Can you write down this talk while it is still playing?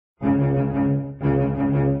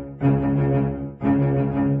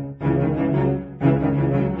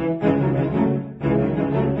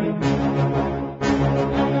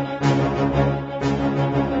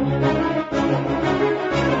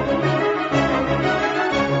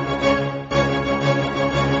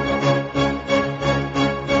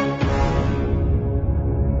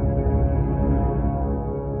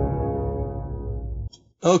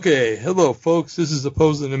Okay, hello folks. This is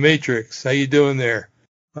Opposing the Matrix. How you doing there?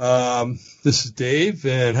 This is Dave,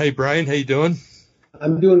 and hey Brian, how you doing?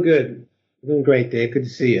 I'm doing good. I'm doing great, Dave. Good to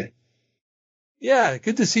see you. Yeah,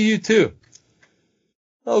 good to see you too.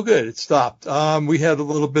 Oh, good. It stopped. We had a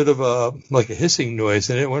little bit of a hissing noise,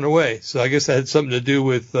 and it went away. So I guess that had something to do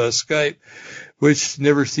with Skype, which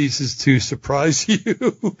never ceases to surprise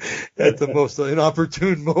you at the most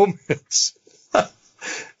inopportune moments.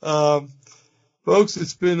 Folks,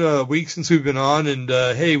 it's been a week since we've been on, and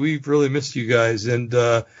hey, we've really missed you guys, and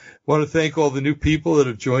want to thank all the new people that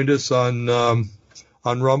have joined us on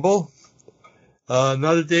Rumble.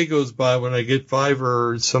 Not a day goes by when I get 5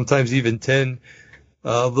 or sometimes even 10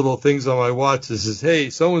 little things on my watch that says, hey,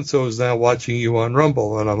 so-and-so is now watching you on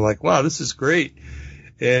Rumble, and I'm like, wow, this is great.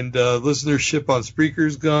 And listenership on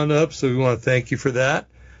Spreaker's gone up, so we want to thank you for that.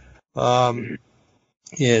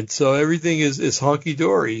 And so everything is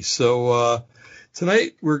honky-dory. So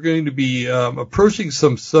tonight we're going to be approaching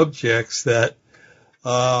some subjects that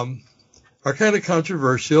are kind of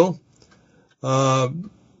controversial.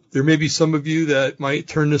 There may be some of you that might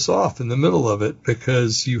turn this off in the middle of it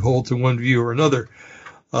because you hold to one view or another.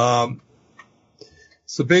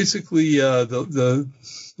 So basically, the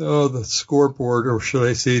scoreboard, or should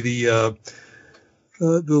I say the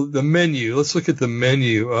menu. Let's look at the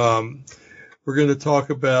menu. We're going to talk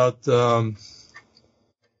about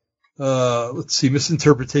let's see,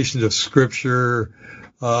 misinterpretation of Scripture.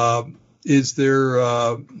 Is there?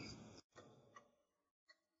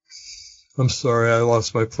 I'm sorry, I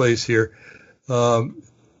lost my place here.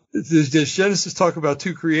 Does Genesis talk about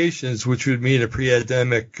two creations, which would mean a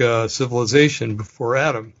pre-Adamic civilization before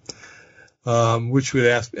Adam? Which would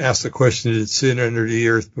ask the question: did sin enter the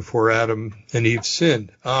earth before Adam and Eve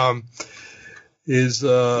sinned?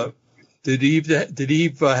 Did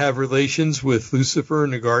Eve have relations with Lucifer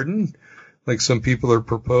in the garden, like some people are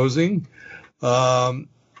proposing? Will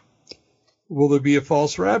there be a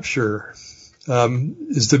false rapture? When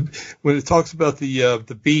it talks about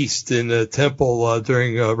the beast in the temple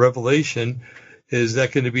during Revelation, is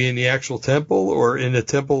that going to be in the actual temple or in the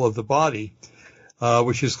temple of the body,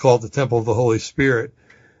 which is called the temple of the Holy Spirit?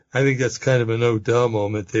 I think that's kind of a no-duh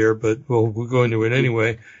moment there, but we'll go into it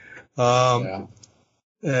anyway. What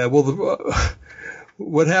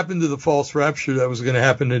happened to the false rapture that was going to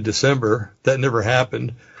happen in December? That never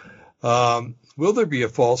happened. Will there be a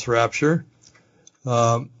false rapture?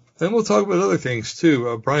 And we'll talk about other things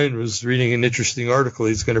too. Brian was reading an interesting article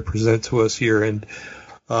he's going to present to us here, and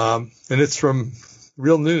it's from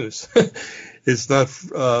real news. It's not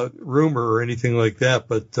rumor or anything like that.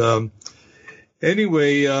 But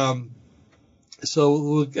anyway,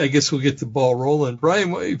 so I guess we'll get the ball rolling.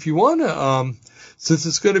 Brian, if you want to, since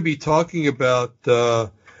it's going to be talking about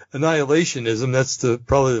annihilationism, that's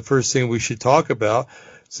probably the first thing we should talk about.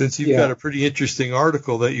 Since you've got a pretty interesting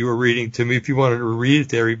article that you were reading to me, if you wanted to read it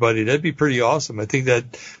to everybody, that'd be pretty awesome. I think that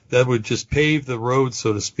would just pave the road,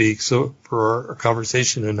 so to speak, so for our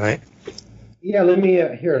conversation tonight. Yeah, let me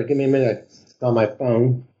here. Give me a minute. It's on my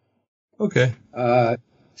phone. Okay. Let's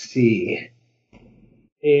see.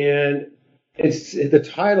 And it's the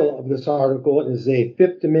title of this article is "A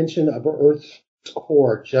Fifth Dimension of Earth's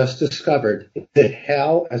Core Just Discovered: the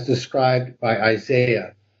Hell as Described by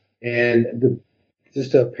Isaiah." And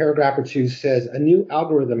just a paragraph or two says, a new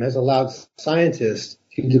algorithm has allowed scientists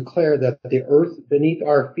to declare that the earth beneath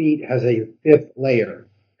our feet has a fifth layer,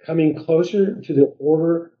 coming closer to the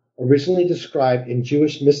order originally described in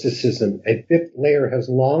Jewish mysticism. A fifth layer has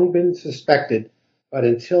long been suspected, but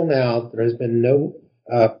until now there has been no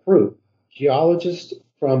proof. Geologists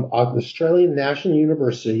from Australian National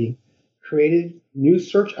University created new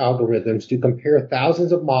search algorithms to compare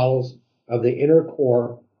thousands of models of the inner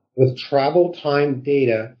core with travel time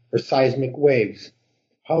data for seismic waves,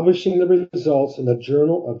 publishing the results in the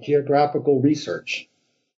Journal of Geographical Research.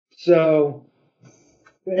 So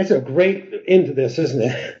it's a great end to this, isn't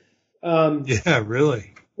it? Yeah,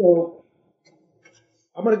 really. So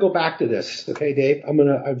I'm going to go back to this, okay, Dave? I read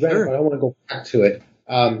it, but I want to go back to it.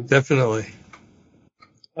 Definitely.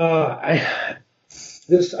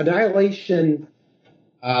 This annihilation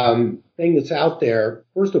thing that's out there,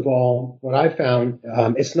 first of all, what I found,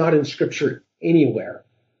 it's not in Scripture anywhere.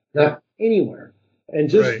 Not anywhere. And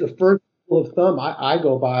just the first rule of thumb I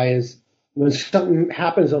go by is when something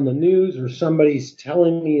happens on the news or somebody's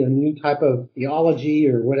telling me a new type of theology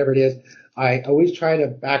or whatever it is, I always try to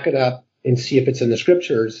back it up and see if it's in the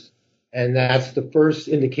scriptures. And that's the first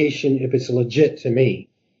indication if it's legit to me,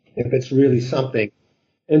 if it's really something.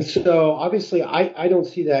 And so obviously I don't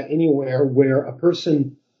see that anywhere where a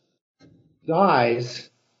person dies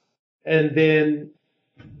and then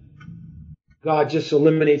God just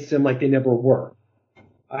eliminates them like they never were.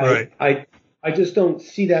 Right. I just don't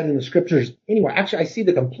see that in the scriptures anywhere. Actually, I see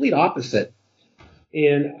the complete opposite.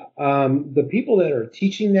 And the people that are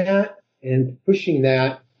teaching that and pushing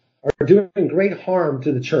that are doing great harm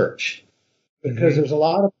to the church, because there's a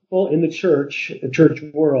lot of people in the church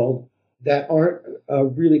world, that aren't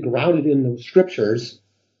really grounded in the scriptures,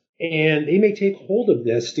 and they may take hold of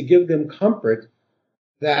this to give them comfort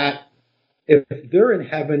that if they're in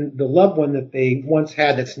heaven, the loved one that they once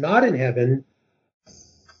had that's not in heaven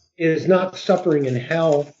is not suffering in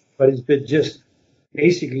hell, but has been just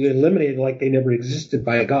basically eliminated like they never existed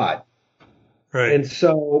by God. Right. And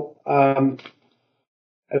so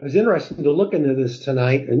it was interesting to look into this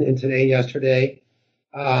tonight and today, yesterday.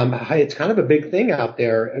 It's kind of a big thing out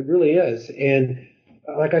there. It really is. And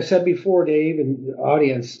like I said before, Dave and the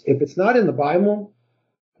audience, if it's not in the Bible,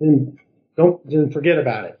 then don't forget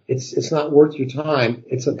about it. It's not worth your time.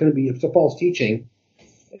 It's a false teaching.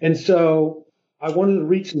 And so I wanted to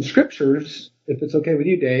read some scriptures, if it's okay with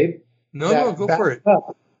you, Dave. No, go for it.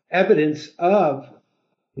 Evidence of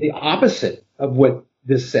the opposite of what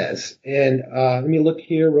this says. And let me look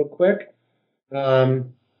here real quick.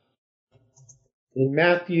 In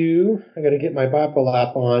Matthew, I got to get my Bible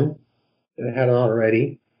app on. I had it on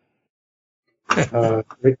already.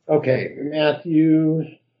 Okay,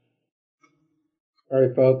 Matthew.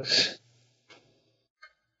 Sorry, folks.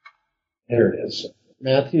 There it is.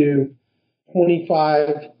 Matthew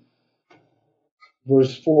 25,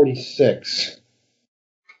 verse 46.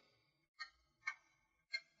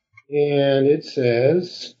 And it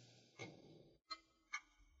says,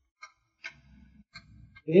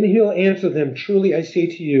 "Then he'll answer them, truly I say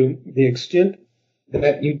to you, the extent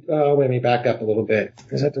that you..." Let me back up a little bit.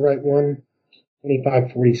 Is that the right one?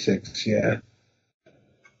 25:46, yeah.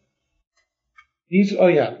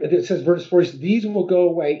 It says verse 46, "These will go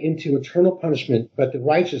away into eternal punishment, but the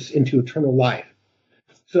righteous into eternal life."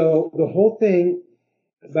 So the whole thing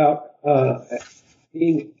about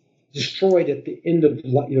being destroyed at the end of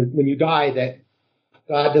life, when you die, that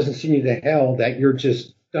God doesn't send you to hell, that you're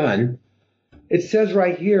just done. It says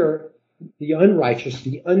right here, the unrighteous,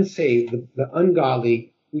 the unsaved, the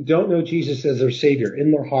ungodly, who don't know Jesus as their Savior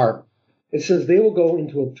in their heart, it says they will go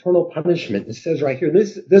into eternal punishment. It says right here,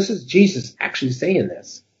 this is Jesus actually saying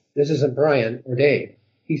this. This isn't Brian or Dave.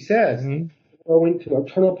 He says, go into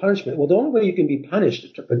eternal punishment. Well, the only way you can be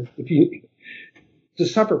punished, to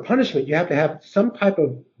suffer punishment, you have to have some type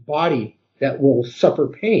of body that will suffer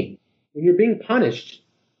pain. When you're being punished,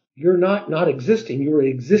 you're not existing. You're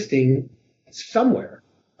existing somewhere.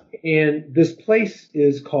 And this place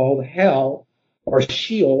is called hell, or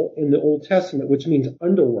Sheol in the Old Testament, which means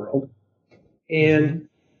underworld. And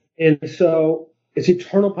so it's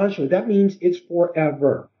eternal punishment. That means it's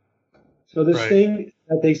forever. So this thing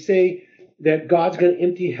that they say that God's going to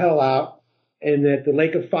empty hell out, and that the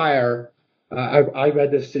lake of fire, I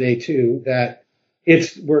read this today too, that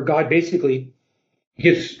it's where God basically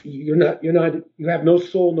you have no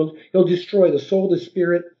soul, he'll destroy the soul, the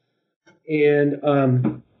spirit, and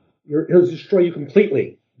he'll destroy you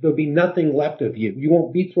completely. There'll be nothing left of you. You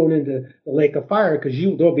won't be thrown into the lake of fire because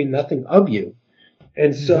there'll be nothing of you.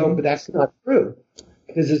 And so, but that's not true,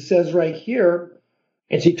 because it says right here,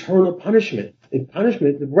 it's eternal punishment. And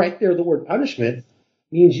punishment, right there, the word punishment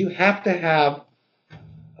means you have to have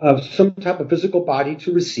some type of physical body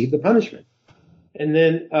to receive the punishment. And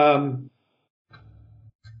then,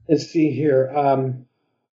 let's see here.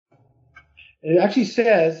 It actually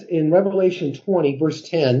says in Revelation 20, verse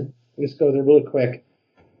 10, let's go there really quick.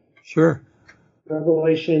 Sure.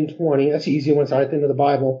 Revelation 20, that's the easy one, it's right at the end of the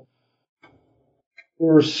Bible.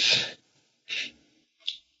 Where is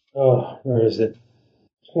it?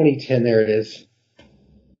 2010, there it is.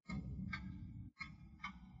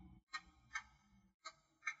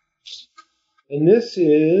 And it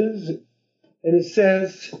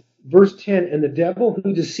says, verse 10, "And the devil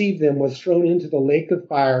who deceived them was thrown into the lake of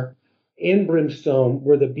fire and brimstone,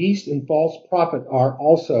 where the beast and false prophet are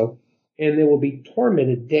also, and they will be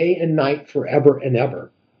tormented day and night forever and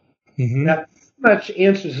ever." That pretty much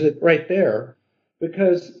answers it right there,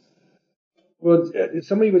 because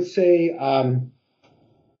somebody would say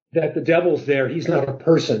that the devil's there. He's not a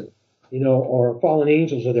person, or fallen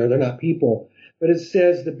angels are there. They're not people. But it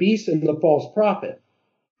says the beast and the false prophet.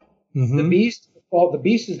 The beast, well, the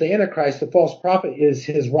beast is the Antichrist. The false prophet is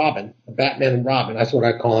his Robin, Batman and Robin. That's what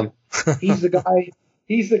I call him. He's the guy.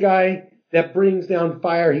 He's the guy that brings down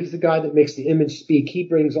fire. He's the guy that makes the image speak. He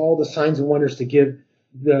brings all the signs and wonders to give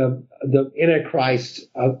the Antichrist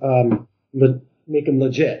make him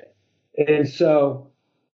legit. And so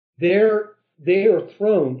they are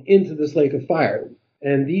thrown into this lake of fire.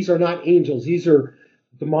 And these are not angels. These are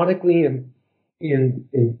demonically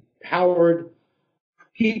empowered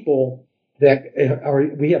people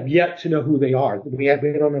that we have yet to know who they are. We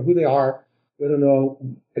don't know who they are. We don't know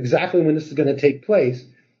exactly when this is going to take place,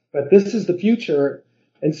 but this is the future.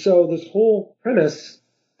 And so this whole premise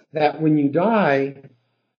that when you die,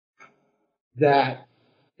 and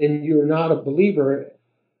you're not a believer,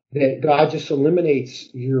 that God just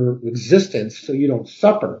eliminates your existence so you don't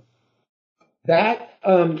suffer, that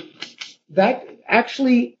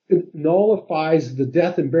actually nullifies the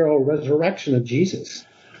death and burial and resurrection of Jesus.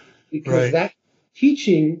 Because that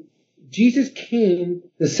teaching, Jesus came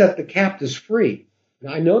to set the captives free.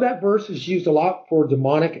 Now, I know that verse is used a lot for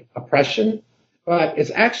demonic oppression, but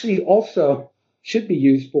it's actually also should be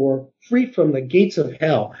used for free from the gates of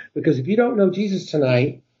hell. Because if you don't know Jesus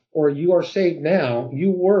tonight, or you are saved now,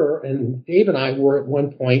 you were, and Dave and I were at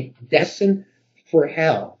one point, destined for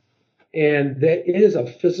hell. And that it is a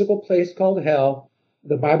physical place called hell.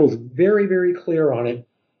 The Bible is very, very clear on it.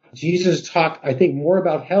 Jesus talked, I think, more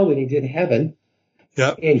about hell than he did heaven.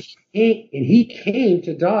 Yep. And he came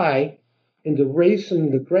to die and to raise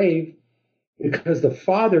from the grave because the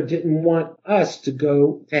Father didn't want us to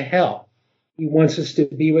go to hell. He wants us to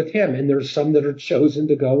be with him. And there's some that are chosen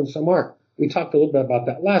to go and some aren't. We talked a little bit about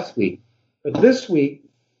that last week. But this week,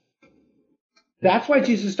 that's why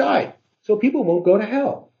Jesus died. So people won't go to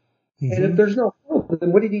hell. Mm-hmm. And if there's no hope,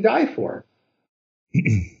 then what did he die for?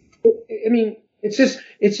 I mean,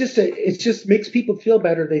 it just makes people feel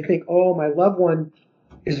better. They think, oh, my loved one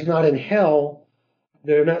is not in hell.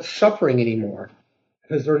 They're not suffering anymore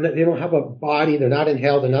because they don't have a body. They're not in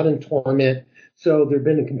hell. They're not in torment. So they've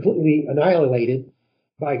been completely annihilated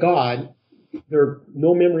by God. There's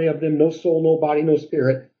no memory of them, no soul, no body, no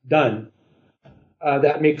spirit. Done.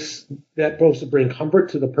 That supposed to bring comfort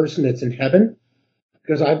to the person that's in heaven.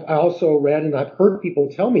 Because I also read and I've heard people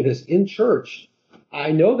tell me this in church.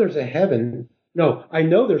 I know there's a heaven. No, I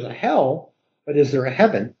know there's a hell, but is there a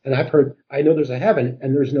heaven? And I know there's a heaven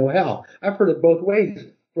and there's no hell. I've heard it both ways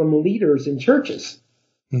from leaders in churches.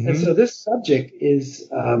 Mm-hmm. And so this subject is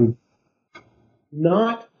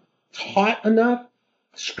not taught enough,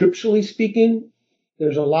 scripturally speaking.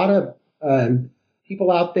 There's a lot of people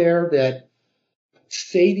out there that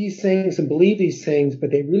say these things and believe these things,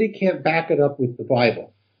 but they really can't back it up with the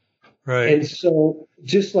Bible. Right. And so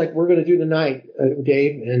just like we're going to do tonight,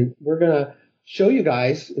 Dave, and we're going to show you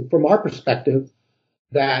guys from our perspective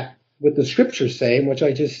that what the scriptures say, which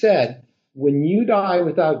I just said, when you die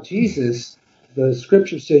without Jesus, the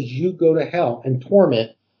scripture says you go to hell and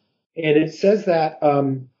torment. And it says that,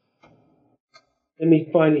 let me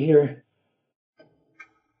find it here.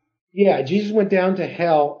 Yeah, Jesus went down to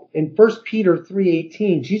hell. In 1 Peter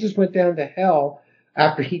 3:18, Jesus went down to hell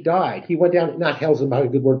after he died. He went down, not hell's not a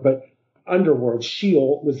good word, but underworld.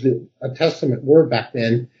 Sheol was a Testament word back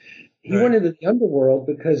then. He went into the underworld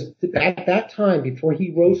because at that time, before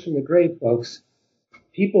he rose from the grave, folks,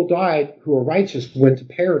 people died who were righteous went to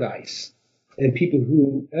paradise, and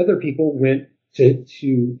other people went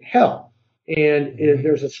to hell. And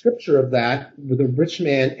there's a scripture of that with a rich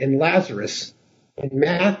man and Lazarus in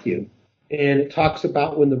Matthew. And it talks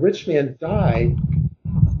about when the rich man died,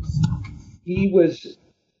 he was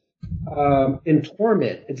in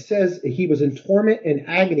torment. It says he was in torment and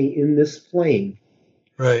agony in this flame.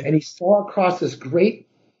 Right. And he saw across this great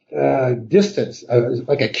distance,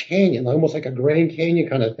 like a canyon, almost like a Grand Canyon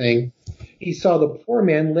kind of thing. He saw the poor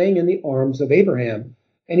man laying in the arms of Abraham.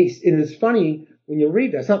 And it's funny when you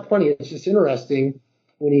read that. It's not funny. It's just interesting.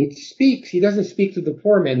 When he speaks, he doesn't speak to the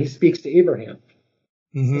poor man. He speaks to Abraham.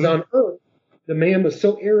 Because on earth, the man was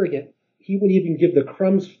so arrogant, he would even give the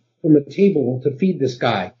crumbs from the table to feed this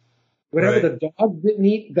guy. Whatever the dog didn't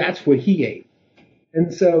eat, that's what he ate.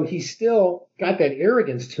 And so he still got that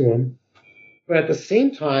arrogance to him. But at the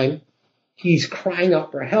same time, he's crying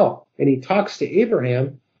out for help. And he talks to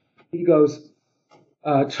Abraham. He goes,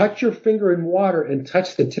 touch your finger in water and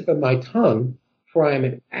touch the tip of my tongue, for I am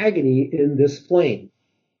in agony in this flame.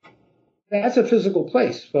 That's a physical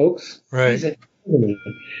place, folks. Right. He's in agony.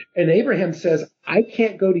 And Abraham says, I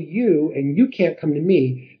can't go to you and you can't come to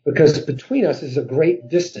me because between us is a great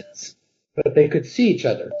distance. But they could see each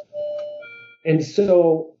other. And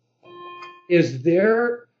so is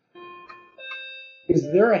there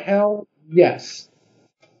a hell? Yes.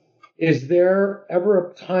 Is there ever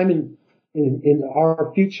a time in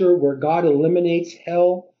our future where God eliminates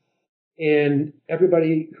hell and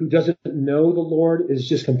everybody who doesn't know the Lord is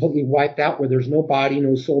just completely wiped out, where there's no body,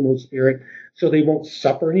 no soul, no spirit, so they won't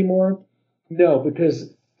suffer anymore? No,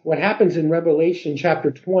 because what happens in Revelation chapter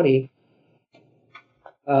 20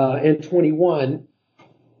 and 21,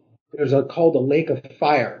 there's called a lake of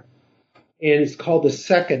fire, and it's called the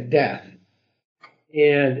second death.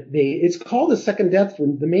 And it's called the second death for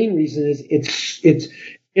the main reason is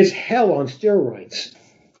it's hell on steroids.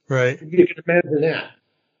 Right. You can imagine that.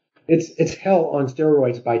 It's hell on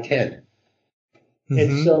steroids by 10. Mm-hmm.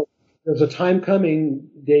 And so there's a time coming,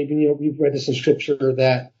 Dave, and we've read this in Scripture,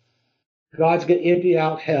 that God's going to empty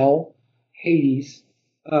out hell, Hades,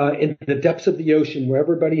 in the depths of the ocean where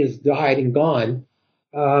everybody has died and gone.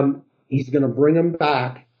 He's going to bring them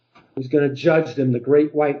back. He's going to judge them, the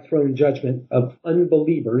great white throne judgment of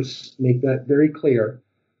unbelievers. Make that very clear.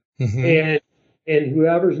 Mm-hmm. And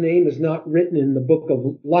whoever's name is not written in the book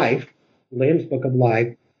of life, Lamb's book of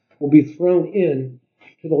life, will be thrown in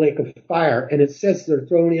to the lake of fire. And it says they're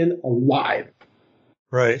thrown in alive.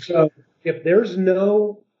 Right. So if there's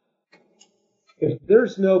no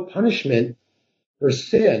punishment for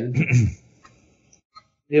sin,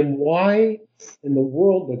 then why in the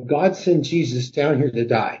world would God send Jesus down here to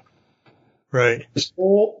die? Right. This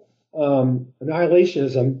whole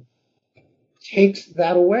annihilationism takes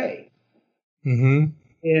that away. Mm-hmm.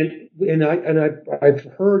 And I've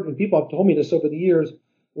heard, and people have told me this over the years,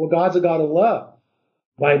 well, God's a God of love.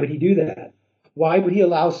 Why would he do that? Why would he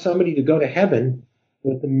allow somebody to go to heaven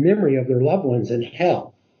with the memory of their loved ones in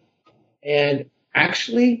hell? And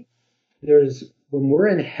actually, when we're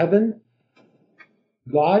in heaven,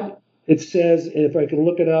 God, it says, and if I can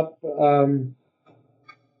look it up,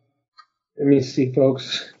 let me see,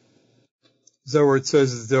 folks. Is that where it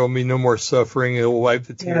says that there will be no more suffering? It will wipe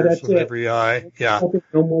the tears from every eye. Yeah.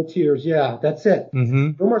 No more tears. Yeah, that's it.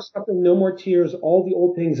 Mm-hmm. No more suffering, no more tears. All the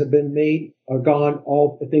old things have been are gone.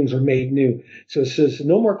 All the things are made new. So it says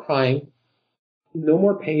no more crying, no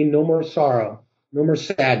more pain, no more sorrow, no more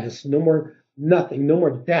sadness, no more nothing, no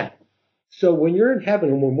more death. So when you're in heaven,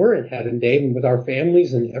 and when we're in heaven, Dave, and with our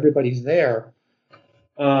families and everybody's there,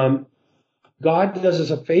 God does us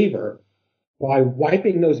a favor by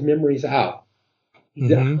wiping those memories out.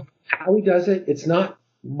 Mm-hmm. How he does it, it's not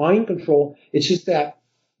mind control. It's just that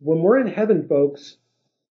when we're in heaven, folks,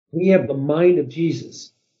 we have the mind of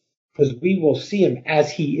Jesus, because we will see him as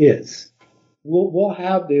he is. We'll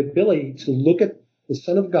have the ability to look at the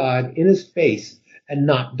Son of God in his face and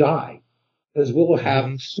not die, because we will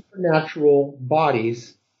have supernatural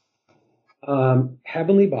bodies,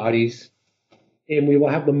 heavenly bodies, and we will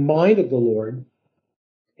have the mind of the Lord.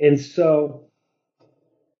 And so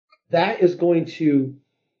that is going to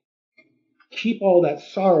keep all that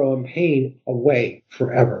sorrow and pain away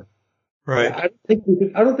forever. Right. I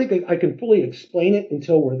don't think I can fully explain it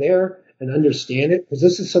until we're there and understand it, because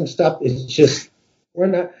this is some stuff is just,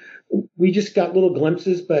 we just got little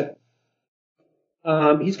glimpses, but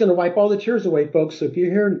he's going to wipe all the tears away, folks. So if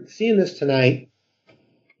you're here seeing this tonight,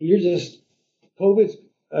 COVID's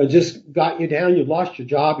just got you down. You lost your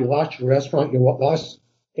job. You lost your restaurant. You lost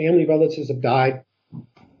family relatives have died,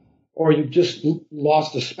 or you've just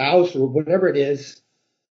lost a spouse or whatever it is,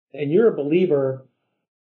 and you're a believer,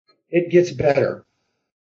 it gets better.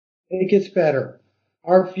 It gets better.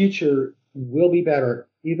 Our future will be better,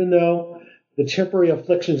 even though the temporary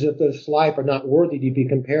afflictions of this life are not worthy to be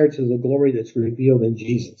compared to the glory that's revealed in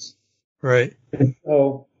Jesus. Right. And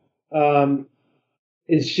so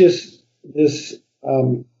it's just this.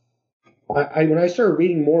 When I started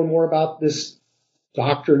reading more and more about this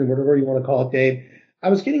doctrine, and whatever you want to call it, Dave, I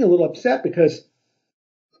was getting a little upset, because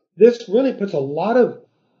this really puts a lot of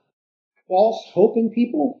false hope in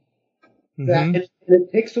people. That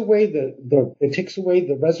it takes away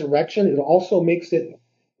the resurrection. It also makes it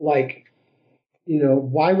like,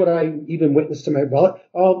 why would I even witness to my brother?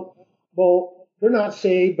 Oh, well, they're not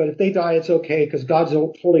saved, but if they die, it's okay, because God's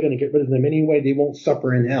totally going to get rid of them anyway. They won't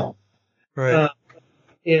suffer in hell. Right.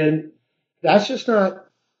 And that's just not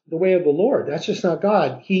the way of the Lord. That's just not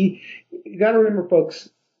God. You got to remember, folks,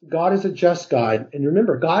 God is a just God. And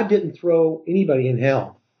remember, God didn't throw anybody in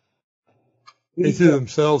hell. They threw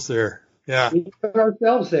themselves there. Yeah. We put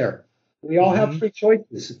ourselves there. We all have free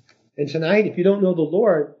choices. And tonight, if you don't know the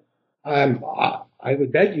Lord, I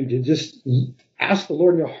would beg you to just ask the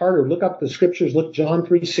Lord in your heart, or look up the scriptures. Look, John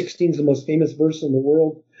 3:16 is the most famous verse in the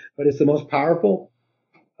world, but it's the most powerful.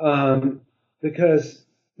 Because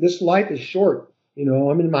this life is short.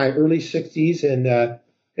 I'm in my early 60s, and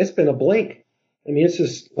it's been a blink. I mean, it's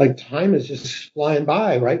just like time is just flying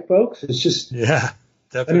by, right, folks? It's just, yeah.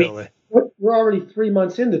 definitely. I mean, we're already 3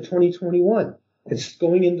 months into 2021. It's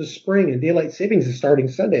going into spring, and daylight savings is starting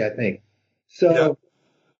Sunday, I think. So,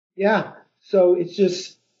 yeah. So it's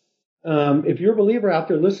just, if you're a believer out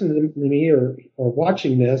there listening to me or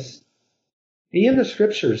watching this, be in the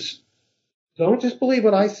scriptures. Don't just believe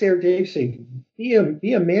what I say or Dave say. Be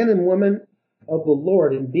a man and woman of the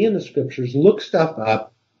Lord and be in the scriptures. Look stuff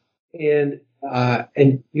up, and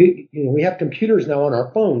you know, we have computers now on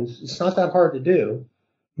our phones. It's not that hard to do.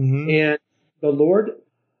 Mm-hmm. And the Lord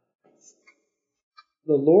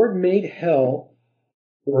made hell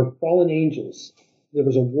for fallen angels. There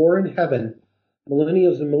was a war in heaven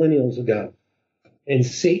millennials and millennials ago, and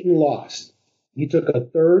Satan lost. He took a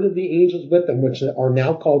third of the angels with him, which are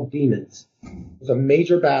now called demons. It was a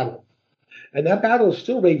major battle. And that battle is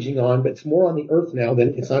still raging on, but it's more on the earth now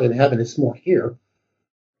than it's not in heaven. It's more here.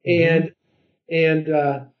 Mm-hmm.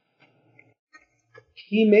 And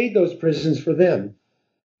he made those prisons for them.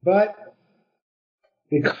 But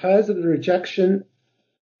because of the rejection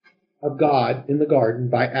of God in the garden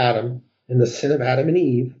by Adam and the sin of Adam and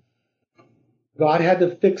Eve, God had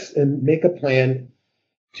to fix and make a plan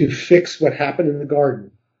to fix what happened in the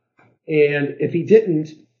garden. And if he didn't,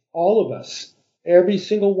 all of us, every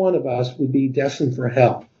single one of us would be destined for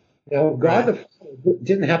hell. Now, God the Father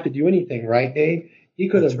didn't have to do anything, right, Dave? He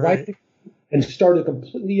could have wiped it and started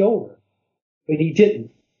completely over, but he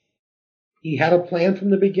didn't. He had a plan from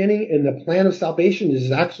the beginning, and the plan of salvation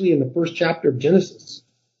is actually in the first chapter of Genesis.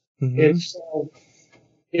 Mm-hmm. And so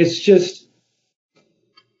it's just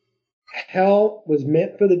hell was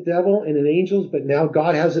meant for the devil and the angels, but now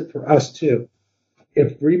God has it for us too.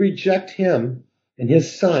 If we reject him and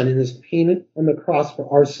his son and his payment on the cross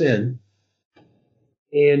for our sin,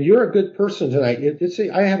 and you're a good person tonight.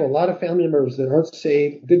 I have a lot of family members that aren't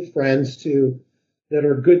saved, good friends too, that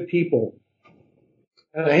are good people.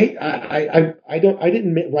 And I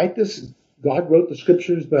didn't write this. God wrote the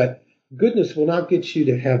scriptures, but goodness will not get you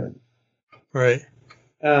to heaven. Right.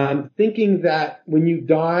 Thinking that when you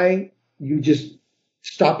die, you just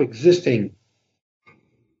stop existing.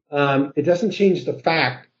 It doesn't change the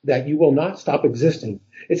fact that you will not stop existing.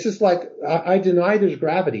 It's just like I deny there's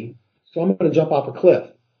gravity, so I'm going to jump off a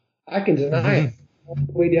cliff. I can deny it all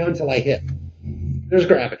the way down until I hit. There's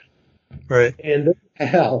gravity. Right. And there's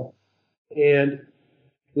hell. And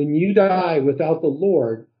when you die without the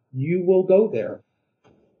Lord, you will go there.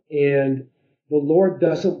 And the Lord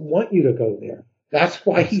doesn't want you to go there. That's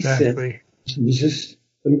why he sent Jesus,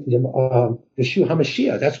 Yeshua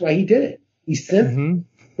HaMashiach. That's why he did it. He sent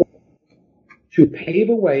to pave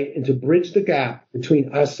a way and to bridge the gap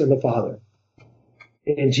between us and the Father.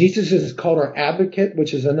 And Jesus is called our advocate,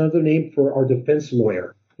 which is another name for our defense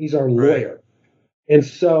lawyer. He's our lawyer. Right. And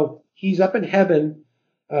so he's up in heaven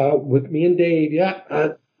with me and Dave.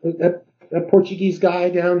 That Portuguese guy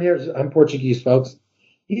down there, I'm Portuguese, folks.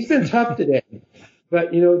 He's been tough today.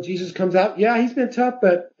 But, you know, Jesus comes out. Yeah, he's been tough,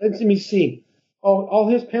 but let me see. All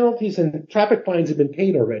his penalties and traffic fines have been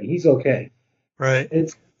paid already. He's okay. Right.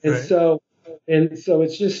 So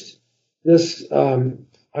it's just this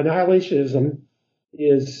annihilationism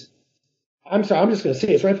is, I'm sorry, I'm just going to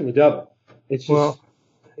say it's right from the devil. It's just,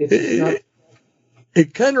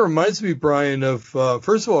 it kind of reminds me, Brian, of,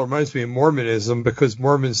 first of all, it reminds me of Mormonism, because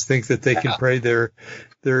Mormons think that they can pray their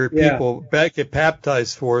people back, get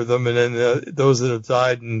baptized for them, and then those that have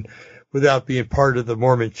died and without being part of the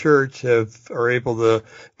Mormon church are able to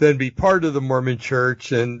then be part of the Mormon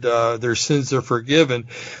church, and their sins are forgiven.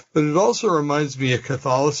 But it also reminds me of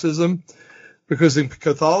Catholicism, because in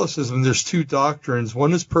Catholicism there's two doctrines.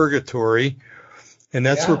 One is purgatory, and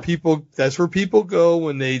that's where people go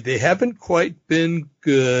when they haven't quite been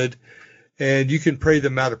good, and you can pray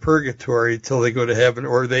them out of purgatory until they go to heaven,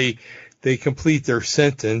 or they complete their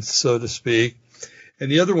sentence, so to speak. And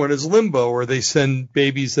the other one is limbo, where they send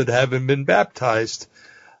babies that haven't been baptized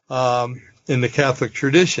in the Catholic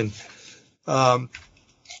tradition.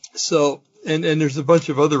 So there's a bunch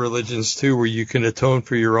of other religions too where you can atone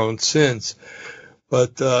for your own sins.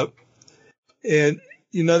 But and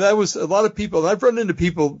you know, that was a lot of people. I've run into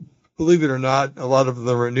people, believe it or not, a lot of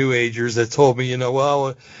them are New Agers that told me, you know,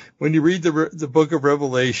 well, when you read the book of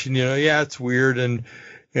Revelation, you know, yeah, it's weird, and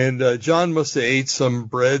John must have ate some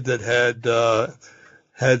bread that had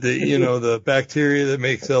the, you know, the bacteria that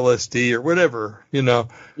makes LSD or whatever, you know,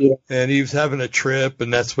 and he was having a trip,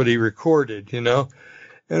 and that's what he recorded, you know.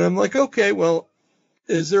 And I'm like, okay, well,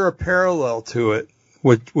 is there a parallel to it,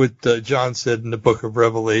 what John said in the book of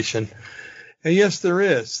Revelation? And yes, there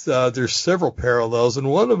is. There's several parallels, and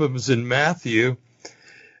one of them is in Matthew,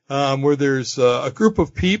 where there's a group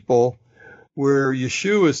of people where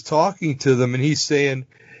Yeshua is talking to them, and he's saying,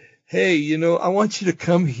 hey, I want you to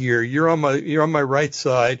come here. You're on my right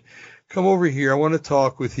side. Come over here. I want to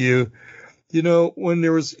talk with you. When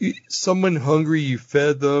there was someone hungry, you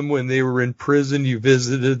fed them. When they were in prison, you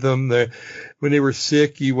visited them. When they were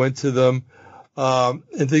sick, you went to them,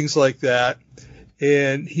 and things like that.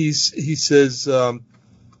 And he says, and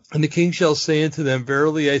the king shall say unto them,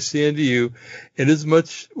 verily I say unto you,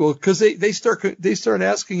 because they start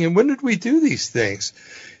asking him, when did we do these things?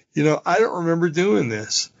 I don't remember doing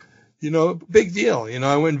this. Big deal.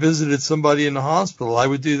 I went and visited somebody in the hospital. I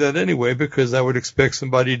would do that anyway because I would expect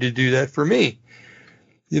somebody to do that for me.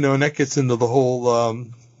 And that gets into the whole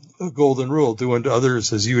golden rule, do unto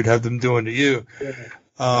others as you would have them do unto you. Yeah.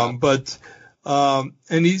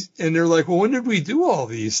 And they're like, well, when did we do all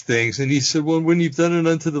these things? And he said, well, when you've done it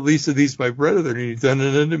unto the least of these, my brethren, you've done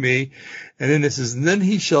it unto me. And then it says, and then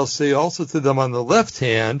he shall say also to them on the left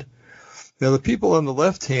hand. Now the people on the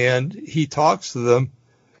left hand, he talks to them,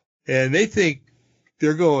 and they think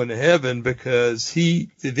they're going to heaven because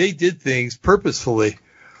they did things purposefully.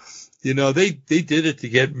 They did it to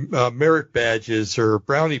get merit badges or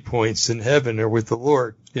brownie points in heaven or with the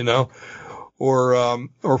Lord,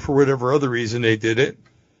 or for whatever other reason they did it.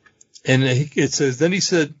 And it says, then he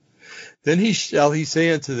shall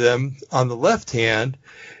say unto them on the left hand.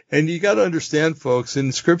 And you got to understand, folks,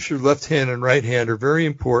 in Scripture, left hand and right hand are very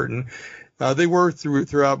important. They were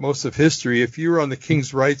throughout most of history. If you were on the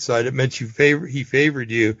king's right side, it meant he favored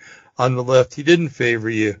you. On the left, he didn't favor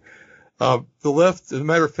you. The left, as a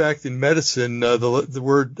matter of fact, in medicine, the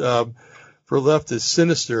word for left is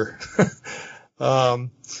sinister.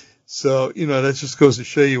 So that just goes to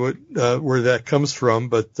show you where that comes from.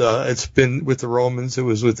 But it's been with the Romans, it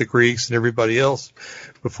was with the Greeks and everybody else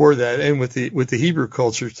before that, and with the Hebrew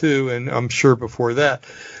culture too, and I'm sure before that.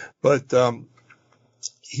 But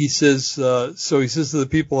he says, he says to the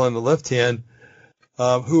people on the left hand,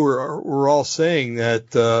 who were all saying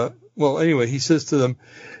that, he says to them,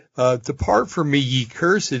 depart from me, ye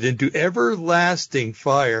cursed, into everlasting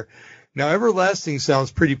fire. Now, everlasting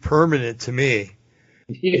sounds pretty permanent to me.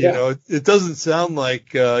 Yeah. It doesn't sound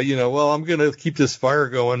like, I'm going to keep this fire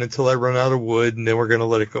going until I run out of wood, and then we're going to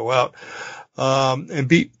let it go out.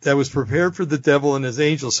 That was prepared for the devil and his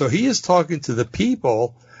angels. So he is talking to the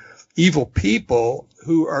people, evil people,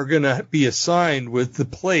 who are going to be assigned with the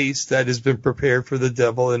place that has been prepared for the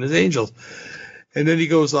devil and his angels. And then he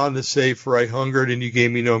goes on to say, for I hungered and you gave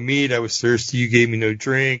me no meat. I was thirsty. You gave me no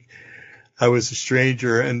drink. I was a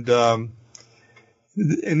stranger. And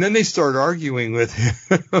then they start arguing with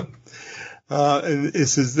him. And it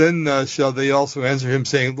says, then shall they also answer him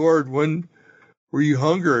saying, Lord, when were you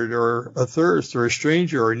hungered or athirst or a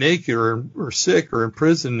stranger or naked or sick or in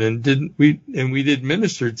prison and we did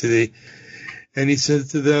minister to thee? And he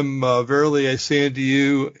said to them, verily I say unto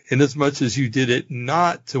you, inasmuch as you did it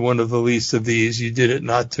not to one of the least of these, you did it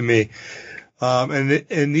not to me.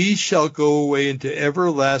 And these shall go away into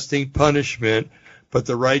everlasting punishment, but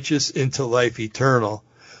the righteous into life eternal.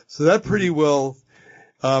 So that pretty well,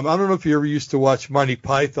 I don't know if you ever used to watch Monty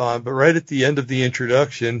Python, but right at the end of the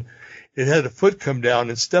introduction, it had a foot come down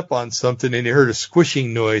and step on something, and you heard a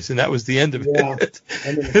squishing noise, and that was the end of it.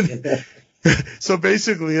 So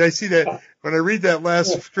basically, I see that when I read that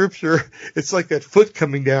last scripture, it's like that foot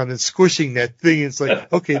coming down and squishing that thing. It's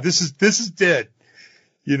like, okay, this is dead.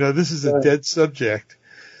 This is a dead subject.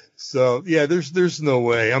 So yeah, there's no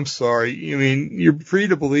way. I'm sorry. I mean, you're free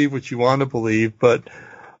to believe what you want to believe, but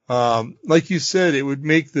like you said, it would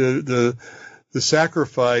make the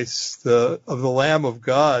sacrifice of the Lamb of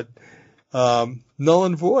God null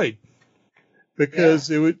and void, because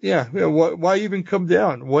it would. Why even come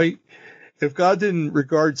down? Why? If God didn't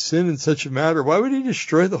regard sin in such a matter, why would he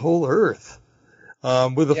destroy the whole earth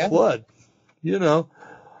with a flood?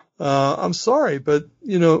 I'm sorry, but,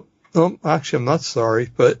 actually I'm not sorry,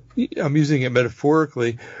 but I'm using it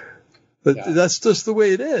metaphorically. But that's just the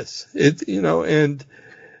way it is. I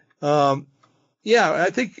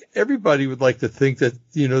think everybody would like to think that,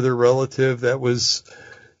 their relative that was,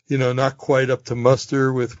 not quite up to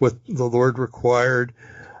muster with what the Lord required,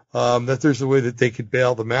 that there's a way that they could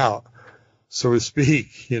bail them out, so to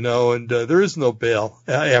speak, and there is no bail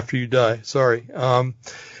after you die. Sorry.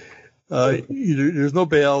 There's no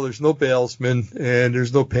bail, there's no bailsman, and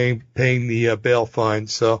there's no paying the bail fine.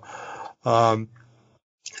 So,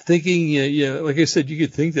 thinking, like I said, you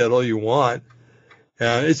could think that all you want.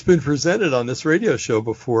 It's been presented on this radio show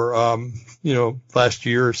before, last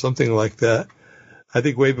year or something like that. I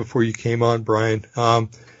think way before you came on, Brian, that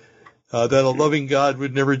a loving God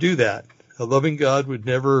would never do that. A loving God would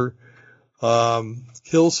never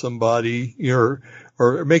kill somebody or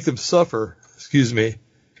make them suffer,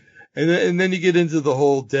 And then you get into the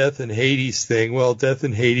whole death and Hades thing. Well, death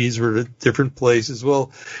and Hades were at different places.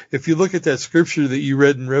 Well, if you look at that scripture that you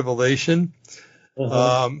read in Revelation,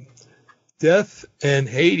 death and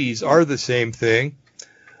Hades are the same thing.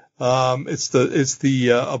 It's the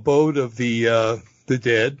abode of the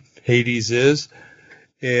dead. Hades is.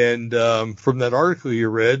 And from that article you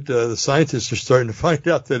read, the scientists are starting to find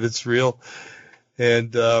out that it's real.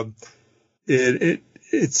 And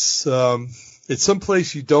it's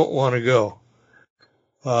someplace you don't want to go.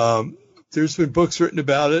 There's been books written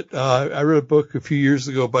about it. I read a book a few years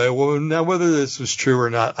ago by a woman. Now, whether this was true or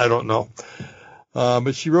not, I don't know.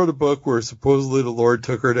 But she wrote a book where supposedly the Lord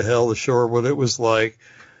took her to hell to show her what it was like.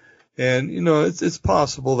 And, it's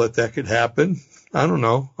possible that could happen. I don't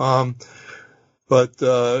know. But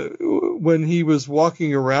when he was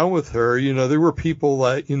walking around with her, there were people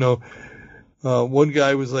like, one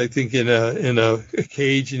guy was, I think, in a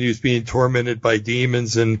cage, and he was being tormented by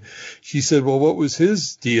demons. And she said, well, what was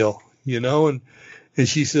his deal? And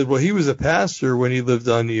she said, well, he was a pastor when he lived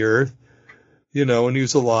on the earth, when he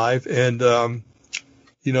was alive. And,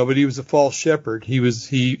 but he was a false shepherd. He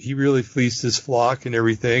really fleeced his flock and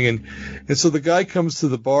everything. And so the guy comes to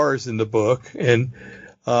the bars in the book, and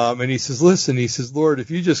he says, listen, he says, Lord,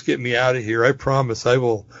 if you just get me out of here, I promise I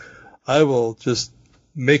will just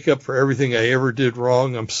make up for everything I ever did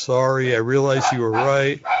wrong. I'm sorry. I realize you were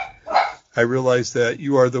right. I realize that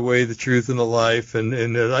you are the way, the truth, and the life, and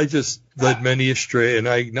that I just led many astray, and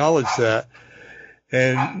I acknowledge that.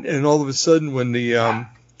 And all of a sudden, when the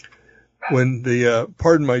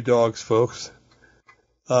pardon my dogs, folks,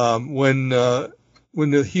 when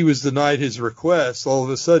he was denied his request, all of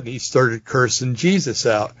a sudden he started cursing Jesus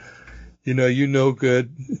out.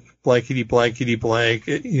 Good, blankety blankety blank,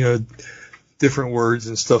 different words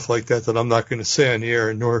and stuff like that I'm not going to say on the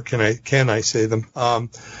air, nor can I say them.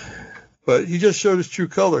 But he just showed his true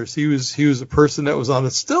colors. He was a person that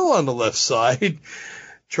was still on the left side,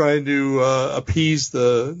 trying to appease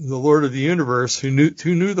the Lord of the universe, who knew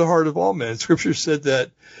the heart of all men. Scripture said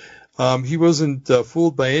that he wasn't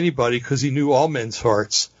fooled by anybody because he knew all men's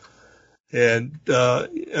hearts. And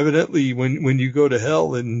evidently, when you go to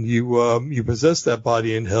hell and you possess that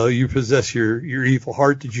body in hell, you possess your evil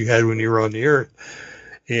heart that you had when you were on the earth.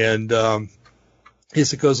 And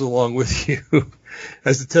yes, it goes along with you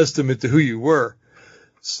as a testament to who you were.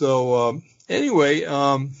 So anyway,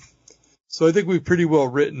 so I think we've pretty well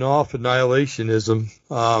written off annihilationism.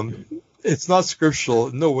 It's not scriptural.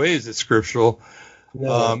 In no way is it scriptural.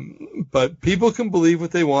 No. But people can believe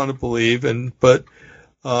what they want to believe, but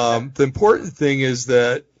the important thing is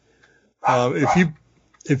that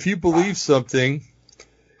if you believe something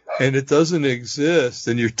and it doesn't exist,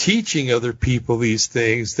 and you're teaching other people these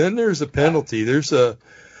things, then there's a penalty. There's a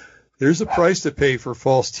price to pay for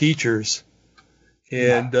false teachers,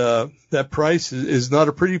 and that price is not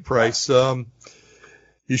a pretty price.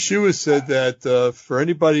 Yeshua said that for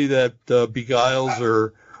anybody that beguiles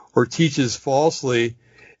or teaches falsely,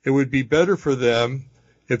 it would be better for them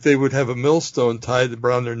if they would have a millstone tied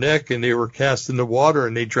around their neck and they were cast in the water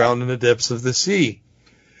and they drowned in the depths of the sea.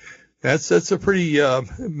 That's a pretty,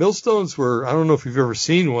 millstones were, I don't know if you've ever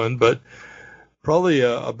seen one, but probably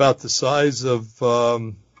about the size of,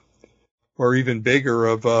 or even bigger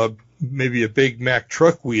of, maybe a Big Mac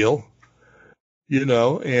truck wheel,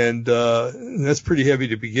 and that's pretty heavy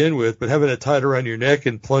to begin with, but having it tied around your neck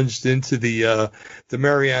and plunged into the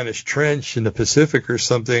Marianas Trench in the Pacific or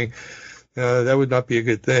something, that would not be a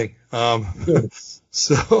good thing.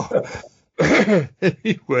 So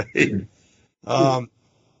anyway,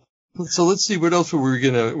 so let's see, what else were we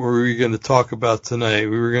gonna talk about tonight?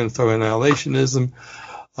 We were gonna talk about annihilationism.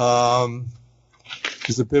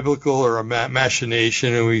 Is it biblical or a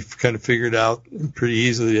machination? And we've kind of figured out pretty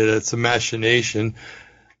easily that it's a machination,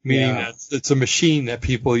 meaning that it's a machine that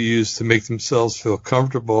people use to make themselves feel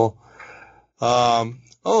comfortable.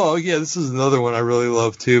 This is another one I really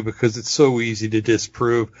love too, because it's so easy to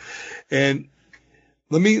disprove. And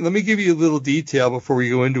let me give you a little detail before we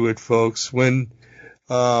go into it, folks. When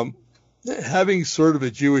having sort of a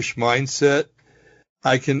Jewish mindset,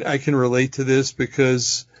 I can relate to this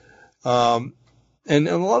because and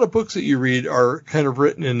a lot of books that you read are kind of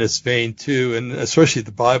written in this vein too, and especially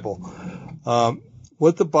the Bible.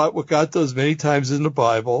 What God does many times in the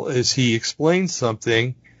Bible is He explains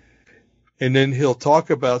something, and then He'll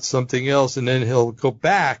talk about something else, and then He'll go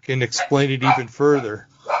back and explain it even further.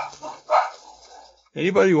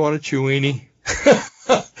 Anybody want a Chewini?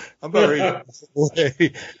 I'm about ready to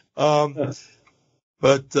play.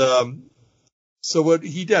 So what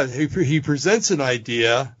He does, He presents an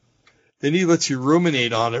idea, then He lets you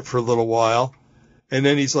ruminate on it for a little while, And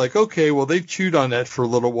then he's like, okay, well, they've chewed on that for a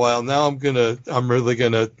little while. Now I'm really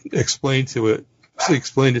gonna explain it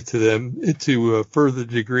to them to a further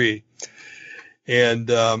degree. And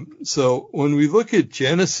so when we look at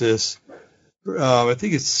Genesis, I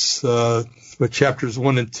think it's chapters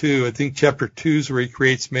 1 and 2. I think chapter 2 is where he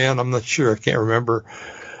creates man. I'm not sure. I can't remember.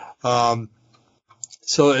 And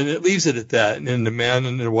it leaves it at that. And the man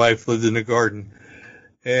and the wife lived in the garden.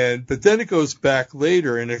 But then it goes back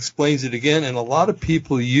later and explains it again. And a lot of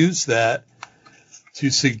people use that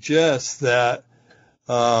to suggest that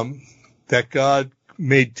that God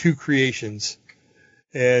made two creations,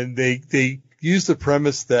 and they use the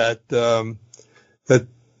premise that that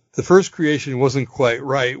the first creation wasn't quite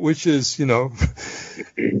right, which is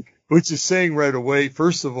which is saying right away,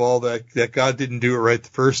 first of all, that God didn't do it right the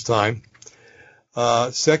first time.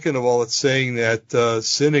 Second of all, it's saying that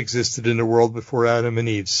sin existed in the world before Adam and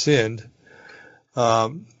Eve sinned,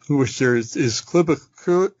 which there is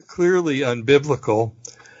clearly unbiblical,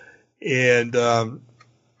 and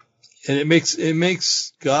it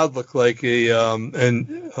makes God look like a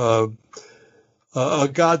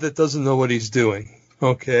God that doesn't know what he's doing.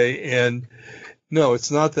 Okay, and no, it's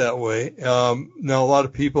not that way. Now, a lot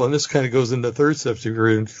of people, and this kind of goes into the third subject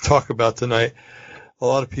we're going to talk about tonight. A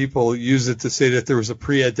lot of people use it to say that there was a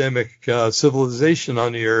pre-Adamic civilization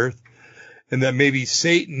on the earth, and that maybe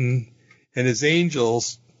Satan and his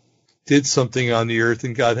angels did something on the earth,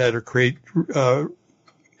 and God had to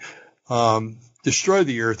destroy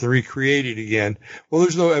the earth and recreate it again. Well,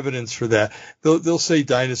 there's no evidence for that. They'll say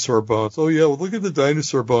dinosaur bones. Oh yeah, well look at the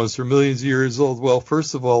dinosaur bones. They're millions of years old. Well,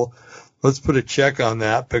 first of all, let's put a check on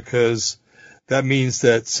that, because that means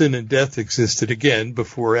that sin and death existed again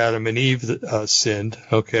before Adam and Eve sinned.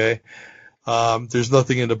 Okay. There's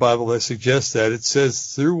nothing in the Bible that suggests that. It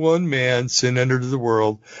says through one man sin entered the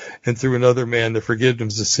world, and through another man the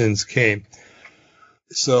forgiveness of sins came.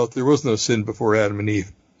 So there was no sin before Adam and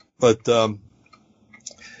Eve. But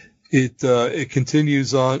it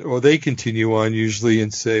continues on, or they continue on usually,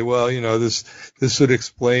 and say, well, this would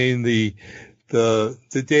explain the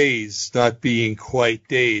days not being quite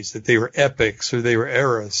days, that they were epochs or they were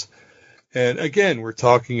eras. And again, we're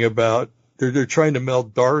talking about they're trying to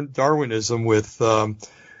meld Darwinism with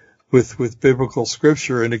biblical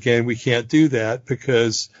scripture, and again, we can't do that,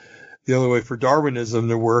 because the only way for Darwinism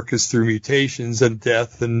to work is through mutations and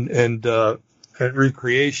death and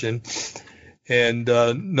recreation. And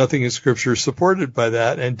nothing in Scripture is supported by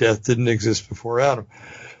that, and death didn't exist before Adam.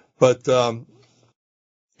 But in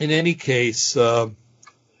any case,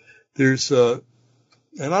 there's and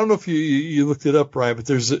I don't know if you looked it up, Brian, but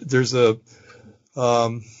there's a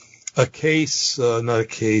case, not a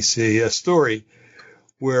case, a story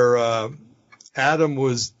where Adam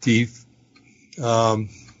was he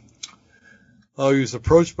was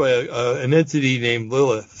approached by an entity named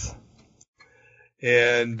Lilith.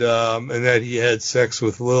 And that he had sex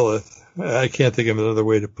with Lilith. I can't think of another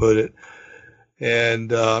way to put it.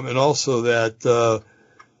 And also that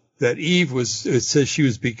Eve it says she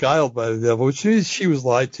was beguiled by the devil, which means she was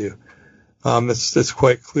lied to. That's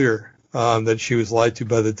quite clear, that she was lied to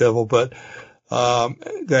by the devil, but,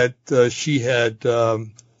 that she had,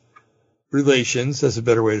 relations, that's a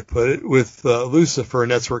better way to put it, with, Lucifer,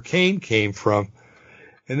 and that's where Cain came from.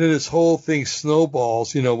 And then this whole thing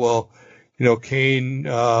snowballs, Cain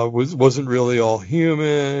wasn't really all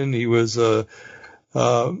human. He was sort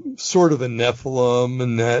of a Nephilim,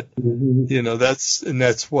 and that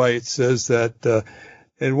that's why it says that.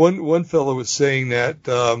 And one fellow was saying that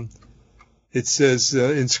it says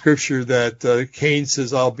in Scripture that Cain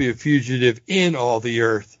says, "I'll be a fugitive in all the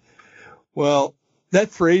earth." Well, that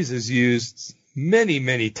phrase is used many,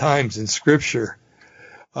 many times in Scripture.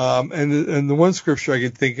 And the one scripture I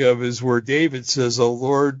can think of is where David says, "O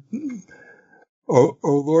Lord,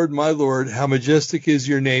 my Lord, how majestic is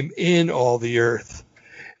your name in all the earth."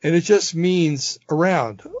 And it just means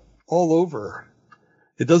around, all over.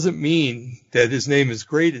 It doesn't mean that his name is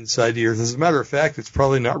great inside the earth. As a matter of fact, it's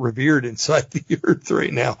probably not revered inside the earth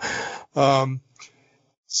right now.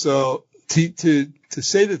 So to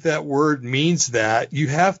say that word means that, you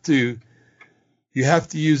have to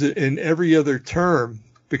use it in every other term,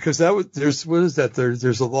 because there's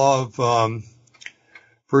a law of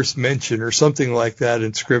first mention or something like that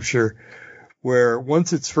in Scripture, where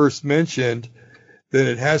once it's first mentioned, then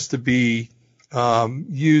it has to be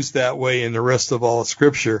used that way in the rest of all of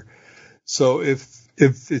Scripture. So if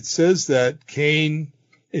it says that Cain,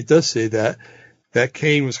 it does say that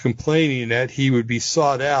Cain was complaining that he would be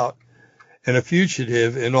sought out and a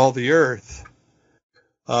fugitive in all the earth,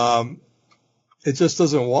 it just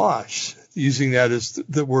doesn't wash, using that as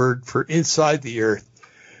the word for inside the earth.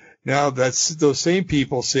 Now, those same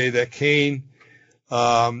people say that Cain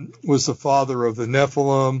was the father of the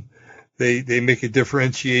Nephilim. They make a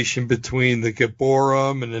differentiation between the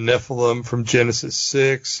Geborim and the Nephilim from Genesis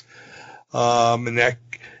 6, and that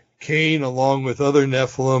Cain, along with other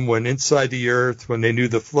Nephilim, went inside the earth when they knew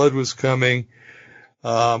the flood was coming,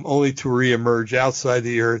 only to reemerge outside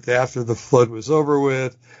the earth after the flood was over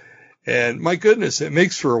with. And my goodness, it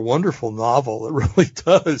makes for a wonderful novel. It really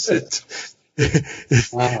does.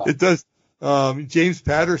 Wow. It does. James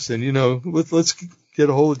Patterson, let's get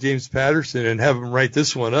a hold of James Patterson and have him write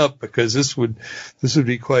this one up, because this would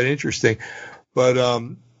be quite interesting. But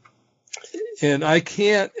and I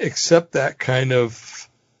can't accept that kind of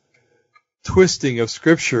twisting of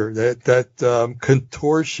Scripture, that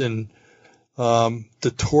contortion, the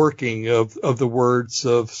torquing of the words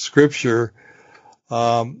of Scripture,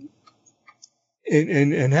 and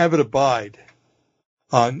have it abide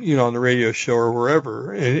on the radio show or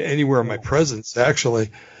wherever, anywhere in my presence,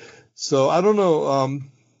 actually. So I don't know.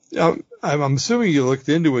 I'm assuming you looked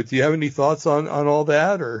into it. Do you have any thoughts on all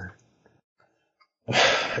that, or?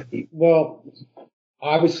 Well,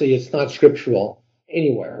 obviously it's not scriptural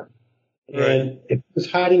anywhere. Right. And if it was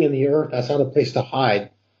hiding in the earth, that's not a place to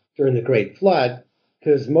hide during the Great Flood,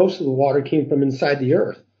 because most of the water came from inside the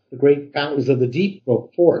earth. The great fountains of the deep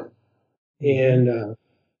broke forth. And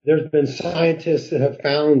there's been scientists that have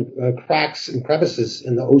found cracks and crevices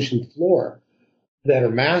in the ocean floor that are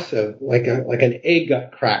massive, like an egg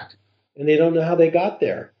got cracked, and they don't know how they got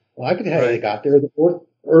there. Well, I could tell how they got there. The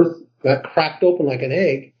earth got cracked open like an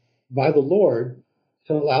egg by the Lord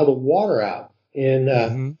to allow the water out.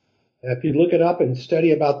 And if you look it up and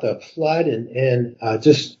study about the flood and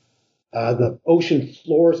the ocean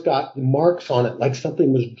floor's got marks on it like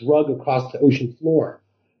something was drug across the ocean floor.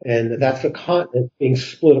 And that's the continent being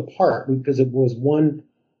split apart, because it was one,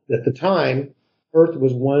 at the time, Earth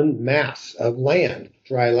was one mass of land,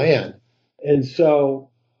 dry land. And so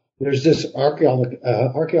there's this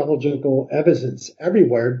archaeological evidence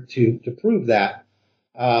everywhere to prove that.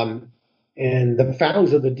 And the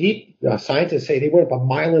fountains of the deep, scientists say they went up a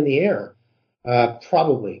mile in the air,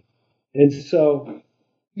 probably. And so,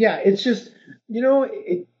 yeah, it's just,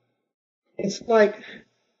 it's like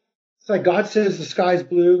God says the sky's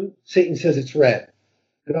blue, Satan says it's red.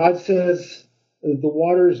 God says the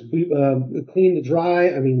water's clean to dry,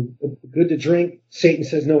 good to drink. Satan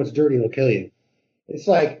says, no, it's dirty, it'll kill you. It's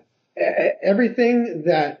like everything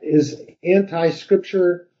that is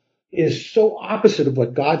anti-scripture is so opposite of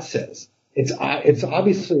what God says. It's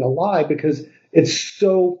obviously a lie, because it's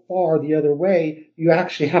so far the other way. You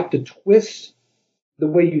actually have to twist the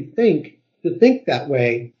way you think to think that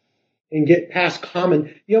way and get past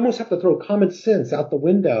you almost have to throw common sense out the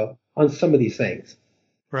window on some of these things.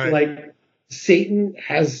 Right. Like Satan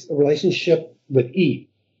has a relationship with Eve.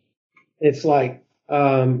 It's like,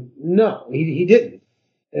 no, he didn't.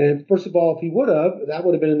 And first of all, if he would have, that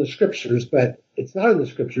would have been in the scriptures, but it's not in the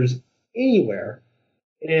scriptures anywhere.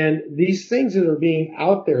 And these things that are being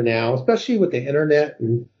out there now, especially with the internet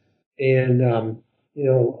and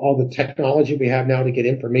all the technology we have now to get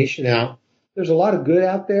information out, there's a lot of good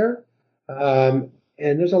out there. And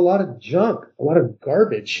there's a lot of junk, a lot of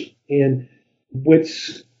garbage. And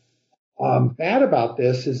what's bad about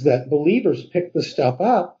this is that believers pick this stuff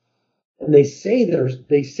up, and they say air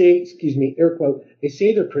quote, they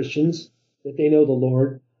say they're Christians, that they know the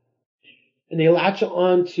Lord, and they latch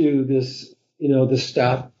on to this, this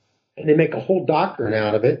stuff, and they make a whole doctrine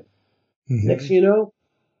out of it. Mm-hmm. Next thing you know,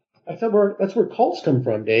 that's where cults come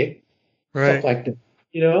from, Dave. Right. Stuff like that,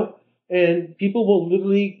 and people will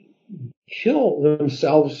literally kill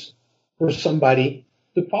themselves for somebody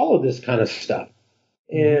to follow this kind of stuff.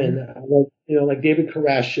 And, like David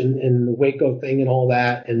Koresh and the Waco thing and all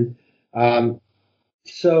that. And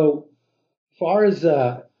so far as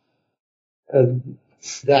that,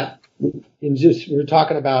 we were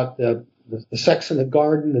talking about the sex in the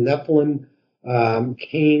garden, the Nephilim.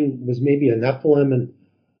 Cain was maybe a Nephilim. And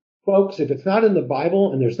folks, if it's not in the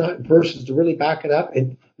Bible and there's not verses to really back it up,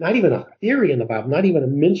 and not even a theory in the Bible, not even a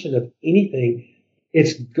mention of anything,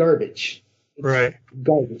 it's garbage. It's right.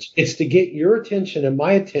 Garbage. It's to get your attention and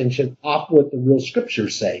my attention off what the real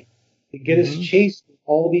scriptures say, to get us chasing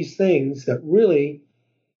all these things that really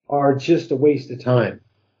are just a waste of time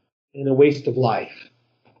and a waste of life.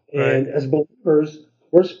 Right. And as believers,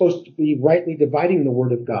 we're supposed to be rightly dividing the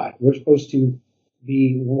word of God. We're supposed to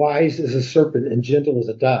be wise as a serpent and gentle as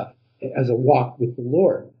a dove, as a walk with the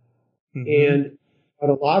Lord. Mm-hmm. But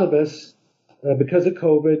a lot of us, because of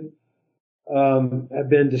COVID, have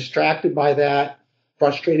been distracted by that,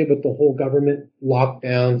 frustrated with the whole government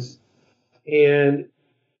lockdowns, and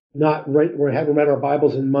we haven't read our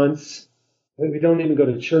Bibles in months. We don't even go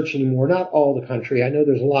to church anymore. Not all the country. I know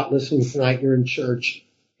there's a lot listening tonight. You're in church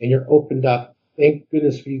and you're opened up. Thank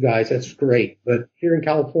goodness for you guys. That's great. But here in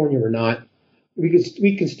California, we're not. We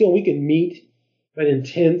can meet, but in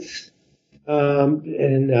tents,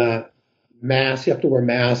 and masks. You have to wear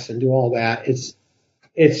masks and do all that.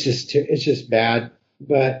 It's just bad.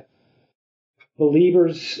 But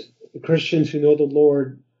believers, Christians who know the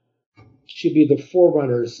Lord, should be the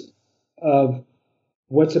forerunners of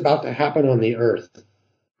what's about to happen on the earth.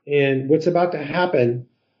 And what's about to happen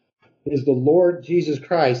is the Lord Jesus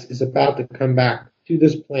Christ is about to come back to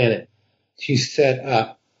this planet to set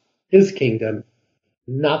up his kingdom,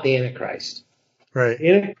 not the Antichrist. Right.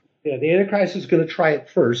 The Antichrist is going to try it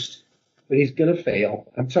first, but he's going to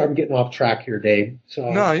fail. I'm sorry I'm getting off track here, Dave.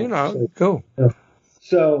 No, you're not. Go.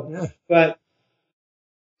 But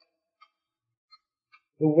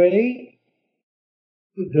the way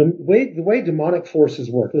demonic forces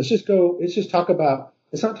work. Let's not talk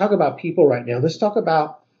about people right now. Let's talk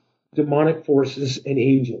about demonic forces and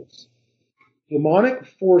angels. Demonic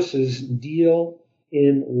forces deal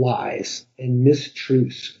in lies and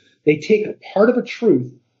mistruths. They take a part of a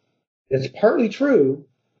truth that's partly true,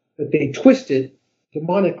 but they twist it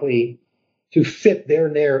demonically to fit their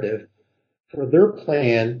narrative for their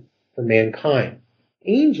plan for mankind.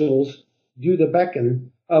 Angels do the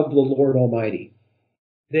beckon of the Lord Almighty.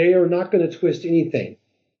 They are not going to twist anything.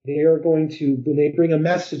 They are going to, when they bring a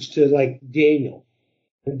message to like Daniel,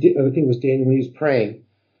 I think it was Daniel when he was praying,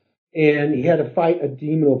 and he had to fight a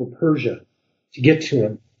demon over Persia to get to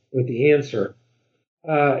him with the answer.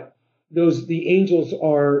 The angels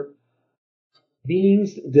are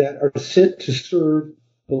beings that are sent to serve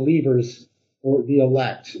believers or the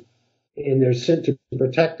elect. And they're sent to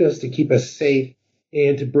protect us, to keep us safe,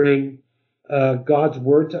 and to bring God's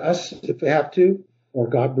word to us if they have to, or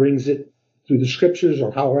God brings it through the scriptures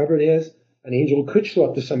or however it is. An angel could show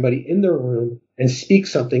up to somebody in their room and speak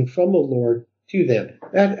something from the Lord to them.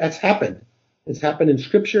 That's happened. It's happened in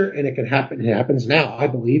scripture, and it can happen. It happens now, I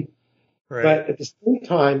believe. Right. But at the same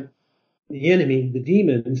time, the enemy, the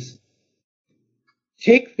demons,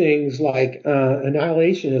 take things like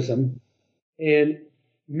annihilationism and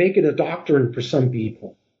make it a doctrine for some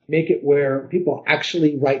people. Make it where people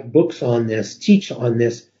actually write books on this, teach on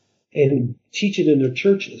this, and teach it in their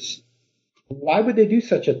churches. Why would they do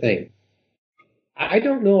such a thing? I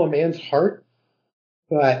don't know a man's heart,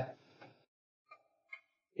 but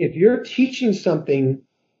if you're teaching something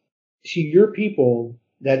to your people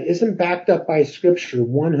that isn't backed up by Scripture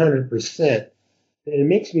 100%, then it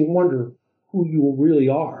makes me wonder who you really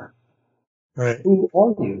are. Right. Who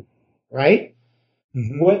are you? Right?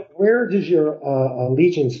 Mm-hmm. Where does your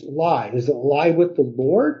allegiance lie? Does it lie with the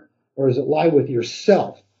Lord, or does it lie with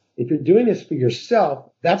yourself? If you're doing this for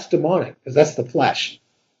yourself, that's demonic, because that's the flesh.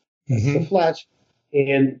 That's the flesh,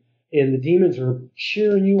 and the demons are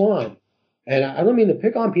cheering you on. And I don't mean to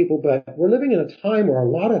pick on people, but we're living in a time where a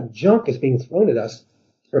lot of junk is being thrown at us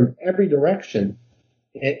from every direction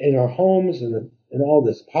in our homes, and all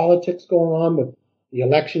this politics going on with the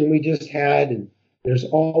election we just had, and there's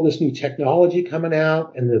all this new technology coming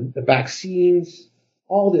out, and the vaccines,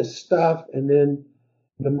 all this stuff, and then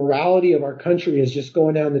the morality of our country is just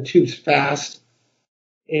going down the tubes fast.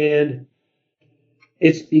 And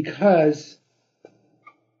it's because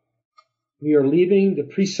we are leaving the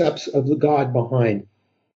precepts of the God behind.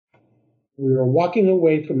 We are walking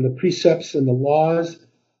away from the precepts and the laws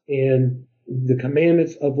and the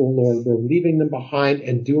commandments of the Lord. We're leaving them behind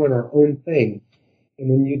and doing our own thing.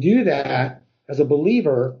 And when you do that, as a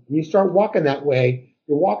believer, when you start walking that way,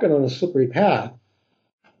 you're walking on a slippery path.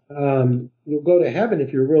 You'll go to heaven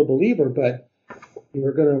if you're a real believer, but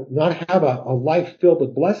you're going to not have a life filled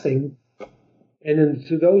with blessing. And then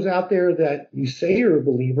to those out there that you say you're a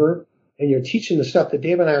believer and you're teaching the stuff that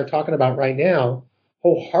Dave and I are talking about right now,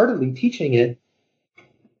 wholeheartedly teaching it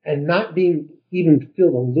and not being even feel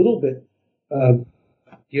a little bit of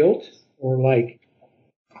guilt or like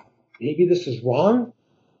maybe this is wrong,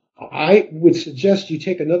 I would suggest you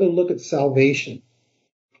take another look at salvation.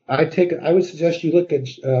 I would suggest you look at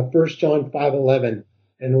 1 John 5:11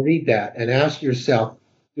 and read that and ask yourself,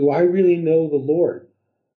 do I really know the Lord?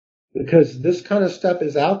 Because this kind of stuff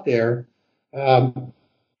is out there.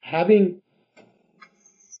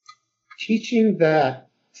 Teaching that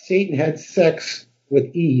Satan had sex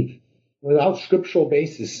with Eve without scriptural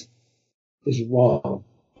basis is wrong.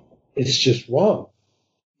 It's just wrong.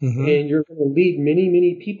 Mm-hmm. And you're going to lead many,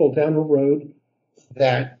 many people down a road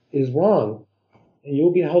that is wrong. And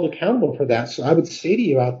you'll be held accountable for that. So I would say to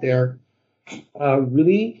you out there,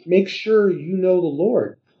 really make sure you know the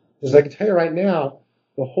Lord. Because I can tell you right now,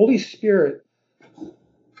 the Holy Spirit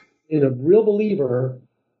in a real believer,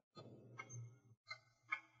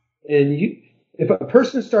 and if a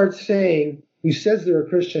person starts saying, who says they're a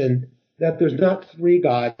Christian, that there's not 3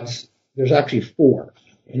 gods, there's actually 4,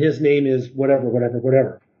 and his name is whatever, whatever,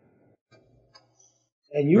 whatever,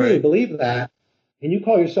 and you really believe that, and you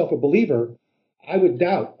call yourself a believer, I would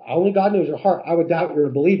doubt. Only God knows your heart. I would doubt you're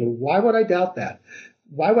a believer. Why would I doubt that?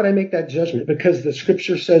 Why would I make that judgment? Because the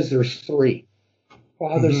scripture says there's 3.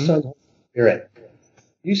 Father, Son, Holy Spirit.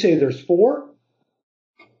 You say there's 4,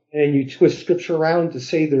 and you twist scripture around to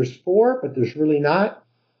say there's 4, but there's really not,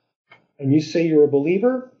 and you say you're a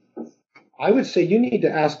believer, I would say you need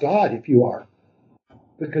to ask God if you are,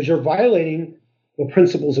 because you're violating the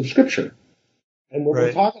principles of scripture. And what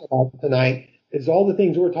we're talking about tonight is all the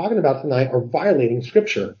things we're talking about tonight are violating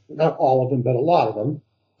scripture. Not all of them, but a lot of them.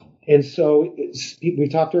 And so we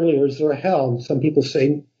talked earlier, is there a hell? And some people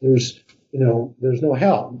say there's no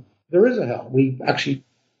hell. There is a hell. We actually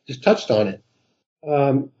just touched on it.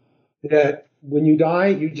 That when you die,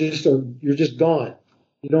 you're just gone.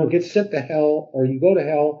 You don't get sent to hell, or you go to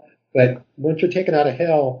hell, but once you're taken out of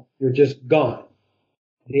hell, you're just gone.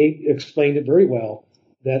 They explained it very well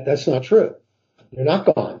that that's not true. You're not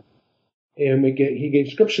gone. And he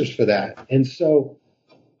gave scriptures for that. And so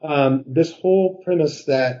this whole premise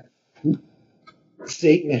that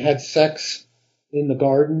Satan had sex in the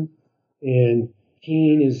garden and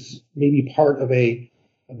Cain is maybe part of the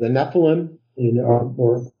Nephilim,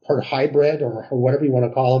 or part of hybrid, or whatever you want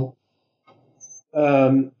to call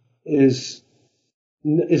them, is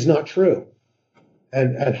not true.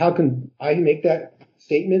 And how can I make that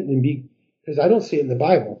statement because I don't see it in the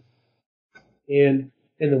Bible. And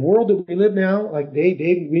in the world that we live now, like Dave,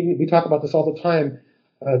 we talk about this all the time.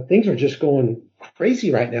 Things are just going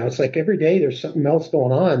crazy right now. It's like every day there's something else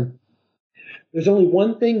going on. There's only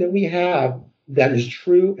one thing that we have that is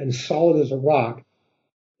true and solid as a rock,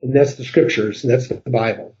 and that's the scriptures, and that's the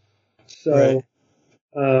Bible. So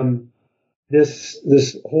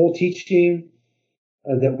this whole teaching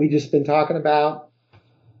that we just been talking about,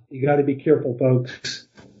 you got to be careful, folks.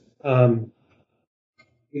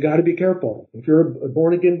 You got to be careful. If you're a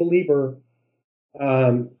born-again believer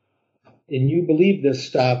and you believe this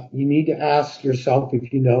stuff, you need to ask yourself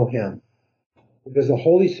if you know him. Because the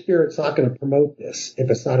Holy Spirit's not going to promote this if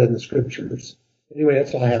it's not in the scriptures. Anyway,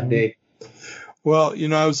 that's all I have, Dave. Well,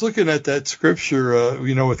 I was looking at that scripture,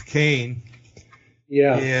 with Cain.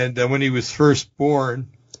 Yeah. And when he was first born,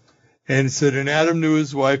 and it said, and Adam knew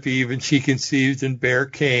his wife Eve, and she conceived and bare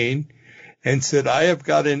Cain, and said, I have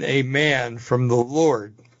gotten a man from the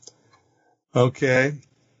Lord. Okay.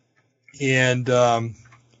 And the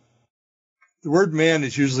word man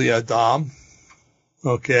is usually Adam.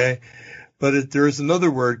 Okay. But there is another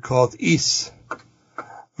word called is.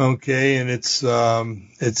 Okay, and it's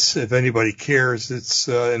if anybody cares, it's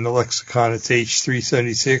in the lexicon. It's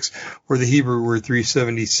H376, or the Hebrew word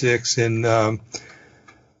 376 in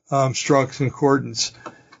Strong's Concordance.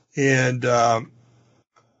 And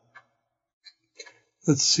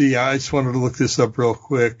let's see, I just wanted to look this up real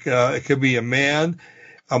quick. It could be a man,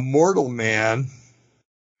 a mortal man,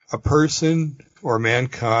 a person, or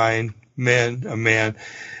mankind, a man.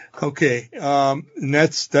 Okay, and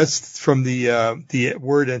that's from the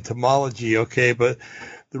word etymology, okay, but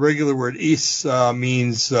the regular word is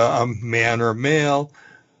means a man or a male,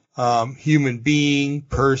 human being,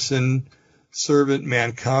 person, servant,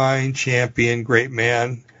 mankind, champion, great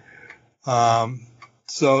man.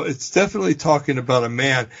 So it's definitely talking about a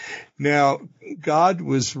man. Now, God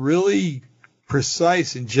was really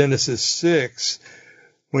precise in Genesis 6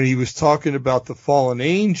 when he was talking about the fallen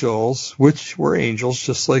angels, which were angels,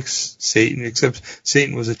 just like Satan, except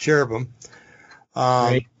Satan was a cherubim,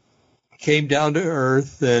 came down to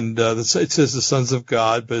earth, and it says the sons of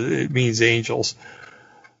God, but it means angels,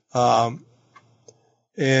 and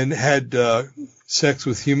had sex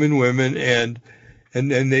with human women, and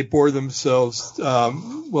they bore themselves,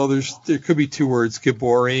 there could be 2 words,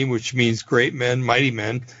 Gibborim, which means great men, mighty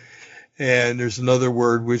men, and there's another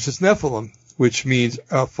word, which is Nephilim, which means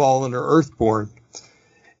fallen or earthborn.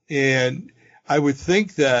 And I would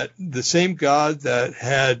think that the same God that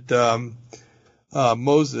had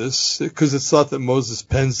Moses, because it's thought that Moses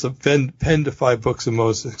penned the 5 books of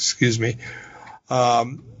Moses,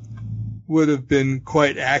 would have been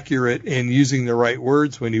quite accurate in using the right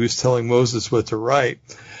words when he was telling Moses what to write.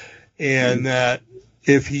 And that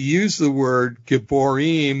if he used the word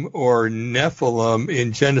Gibborim or Nephilim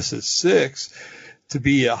in Genesis 6 to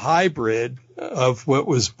be a hybrid of what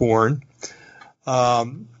was born,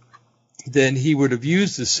 then he would have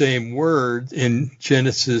used the same word in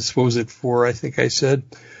Genesis, 4, I think I said,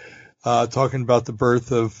 talking about the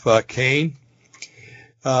birth of Cain.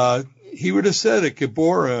 He would have said a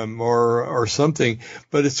Gibborim or something,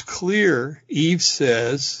 but it's clear. Eve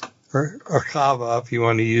says, or Chava, if you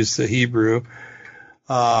want to use the Hebrew,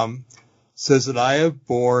 says that I have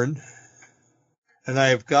borne and I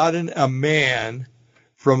have gotten a man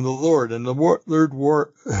from the Lord. And the word, I'm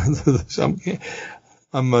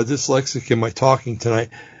dyslexic in my talking tonight,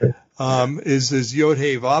 is Yod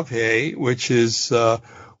He Vav He, which is,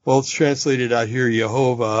 it's translated out here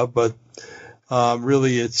Yehovah, but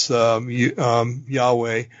really it's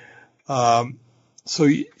Yahweh. So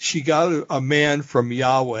she got a man from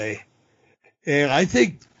Yahweh. And I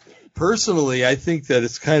think, personally, that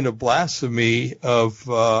it's kind of blasphemy of,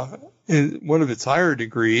 in one of its higher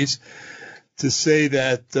degrees, to say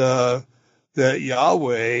that that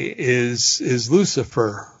Yahweh is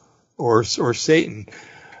Lucifer or Satan.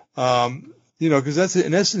 Because that's,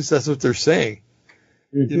 in essence, that's what they're saying.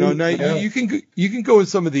 Mm-hmm. Now you can go in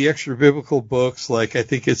some of the extra biblical books, like I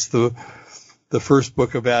think it's the first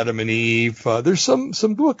book of Adam and Eve. There's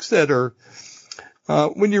some books that are,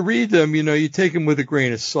 when you read them, you take them with a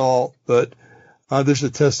grain of salt, but there's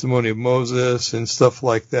a testimony of Moses and stuff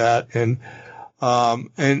like that. And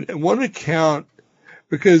one account,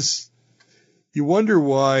 because you wonder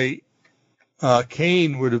why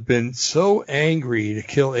Cain would have been so angry to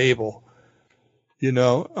kill Abel.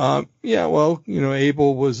 Abel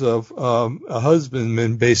was a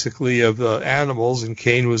husbandman, basically, of the animals, and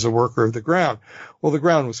Cain was a worker of the ground. Well, the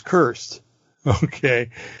ground was cursed.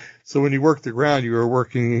 Okay. So when you worked the ground, you were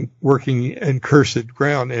working in cursed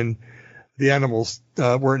ground, and the animals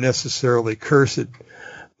weren't necessarily cursed.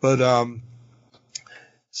 But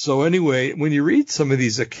so anyway, when you read some of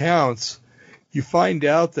these accounts, you find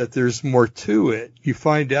out that there's more to it. You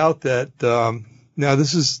find out that now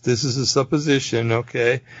this is a supposition,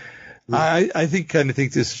 okay? Mm-hmm. I think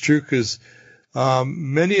this is true because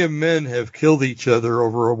many of men have killed each other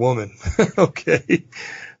over a woman, okay?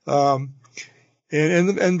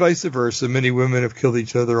 And vice versa. Many women have killed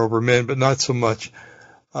each other over men, but not so much.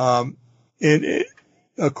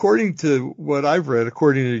 According to what I've read,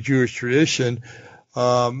 according to Jewish tradition,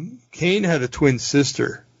 Cain had a twin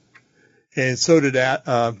sister, and so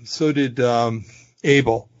did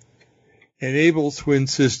Abel. And Abel's twin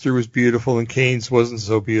sister was beautiful, and Cain's wasn't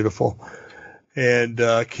so beautiful. And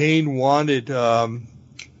Cain wanted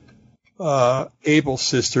Abel's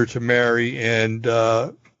sister to marry,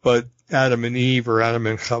 but Adam and Eve, or Adam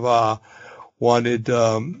and Chava, wanted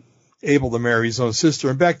Abel to marry his own sister.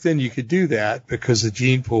 And back then you could do that because the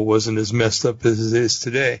gene pool wasn't as messed up as it is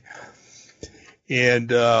today. And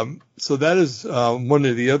so that is one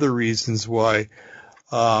of the other reasons why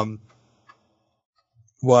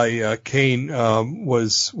Cain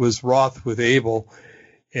was wroth with Abel.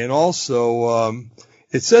 And also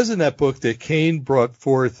it says in that book that Cain brought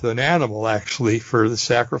forth an animal, actually, for the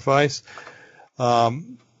sacrifice.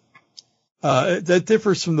 That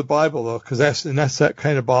differs from the Bible, though, because that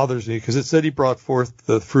kind of bothers me, because it said he brought forth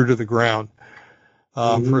the fruit of the ground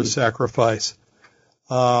for a sacrifice.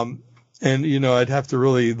 And I'd have to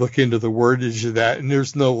really look into the wordage of that. And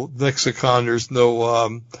there's no lexicon, there's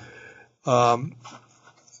no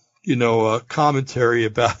commentary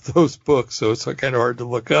about those books, so it's kind of hard to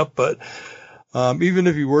look up. But even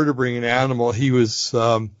if he were to bring an animal, he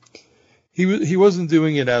wasn't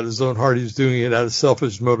doing it out of his own heart. He was doing it out of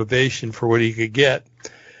selfish motivation for what he could get.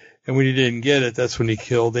 And when he didn't get it, that's when he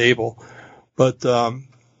killed Abel. But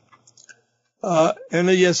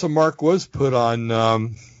yes, a mark was put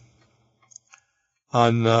on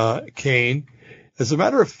Cain. As a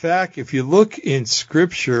matter of fact, if you look in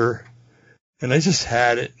Scripture, and I just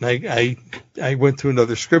had it, and I went to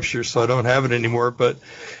another Scripture, so I don't have it anymore, but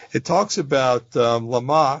it talks about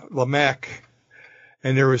Lamech,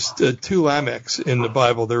 and there was two Lamechs in the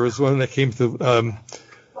Bible. There was one that came through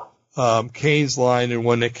Cain's line, and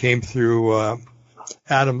one that came through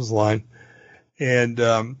Adam's line. And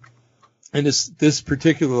this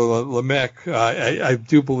particular Lamech, I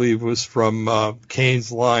do believe was from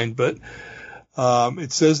Cain's line, but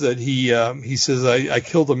it says that he says, I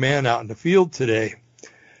killed a man out in the field today,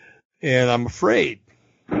 and I'm afraid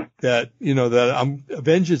that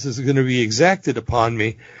vengeance is going to be exacted upon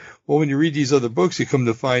me. Well, when you read these other books, you come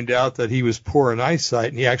to find out that he was poor in eyesight,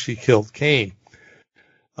 and he actually killed Cain.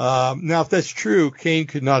 Now, if that's true, Cain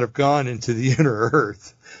could not have gone into the inner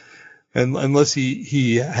earth, unless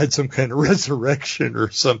he had some kind of resurrection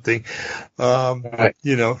or something, right,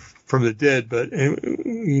 from the dead. But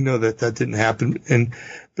that didn't happen.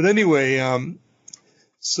 But anyway,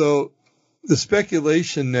 so the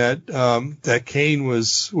speculation that Cain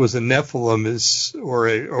was a Nephilim or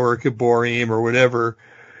a Gibborim or whatever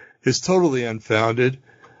is totally unfounded.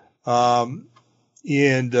 We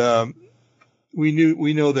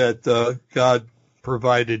know that God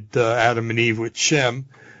provided Adam and Eve with Shem,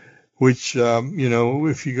 which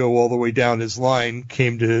if you go all the way down his line,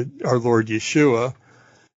 came to our Lord Yeshua.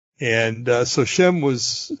 And so Shem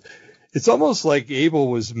was. It's almost like Abel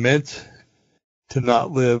was meant to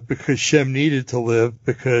not live because Shem needed to live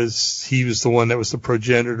because he was the one that was the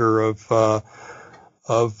progenitor of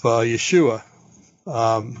Yeshua,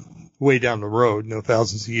 way down the road,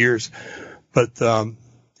 thousands of years, but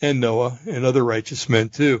and Noah and other righteous men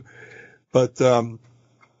too. But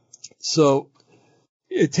so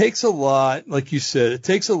it takes a lot, like you said, it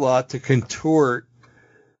takes a lot to contort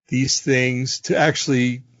these things to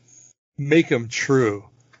actually make them true.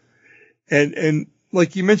 And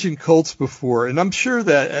like you mentioned cults before, and I'm sure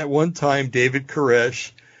that at one time David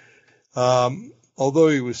Koresh, although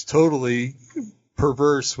he was totally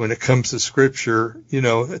perverse when it comes to scripture,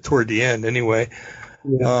 toward the end anyway,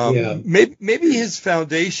 maybe his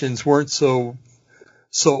foundations weren't so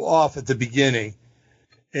off at the beginning.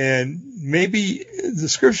 And maybe the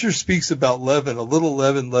scripture speaks about leaven. A little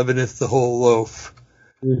leaven leaveneth the whole loaf.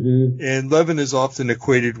 Mm-hmm. And leaven is often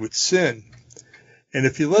equated with sin. And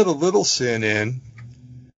if you let a little sin in,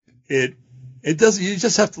 it doesn't, you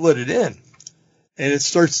just have to let it in. And it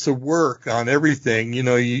starts to work on everything.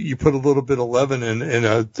 You put a little bit of leaven in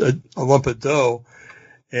a lump of dough,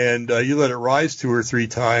 and you let it rise 2 or 3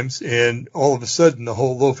 times, and all of a sudden the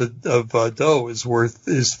whole loaf of dough is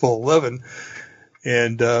full of leaven.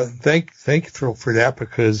 And thankful for that,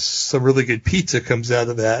 because some really good pizza comes out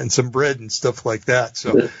of that, and some bread and stuff like that.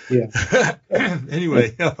 So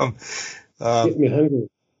anyway, get me hungry.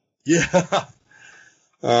 Yeah.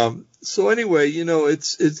 So anyway,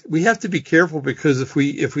 it's we have to be careful, because if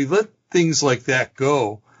we let things like that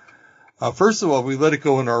go, first of all, if we let it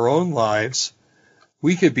go in our own lives,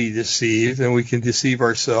 we could be deceived, and we can deceive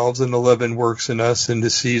ourselves, and the leaven works in us and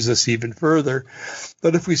deceives us even further.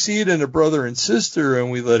 But if we see it in a brother and sister and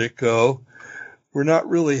we let it go, we're not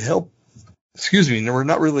really we're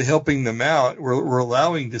not really helping them out. We're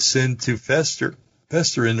allowing the sin to fester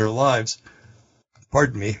in their lives.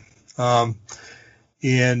 Pardon me.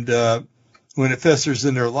 And when it festers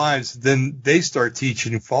in their lives, then they start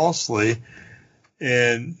teaching falsely.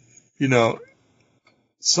 And,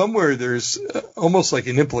 somewhere there's almost like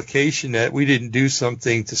an implication that we didn't do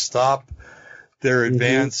something to stop their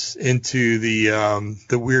advance into the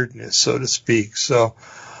weirdness, so to speak. So,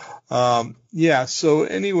 so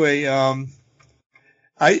anyway,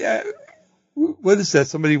 what is that?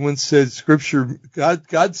 Somebody once said, Scripture,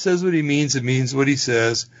 God says what he means, it means what he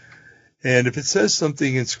says. And if it says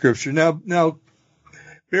something in Scripture, now,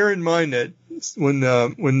 bear in mind that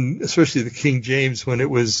when especially the King James, when it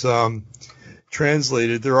was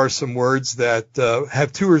translated, there are some words that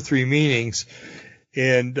have 2 or 3 meanings.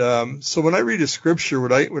 And so when I read a Scripture,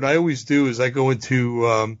 what I always do is I go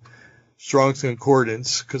into Strong's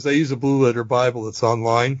Concordance, because I use a Blue Letter Bible that's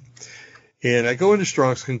online. And I go into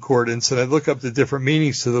Strong's Concordance and I look up the different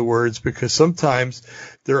meanings to the words, because sometimes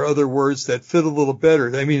there are other words that fit a little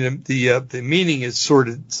better. I mean, the meaning is sort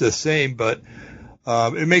of the same, but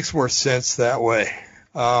it makes more sense that way.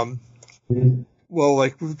 Well,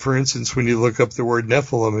 like, for instance, when you look up the word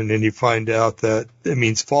Nephilim and then you find out that it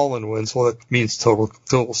means fallen ones, well, that means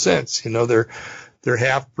total sense. They're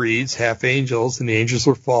half breeds, half angels, and the angels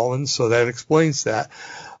were fallen, so that explains that.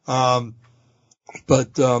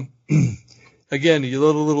 Again, you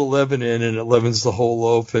let a little leaven in and it leavens the whole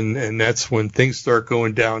loaf, and that's when things start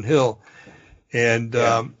going downhill. And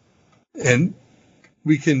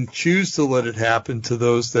we can choose to let it happen to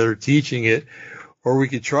those that are teaching it, or we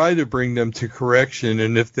could try to bring them to correction.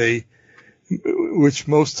 And which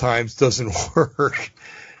most times doesn't work,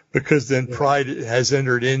 because then pride has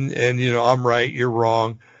entered in, and, I'm right, you're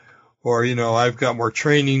wrong, or, I've got more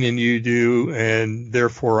training than you do, and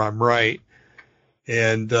therefore I'm right.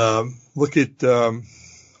 And look at,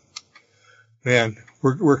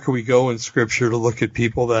 where can we go in Scripture to look at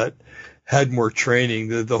people that had more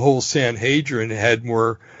training? The whole Sanhedrin had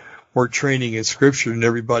more training in Scripture than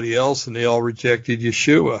everybody else, and they all rejected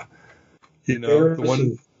Yeshua. The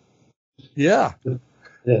one,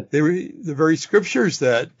 they were the very Scriptures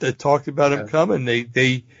that talked about him coming.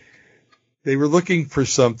 They were looking for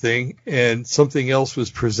something, and something else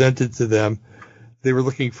was presented to them. They were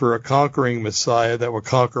looking for a conquering Messiah that would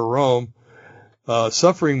conquer Rome.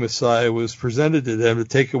 Suffering Messiah was presented to them to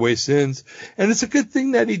take away sins. And it's a good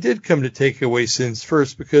thing that he did come to take away sins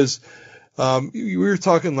first, because we were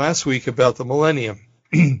talking last week about the millennium.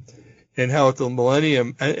 and how at the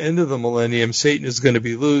end of the millennium, Satan is going to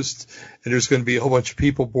be loosed, and there's going to be a whole bunch of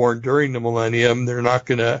people born during the millennium. They're not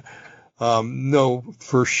going to know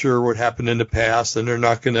for sure what happened in the past, and they're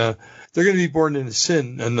going to be born into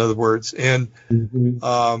sin, in other words. And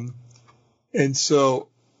and so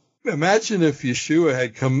imagine if Yeshua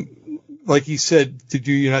had come, like he said,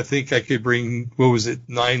 do you not think I could bring,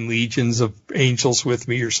 9 legions of angels with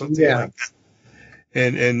me or something like that?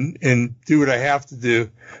 And do what I have to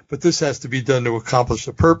do, but this has to be done to accomplish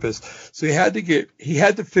the purpose. So he had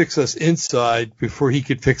to fix us inside before he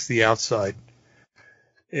could fix the outside.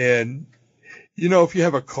 And if you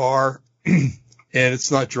have a car and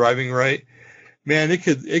it's not driving right, man, it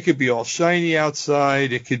could be all shiny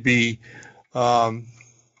outside. It could be, have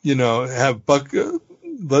bucket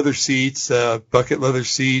leather seats,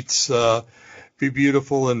 be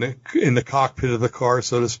beautiful in the cockpit of the car,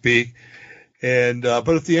 so to speak. And, but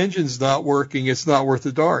if the engine's not working, it's not worth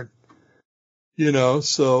a darn,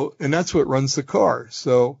 so, and that's what runs the car.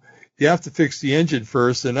 So you have to fix the engine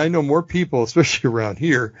first. And I know more people, especially around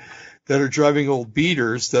here, that are driving old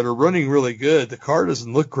beaters that are running really good. The car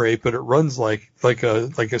doesn't look great, but it runs like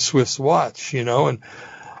a Swiss watch, and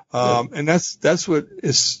that's what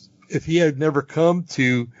is, if he had never come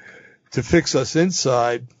to fix us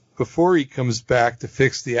inside before he comes back to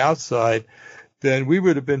fix the outside, then we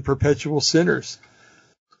would have been perpetual sinners.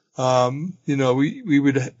 We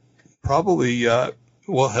would probably, hell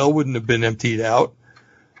wouldn't have been emptied out,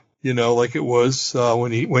 like it was,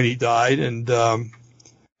 when he died. And,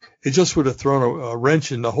 it just would have thrown a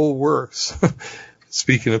wrench in the whole works.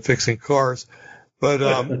 Speaking of fixing cars.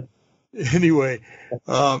 But, anyway,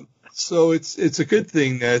 so it's a good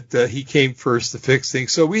thing that he came first to fix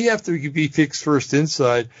things. So we have to be fixed first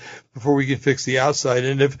inside before we can fix the outside.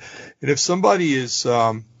 And if somebody is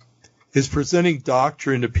presenting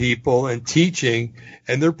doctrine to people and teaching,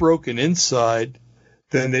 and they're broken inside,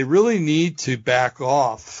 then they really need to back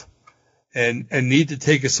off and need to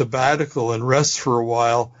take a sabbatical and rest for a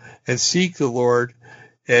while and seek the Lord,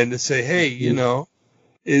 and to say, hey,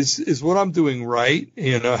 is what I'm doing right?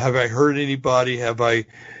 Have I hurt anybody?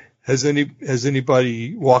 Has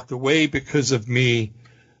anybody walked away because of me,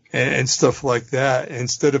 and stuff like that,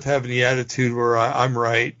 instead of having the attitude where I'm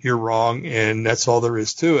right, you're wrong, and that's all there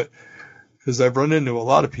is to it. Because I've run into a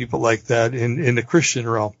lot of people like that in the Christian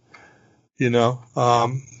realm,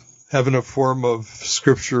 having a form of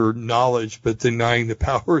scripture knowledge, but denying the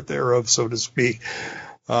power thereof, so to speak.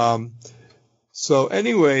 So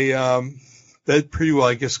anyway, that pretty well,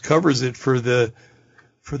 I guess, covers it for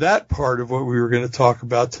that part of what we were going to talk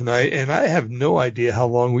about tonight. And I have no idea how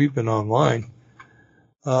long we've been online.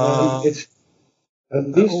 It's at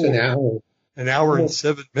least an hour. An hour and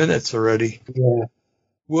 7 minutes already. Yeah.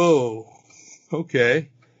 Whoa.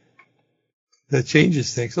 Okay. That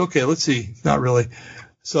changes things. Okay, let's see. Not really.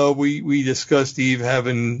 So we discussed Eve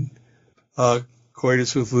having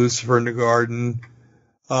coitus with Lucifer in the garden.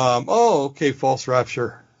 Okay, false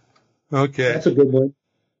rapture. Okay. That's a good one.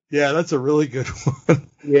 Yeah, that's a really good one.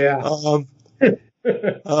 Yeah.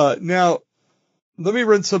 Now, let me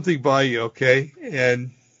run something by you, okay?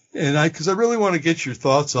 And because I really want to get your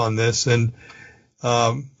thoughts on this, and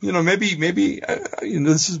maybe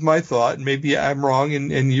this is my thought, and maybe I'm wrong,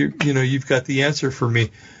 and you've got the answer for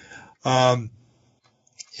me. And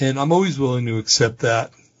I'm always willing to accept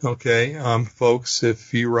that, okay, folks.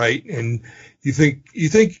 If you're right and you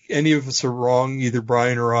think any of us are wrong, either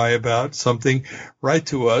Brian or I, about something, write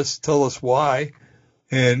to us, tell us why,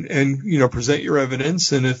 and present your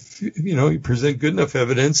evidence. And if you present good enough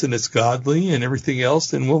evidence and it's godly and everything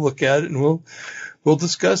else, then we'll look at it and we'll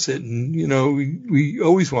discuss it. And we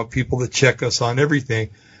always want people to check us on everything.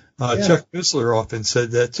 Chuck Missler often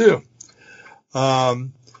said that too.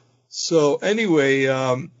 So anyway,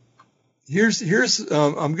 here's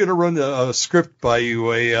I'm going to run a script by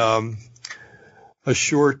you, a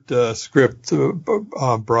short script,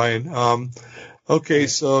 Brian. Okay,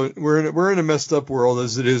 so we're in a messed up world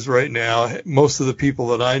as it is right now. Most of the people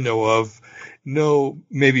that I know of know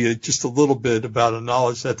maybe just a little bit about a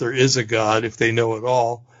knowledge that there is a God, if they know at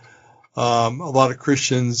all. A lot of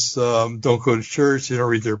Christians don't go to church, they don't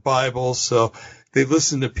read their Bibles, so they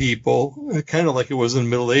listen to people, kind of like it was in the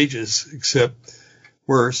Middle Ages, except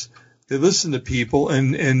worse. They listen to people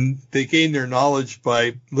and they gain their knowledge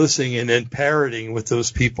by listening and then parroting what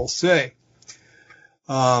those people say.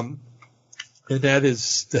 And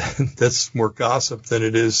that's more gossip than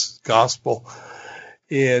it is gospel.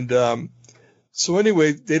 And so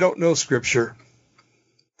anyway, they don't know Scripture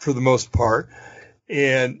for the most part.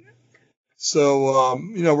 And so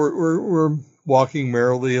we're walking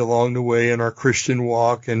merrily along the way in our Christian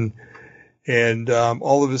walk, and And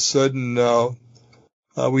all of a sudden,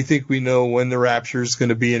 we think we know when the rapture is going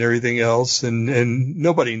to be and everything else, and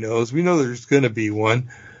nobody knows. We know there's going to be one,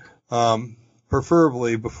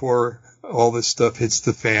 preferably before all this stuff hits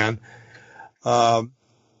the fan. So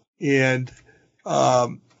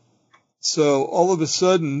all of a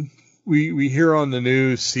sudden, we hear on the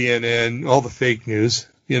news, CNN, all the fake news,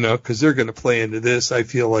 because they're going to play into this. I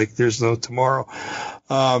feel like there's no tomorrow.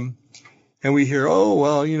 And we hear,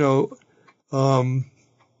 all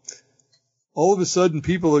of a sudden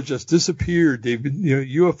people have just disappeared. They've been,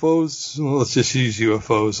 UFOs, well, let's just use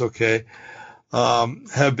UFOs, okay,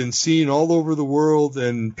 have been seen all over the world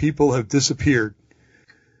and people have disappeared.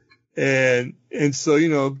 And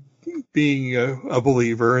so, being a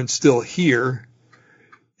believer and still here,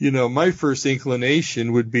 my first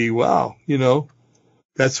inclination would be, wow,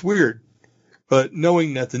 that's weird. But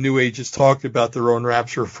knowing that the New Age has talked about their own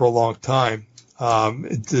rapture for a long time,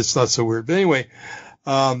 it's not so weird. But anyway,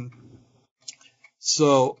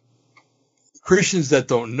 so Christians that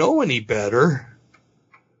don't know any better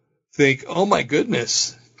think, oh my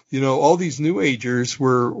goodness, all these New Agers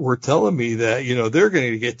were telling me that, they're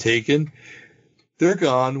going to get taken. They're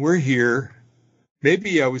gone. We're here.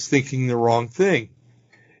 Maybe I was thinking the wrong thing.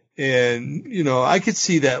 And, I could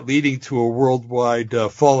see that leading to a worldwide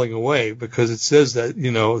falling away, because it says that,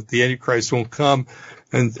 the Antichrist won't come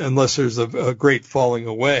unless there's a great falling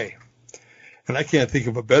away. And I can't think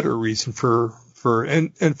of a better reason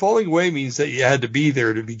and falling away means that you had to be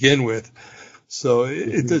there to begin with. So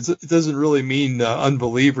it doesn't really mean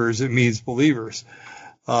unbelievers. It means believers.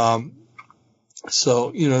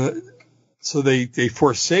 So they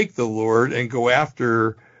forsake the Lord and go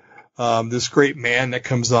after this great man that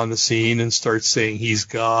comes on the scene and starts saying he's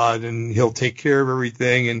God and he'll take care of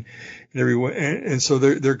everything and everyone. And so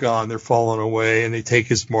they're gone. They're falling away and they take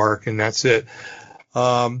his mark and that's it.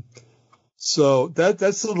 So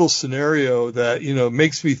that's a little scenario that,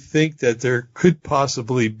 makes me think that there could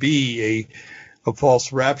possibly be a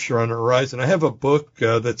false rapture on the horizon. I have a book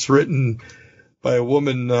that's written by a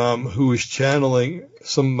woman who is channeling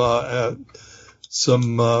some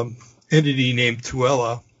entity named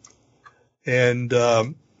Tuella. And,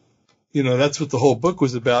 that's what the whole book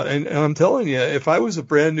was about. And I'm telling you, if I was a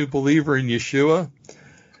brand new believer in Yeshua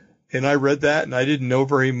and I read that and I didn't know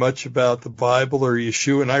very much about the Bible or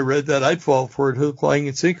Yeshua and I read that, I'd fall for it hook, line,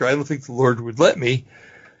 and sinker. I don't think the Lord would let me,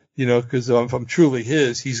 because if I'm truly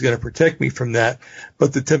his, he's going to protect me from that.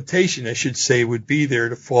 But the temptation, I should say, would be there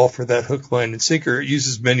to fall for that hook, line, and sinker. It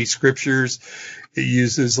uses many scriptures. It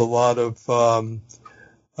uses a lot of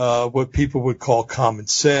what people would call common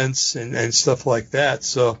sense and stuff like that.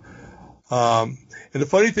 So, and the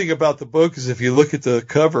funny thing about the book is if you look at the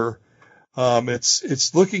cover,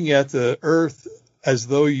 it's looking at the earth as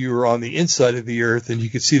though you were on the inside of the earth and you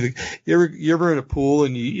can see you ever in a pool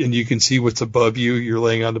and you can see what's above you. You're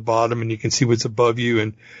laying on the bottom and you can see what's above you.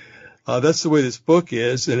 And, that's the way this book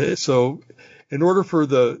is. And so in order for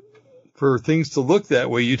things to look that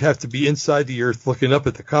way, you'd have to be inside the earth looking up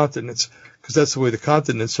at the continents, because that's the way the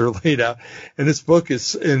continents are laid out. And this book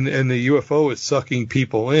is, and the UFO is sucking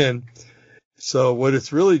people in. So what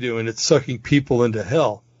it's really doing, it's sucking people into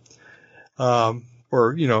hell.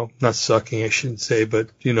 Or, not sucking, I shouldn't say, but,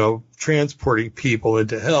 transporting people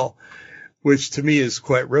into hell, which to me is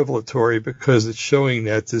quite revelatory because it's showing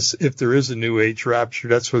that if there is a New Age rapture,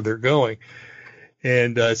 that's where they're going.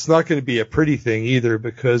 And it's not going to be a pretty thing either,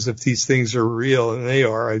 because if these things are real, and they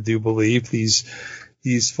are, I do believe, these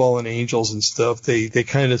fallen angels and stuff, they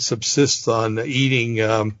kind of subsist on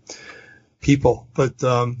eating people. But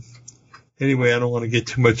anyway, I don't want to get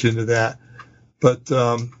too much into that. But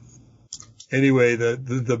anyway,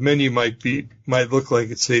 the menu might look like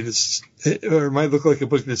it might look like a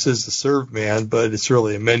book that says The Serve Man, but it's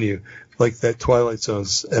really a menu, like that Twilight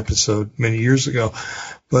Zone's episode many years ago.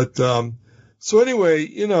 But so anyway,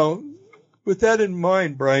 with that in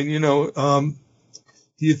mind, Brian,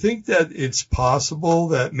 do you think that it's possible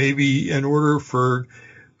that maybe in order for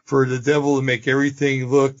the devil to make everything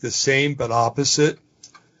look the same but opposite,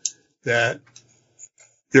 that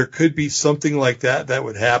there could be something like that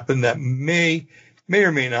would happen that may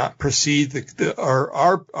or may not precede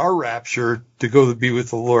our rapture to go to be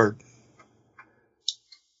with the Lord?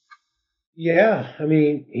 Yeah, I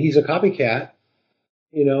mean, he's a copycat.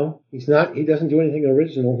 He doesn't do anything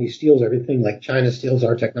original. He steals everything, like China steals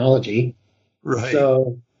our technology. Right.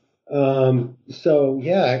 So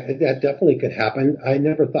yeah, that definitely could happen. I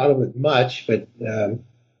never thought of it much, but the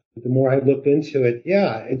more I looked into it,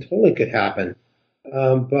 yeah, it totally could happen.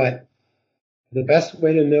 But the best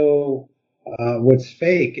way to know what's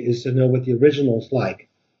fake is to know what the original's like.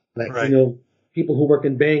 Right. people who work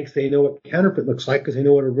in banks, they know what counterfeit looks like because they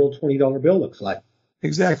know what a real $20 bill looks like.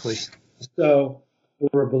 Exactly. So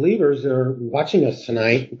for believers that are watching us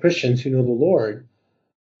tonight, Christians who know the Lord,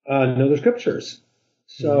 know the scriptures.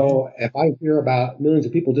 So if I hear about millions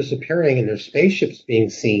of people disappearing and their spaceships being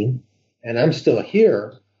seen, and I'm still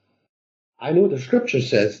here, I know what the scripture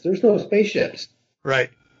says. There's no spaceships. Right.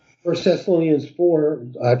 1 Thessalonians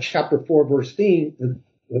 4, chapter 4, verse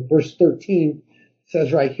 13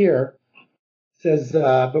 says right here, says,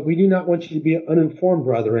 but we do not want you to be uninformed,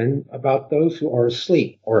 brethren, about those who are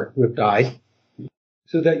asleep or who have died,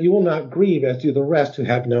 so that you will not grieve as do the rest who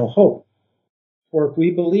have no hope. For if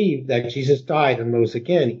we believe that Jesus died and rose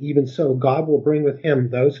again, even so God will bring with him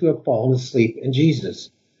those who have fallen asleep in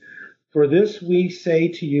Jesus. For this we say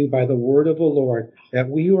to you by the word of the Lord, that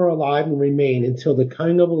we who are alive and remain until the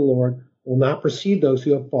coming of the Lord will not precede those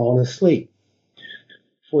who have fallen asleep.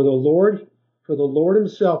 For the Lord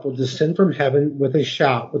himself will descend from heaven with a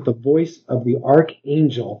shout, with the voice of the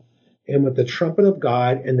archangel, and with the trumpet of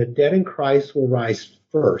God, and the dead in Christ will rise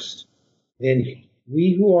first. Then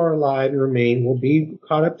we who are alive and remain will be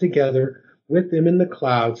caught up together with them in the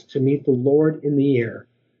clouds to meet the Lord in the air.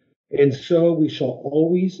 And so we shall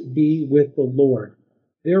always be with the Lord.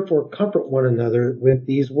 Therefore, comfort one another with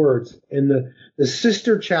these words. And the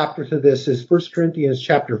sister chapter to this is 1 Corinthians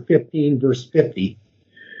chapter 15, verse 50.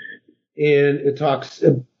 And it talks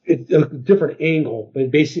a different angle, but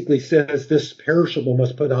it basically says this perishable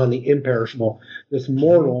must put on the imperishable. This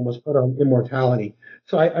mortal must put on immortality.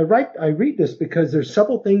 So I read this because there's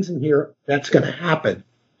several things in here that's going to happen.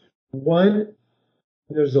 One,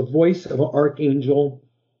 there's a voice of an archangel.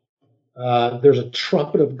 There's a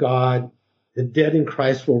trumpet of God. The dead in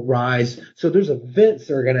Christ will rise. So there's events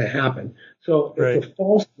that are going to happen. So if the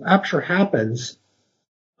false rapture happens,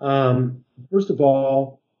 first of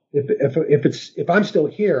all, if I'm still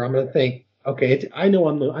here, I'm going to think, okay, I know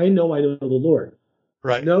the Lord.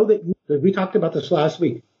 Right. Know that we talked about this last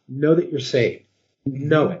week. Know that you're saved.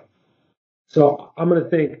 Know it. So I'm going to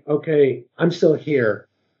think, okay, I'm still here.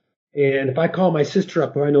 And if I call my sister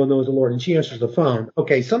up who I know knows the Lord and she answers the phone,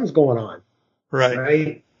 okay, something's going on.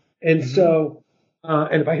 Right. And so,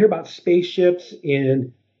 and if I hear about spaceships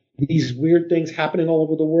and these weird things happening all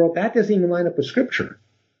over the world, that doesn't even line up with scripture.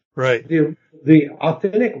 Right. The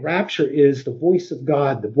authentic rapture is the voice of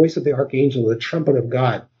God, the voice of the archangel, the trumpet of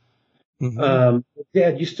God. Dad,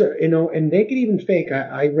 and they can even fake.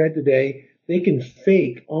 I read today, they can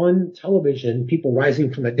fake on television people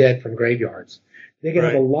rising from the dead from graveyards. They can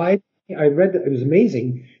have a live. I read that it was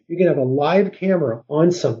amazing. You can have a live camera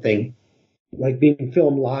on something, like being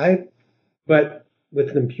filmed live, but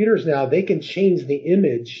with computers now, they can change the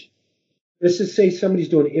image. Let's just say somebody's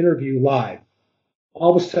doing an interview live.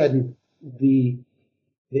 All of a sudden, the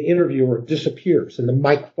interviewer disappears and the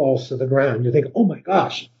mic falls to the ground. You think, oh my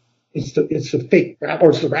gosh, it's a fake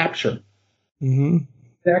or it's the rapture.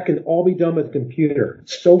 That can all be done with a computer.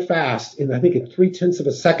 It's so fast, and I think in 0.3 of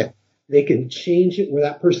a second, they can change it where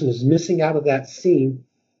that person is missing out of that scene,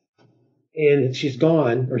 and she's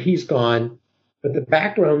gone or he's gone, but the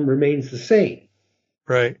background remains the same.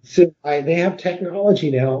 Right. So they have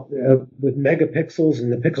technology now with megapixels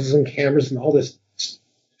and the pixels and cameras and all this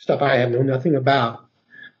stuff I know nothing about.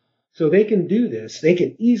 So they can do this. They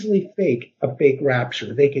can easily fake a fake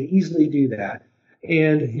rapture. They can easily do that.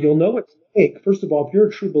 And you'll know it's fake. First of all, if you're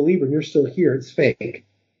a true believer and you're still here, it's fake.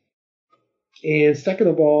 And second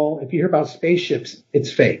of all, if you hear about spaceships,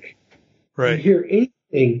 it's fake. Right. If you hear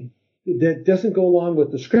anything that doesn't go along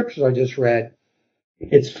with the scriptures I just read,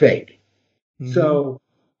 it's fake. So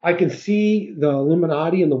I can see the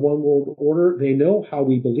Illuminati and the One World Order. They know how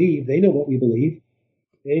we believe. They know what we believe.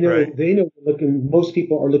 They know most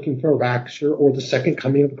people are looking for a rapture or the second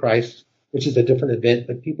coming of Christ, which is a different event,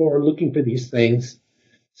 but people are looking for these things.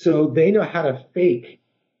 So they know how to fake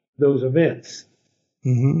those events.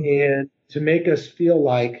 And to make us feel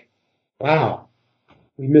like, wow,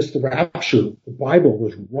 we missed the rapture. The Bible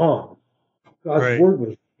was wrong. God's word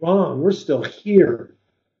was wrong. We're still here.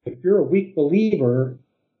 If you're a weak believer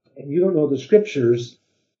and you don't know the scriptures,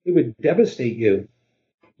 it would devastate you.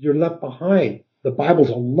 You're left behind. The Bible's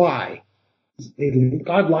a lie.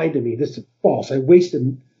 God lied to me. This is false. I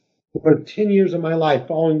wasted over 10 years of my life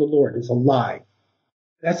following the Lord. It's a lie.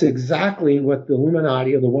 That's exactly what the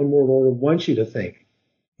Illuminati or the One World Order wants you to think.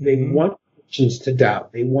 They want Christians to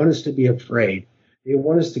doubt. They want us to be afraid. They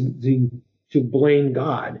want us to blame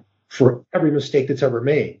God for every mistake that's ever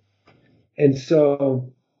made. And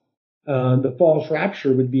so the false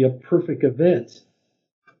rapture would be a perfect event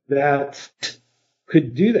that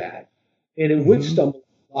could do that. And it would stumble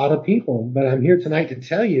a lot of people. But I'm here tonight to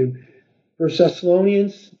tell you, 1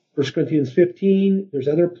 Thessalonians 1 Corinthians 15. There's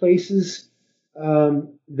other places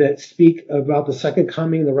that speak about the second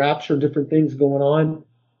coming, the rapture, different things going on.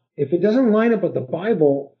 If it doesn't line up with the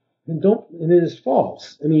Bible, then it is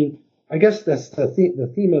false. I mean, I guess that's the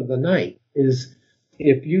theme of the night is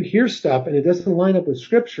if you hear stuff and it doesn't line up with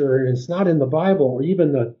Scripture and it's not in the Bible or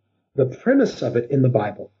even the premise of it in the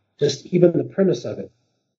Bible, just even the premise of it,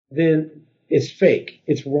 then it's fake,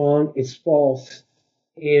 it's wrong, it's false.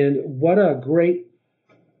 And what a great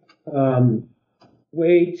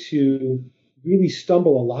way to really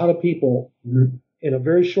stumble a lot of people in a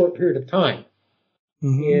very short period of time.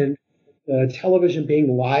 And television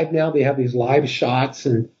being live now, they have these live shots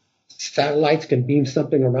and satellites can beam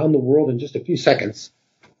something around the world in just a few seconds.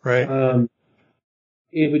 Right.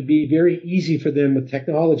 It would be very easy for them with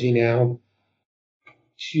technology now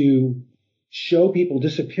to show people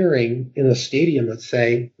disappearing in a stadium, let's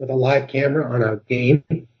say, with a live camera on a game.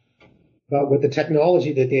 But with the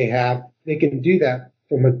technology that they have, they can do that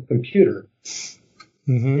from a computer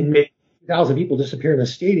and make 1,000 people disappear in a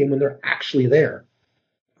stadium when they're actually there.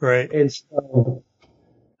 Right. And so,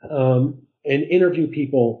 and interview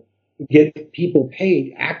people, get people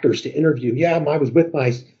paid, actors to interview. Yeah, I was with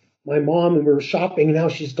my mom and we were shopping and now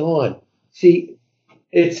she's gone. See,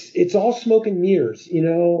 it's all smoke and mirrors, you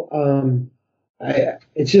know.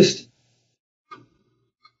 It's just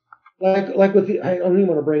like with I don't even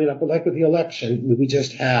want to bring it up, but like with the election that we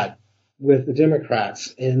just had with the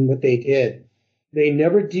Democrats and what they did. They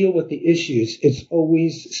never deal with the issues. It's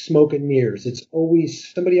always smoke and mirrors. It's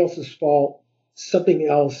always somebody else's fault, something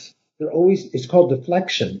else. It's called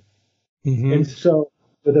deflection. And so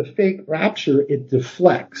with a fake rapture, it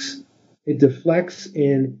deflects. It deflects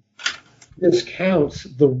and discounts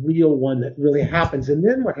the real one that really happens. And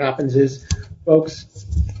then what happens is, folks,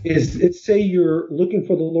 it's say you're looking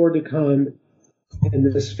for the Lord to come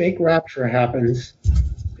and this fake rapture happens,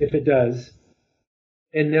 if it does.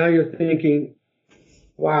 And now you're thinking,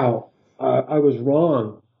 wow, I was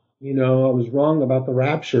wrong. You know, I was wrong about the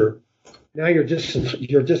rapture. Now you're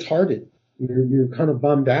disheartened. You're kind of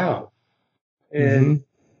bummed out. And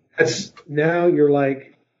now you're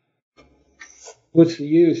like, what's the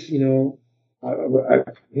use? You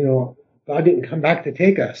know, God didn't come back to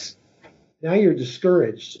take us. Now you're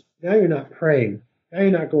discouraged. Now you're not praying. Now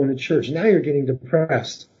you're not going to church. Now you're getting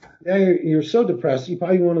depressed. Now you're so depressed you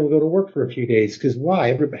probably want to go to work for a few days because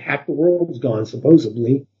why? Half the world's gone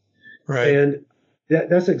supposedly, right? And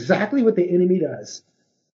that's exactly what the enemy does.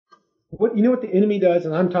 What the enemy does,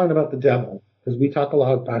 and I'm talking about the devil because we talk a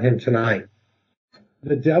lot about him tonight.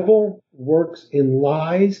 The devil works in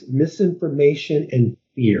lies, misinformation, and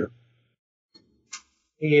fear.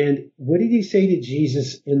 And what did he say to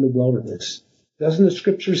Jesus in the wilderness? Doesn't the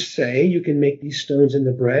scriptures say you can make these stones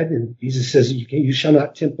into bread? And Jesus says you shall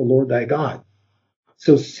not tempt the Lord thy God.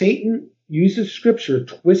 So Satan uses scripture,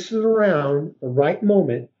 twists it around the right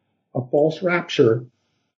moment, a false rapture.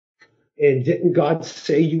 And didn't God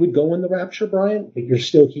say you would go in the rapture, Brian? But you're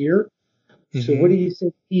still here. So what did he say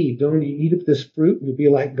to Eve? Don't you eat of this fruit and you'll be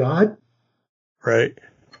like God? Right.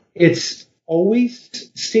 It's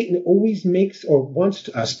always, Satan always makes or wants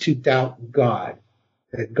us to doubt God,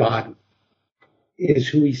 that God is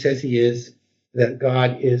who he says he is, that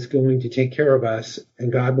God is going to take care of us,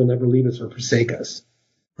 and God will never leave us or forsake us.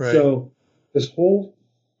 Right. So this whole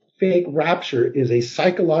fake rapture is a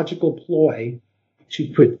psychological ploy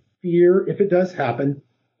to put fear, if it does happen,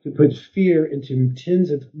 to put fear into tens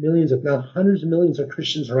of millions, if not hundreds of millions of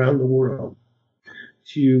Christians around the world,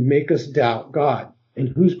 to make us doubt God. And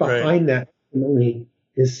who's behind that ultimately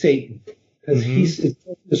is Satan. Because it's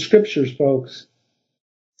the scriptures, folks.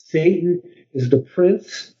 Satan is the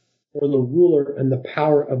prince or the ruler and the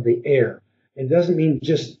power of the air. It doesn't mean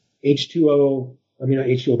just H2O, not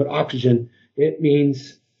H2O, but oxygen. It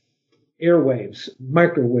means airwaves,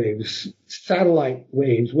 microwaves, satellite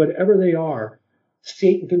waves, whatever they are.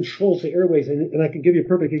 Satan controls the airwaves. And I can give you a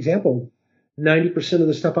perfect example. 90% of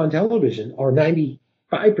the stuff on television, or 95%,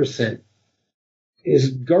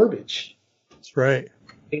 is garbage. That's right.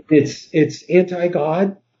 It's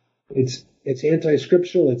anti-God. It's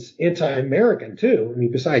anti-scriptural. It's anti-American too. I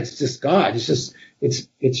mean, besides just God, it's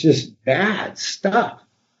just bad stuff.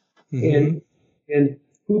 And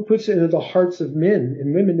who puts it into the hearts of men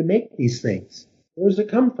and women to make these things? Where does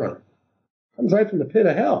it come from? It comes right from the pit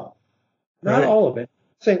of hell. Not all of it.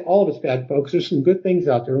 I'm saying all of it's bad, folks. There's some good things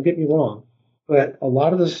out there. Don't get me wrong. But a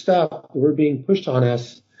lot of the stuff that we're being pushed on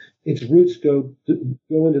us, its roots go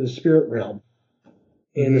into the spirit realm.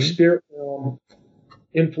 And the spirit realm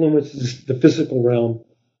influences the physical realm.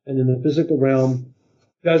 And then the physical realm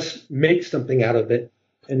does make something out of it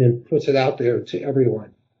and then puts it out there to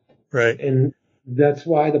everyone. Right. And That's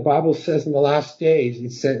why the Bible says in the last days,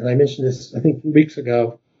 it said, and I mentioned this, I think, 3 weeks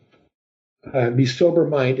ago, be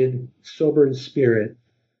sober-minded, sober in spirit,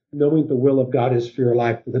 knowing the will of God is for your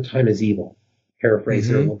life, for the time is evil. Paraphrase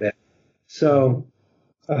it a little bit. So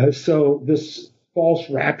this false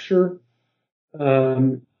rapture,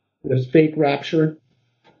 this fake rapture,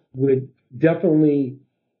 would definitely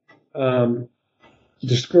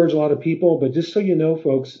discourage a lot of people. But just so you know,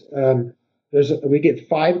 folks, we get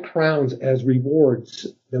 5 crowns as rewards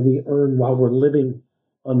that we earn while we're living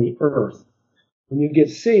on the earth. When you get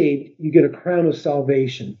saved, you get a crown of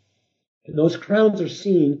salvation. And those crowns are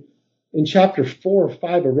seen in chapter 4 or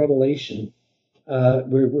 5 of Revelation.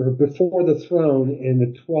 We're before the throne, and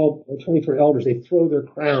the 12 or 24 elders, they throw their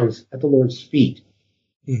crowns at the Lord's feet.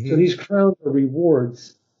 Mm-hmm. So these crowns are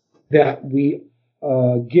rewards that we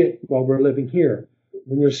get while we're living here.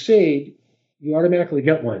 When you're saved, you automatically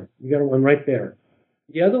get one. You got one right there.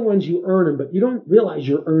 The other ones, you earn them, but you don't realize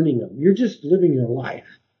you're earning them. You're just living your life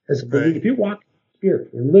as a believer. Right. If you walk in the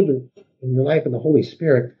Spirit and live in your life in the Holy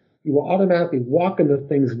Spirit, you will automatically walk in the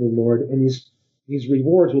things of the Lord, and these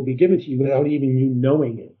rewards will be given to you without even you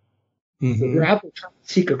knowing it. Mm-hmm. So if you're out there trying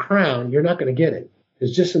to seek a crown, you're not going to get it.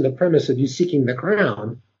 It's just in the premise of you seeking the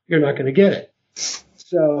crown, you're not going to get it.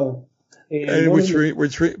 So,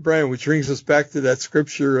 Brian, which brings us back to that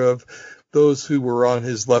scripture of those who were on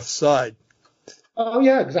his left side. Oh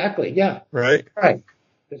yeah, exactly. Yeah. Right. Right.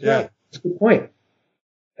 That's right. That's a good point.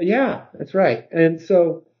 Yeah, that's right. And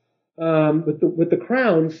so, with the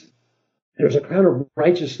crowns, there's a crown of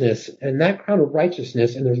righteousness, and that crown of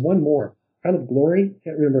righteousness, and there's one more, crown of glory,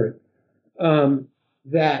 can't remember it,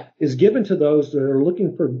 that is given to those that are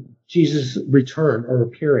looking for Jesus' return or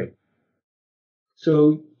appearing.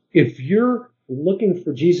 So if you're looking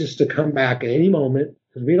for Jesus to come back at any moment,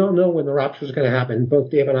 because we don't know when the rapture is going to happen, both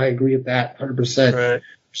Dave and I agree with that 100%. Right.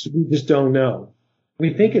 So we just don't know.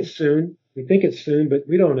 We think it's soon, but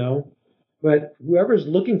we don't know. But whoever's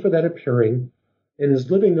looking for that appearing and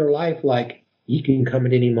is living their life like he can come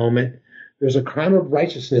at any moment, there's a crown of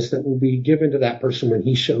righteousness that will be given to that person when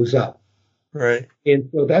he shows up. Right. And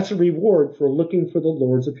so that's a reward for looking for the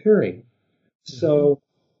Lord's appearing. So,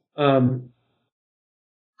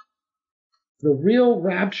 the real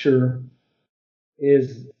rapture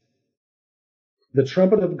is the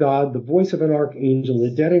trumpet of God, the voice of an archangel,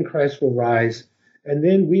 the dead in Christ will rise, and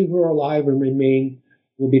then we who are alive and remain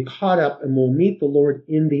will be caught up and will meet the Lord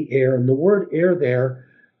in the air. And the word air there,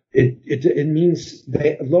 it means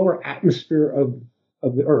the lower atmosphere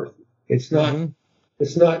of the earth. It's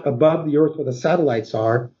not above the earth where the satellites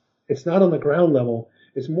are. It's not on the ground level.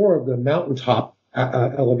 It's more of the mountaintop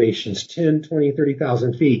elevations, 10, 20,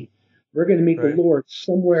 30,000 feet. We're going to meet the Lord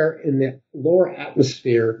somewhere in the lower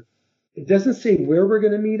atmosphere. It doesn't say where we're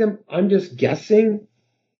going to meet him. I'm just guessing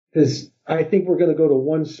because I think we're going to go to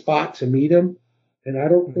one spot to meet him. And I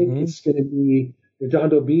don't think it's going to be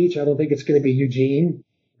Redondo Beach. I don't think it's going to be Eugene,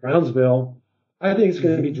 Brownsville. I think it's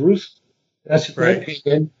going to be Jerusalem. That's just my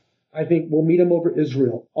opinion. I think we'll meet him over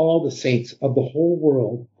Israel. All the saints of the whole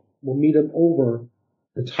world will meet him over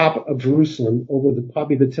the top of Jerusalem, over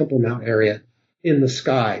probably the Temple Mount area in the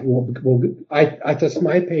sky. That's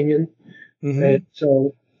my opinion. And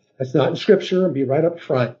so that's not in Scripture. I'll be right up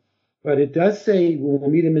front. But it does say we'll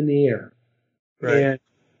meet him in the air. Right. And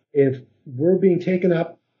if we're being taken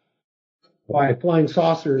up by flying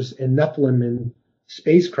saucers and Nephilim and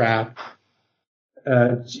spacecraft,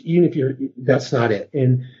 even if that's not it.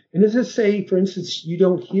 And does it say, for instance, you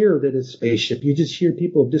don't hear that it's a spaceship, you just hear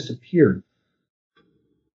people have disappeared.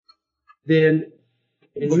 Then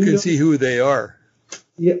look and see who they are.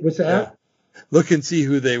 Yeah, what's that? Yeah. Look and see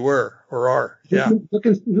who they were or are. Look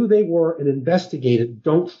and see who they were and investigate it.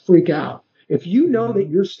 Don't freak out. If you know that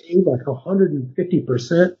you're saved like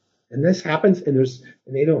 150%, and this happens, and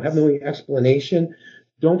they don't have no explanation,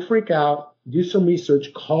 don't freak out. Do some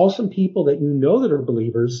research. Call some people that you know that are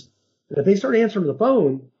believers. And if they start answering the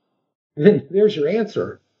phone, then there's your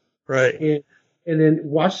answer. Right. And then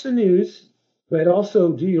watch the news, but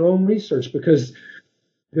also do your own research, because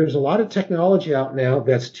there's a lot of technology out now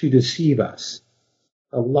that's to deceive us.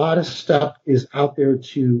 A lot of stuff is out there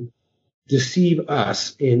to deceive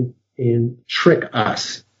us and trick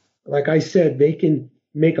us. Like I said, they can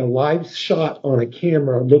make a live shot on a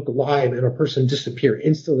camera look live and a person disappear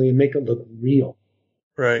instantly and make it look real.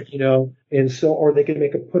 Right. And so, or they can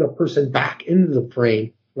put a person back into the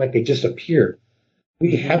frame like they just appeared.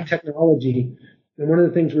 We have technology. And one of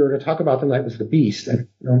the things we were going to talk about tonight was the beast. And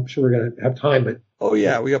I'm sure we're going to have time, but. Oh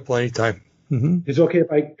yeah, we got plenty of time. Is it okay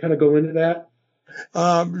if I kind of go into that?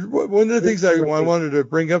 One of the things I wanted to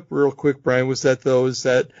bring up real quick, Brian, was that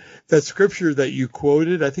that scripture that you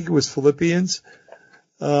quoted, I think it was Philippians,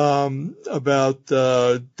 about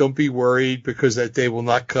don't be worried because that day will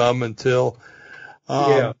not come until.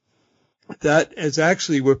 That is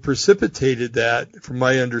actually what precipitated that, from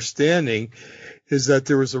my understanding, is that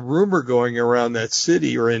there was a rumor going around that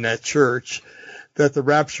city or in that church that the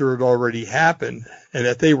rapture had already happened and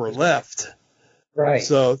that they were left. Right.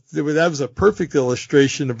 So that was a perfect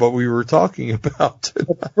illustration of what we were talking about.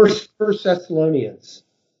 First Thessalonians.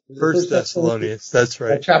 First Thessalonians, that's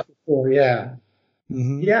right. Chapter 4, yeah.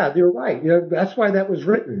 Mm-hmm. Yeah, you're right. That's why that was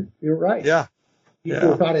written. You're right. Yeah.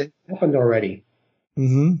 People thought it happened already.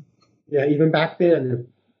 Mm-hmm. Yeah, even back then,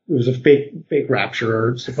 it was a fake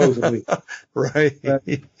rapture, supposedly. Right. But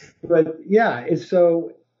yeah, it's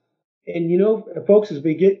so, and folks, as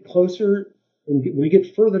we get closer and we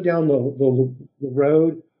get further down the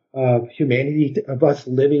road of humanity, of us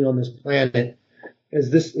living on this planet, as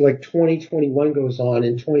this 2021 goes on,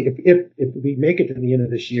 and if we make it to the end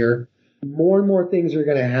of this year, more and more things are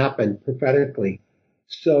going to happen prophetically.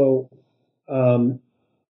 So,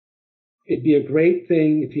 it'd be a great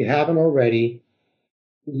thing if you haven't already,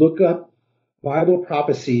 look up Bible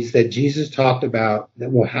prophecies that Jesus talked about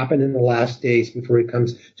that will happen in the last days before he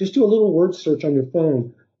comes. Just do a little word search on your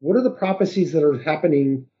phone. What are the prophecies that are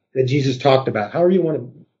happening that Jesus talked about? However you want to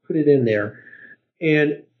put it in there.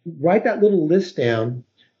 And write that little list down.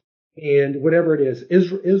 And whatever it is,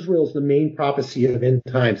 Israel is the main prophecy of end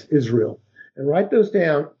times, Israel. And write those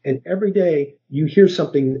down. And every day you hear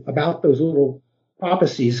something about those little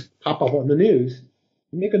prophecies pop up on the news.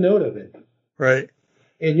 Make a note of it. Right.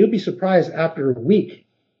 And you'll be surprised after a week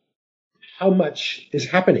how much is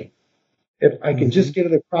happening. If I can just get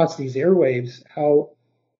it across these airwaves, how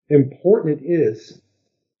important it is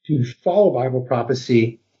to follow Bible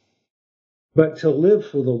prophecy, but to live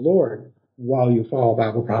for the Lord while you follow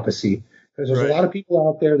Bible prophecy. Because there's a lot of people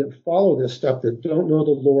out there that follow this stuff that don't know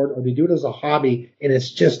the Lord, or they do it as a hobby, and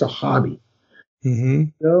it's just a hobby. Mm-hmm.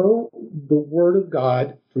 Know the Word of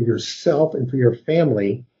God for yourself and for your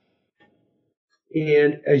family.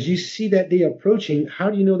 And as you see that day approaching, how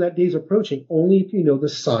do you know that day's approaching? Only if you know the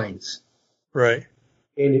signs. Right.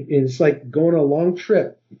 And it's like going on a long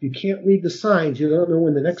trip. If you can't read the signs, you don't know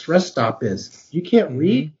when the next rest stop is. You can't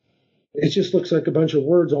read. It just looks like a bunch of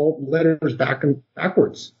words, all letters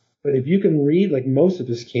backwards. But if you can read, like most of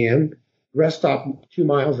us can, rest stop 2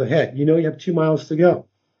 miles ahead. You know you have 2 miles to go.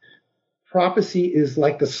 Prophecy is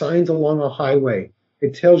like the signs along a highway.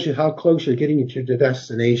 It tells you how close you're getting to your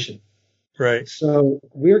destination. Right. So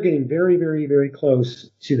we're getting very, very, very close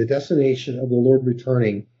to the destination of the Lord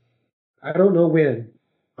returning. I don't know when.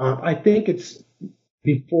 I think it's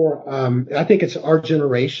before. I think it's our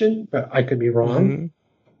generation, but I could be wrong.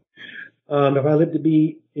 If I live to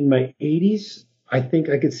be in my 80s, I think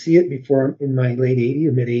I could see it before I'm in my late 80s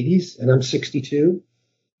or mid 80s, and I'm 62.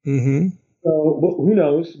 Mm-hmm. So who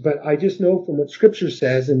knows? But I just know from what Scripture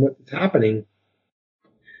says and what's happening,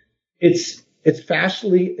 it's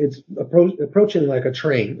approaching like a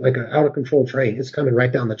train, like an out of control train. It's coming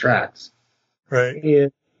right down the tracks.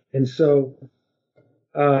 Right. And so,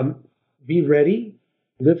 be ready,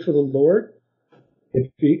 live for the Lord.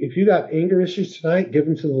 If you got anger issues tonight, give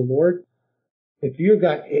them to the Lord. If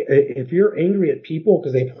you're angry at people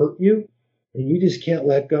because they've hurt you and you just can't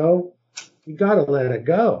let go, you gotta let it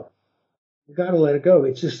go. You gotta let it go.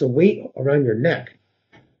 It's just a weight around your neck.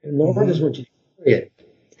 And the Lord doesn't want you to carry it.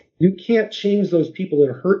 You can't change those people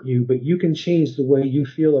that hurt you, but you can change the way you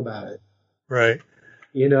feel about it. Right.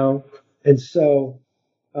 And so,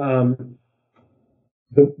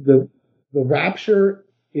 the rapture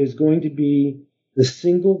is going to be the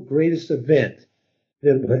single greatest event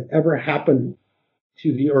that will ever happen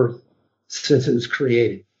to the earth since it was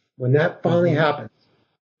created. When that finally happens,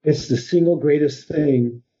 it's the single greatest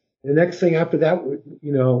thing. The next thing after that,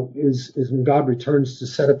 is when God returns to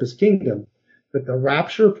set up his kingdom. But the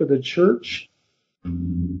rapture for the church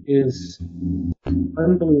is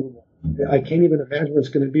unbelievable. I can't even imagine what it's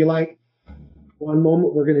going to be like. One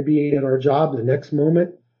moment we're going to be at our job. The next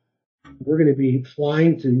moment we're going to be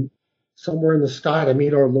flying to somewhere in the sky to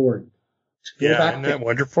meet our Lord. Yeah, isn't that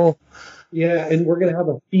wonderful? Yeah, and we're going to have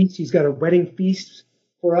a feast. He's got a wedding feast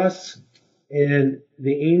for us, and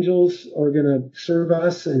the angels are going to serve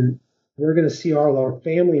us, and we're going to see all our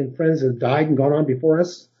family and friends that have died and gone on before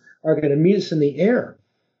us are going to meet us in the air.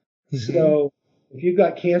 So if you've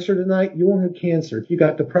got cancer tonight, you won't have cancer. If you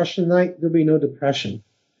got depression tonight, there'll be no depression.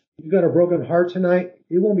 If you've got a broken heart tonight,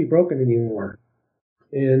 it won't be broken anymore.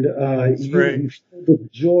 And you feel the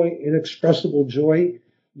joy, inexpressible joy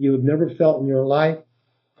you have never felt in your life.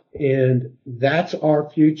 And that's our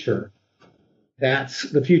future. That's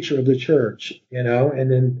the future of the church,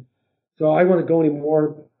 and then, so I want to go any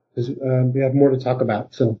more because we have more to talk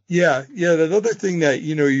about. So Yeah. That other thing that,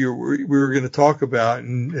 we were going to talk about,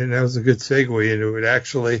 and that was a good segue into it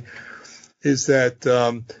actually, is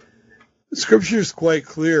that, Scripture is quite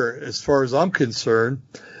clear as far as I'm concerned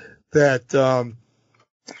that,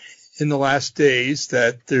 in the last days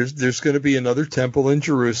that there's going to be another temple in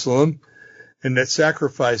Jerusalem, and that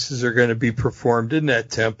sacrifices are going to be performed in that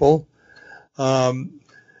temple.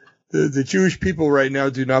 The Jewish people right now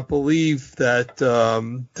do not believe that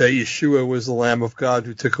Yeshua was the Lamb of God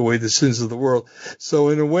who took away the sins of the world. So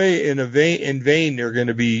in a way, in vain, they're going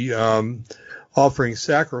to be offering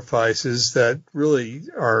sacrifices that really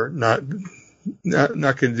are not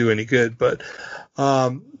going to do any good. But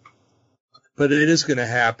it is going to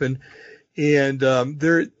happen, and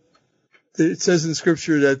it says in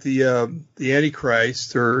Scripture that the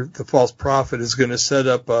Antichrist or the false prophet is going to set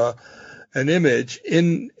up an image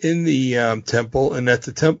in the temple, and that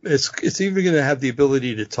the temple it's even going to have the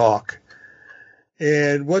ability to talk.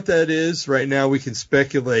 And what that is right now, we can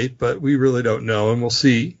speculate, but we really don't know, and we'll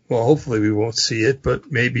see. Well, hopefully we won't see it,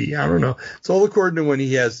 but maybe, I don't know. It's all according to when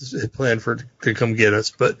he has a plan to come get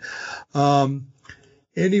us. But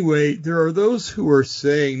anyway, there are those who are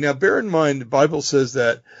saying, now bear in mind the Bible says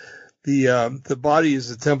that the body is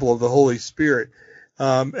the temple of the Holy Spirit.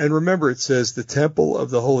 And remember, it says the temple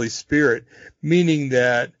of the Holy Spirit, meaning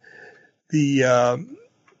that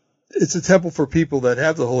it's a temple for people that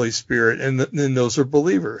have the Holy Spirit, and those are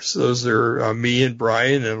believers. Those are me and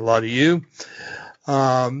Brian and a lot of you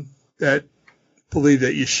that believe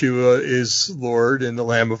that Yeshua is Lord and the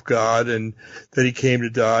Lamb of God, and that He came to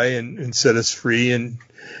die and set us free, and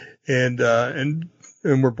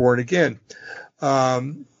we're born again. But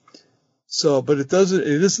it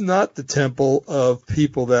is not the temple of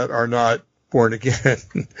people that are not born again.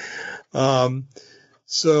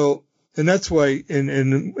 And that's why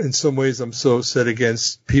in some ways I'm so set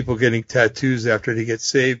against people getting tattoos after they get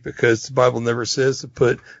saved, because the Bible never says to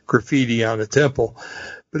put graffiti on a temple.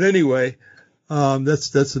 But anyway,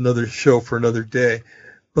 that's another show for another day.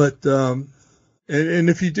 But, and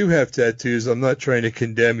if you do have tattoos, I'm not trying to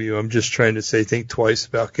condemn you. I'm just trying to say think twice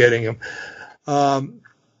about getting them.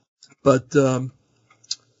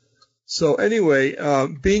 So anyway,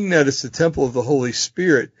 being that it's the temple of the Holy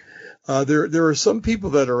Spirit, there are some people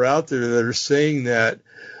that are out there that are saying that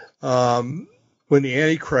when the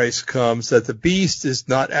Antichrist comes, that the beast is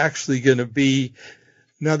not actually going to be.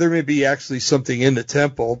 Now, there may be actually something in the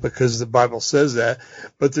temple because the Bible says that,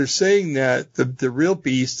 but they're saying that the real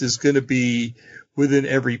beast is going to be within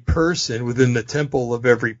every person, within the temple of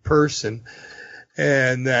every person.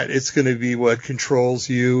 And that it's going to be what controls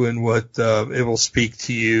you and what it will speak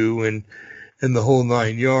to you and the whole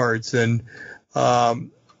 9 yards. And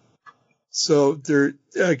so there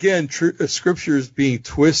again, Scripture is being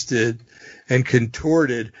twisted and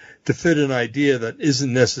contorted to fit an idea that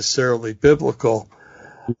isn't necessarily biblical.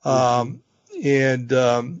 So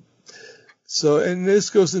this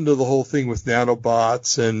goes into the whole thing with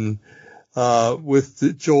nanobots and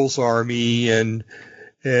with Joel's army and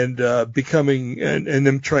becoming and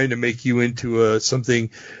them trying to make you into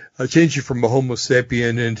something, change you from a Homo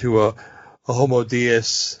sapien into a Homo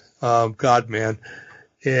Deus, God man,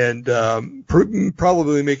 and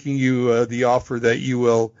probably making you the offer that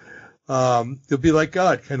you'll be like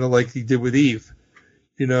God, kind of like He did with Eve.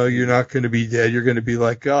 You're not going to be dead; you're going to be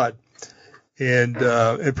like God, and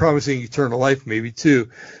promising eternal life maybe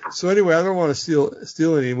too. So anyway, I don't want to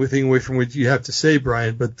steal anything away from what you have to say,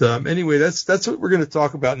 Brian. But anyway, that's what we're going to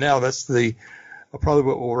talk about now. That's probably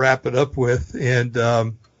what we'll wrap it up with. And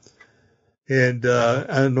I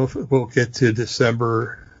don't know if we'll get to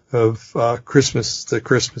December of Christmas, the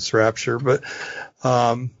Christmas rapture. But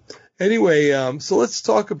anyway, so let's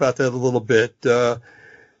talk about that a little bit.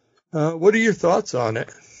 What are your thoughts on it?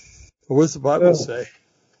 What does the Bible say?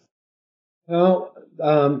 Well,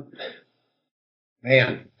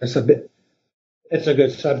 man, it's a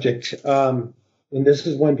good subject. And this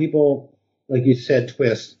is when people, like you said,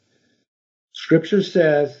 twist. Scripture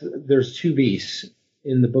says there's two beasts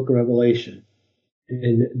in the book of Revelation.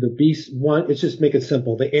 And the beast, one, let's just make it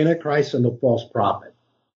simple, the Antichrist and the false prophet.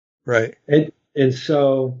 Right. And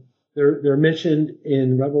so they're mentioned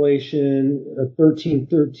in Revelation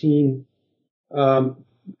 13:13.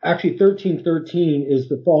 Actually, 13:13 is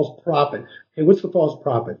the false prophet. Okay, what's the false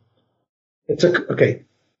prophet?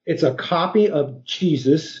 It's a copy of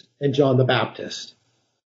Jesus and John the Baptist.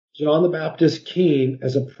 John the Baptist came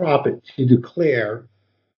as a prophet to declare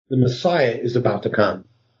the Messiah is about to come.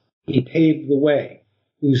 He paved the way.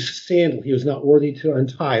 whose sandal he was not worthy to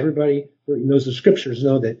untie. Everybody who knows the scriptures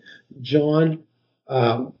know that John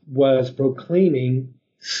was proclaiming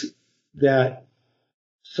that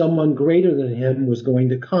someone greater than him was going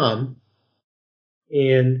to come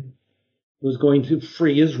and was going to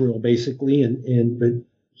free Israel, basically, but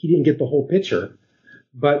he didn't get the whole picture,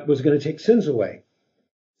 but was going to take sins away.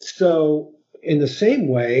 So in the same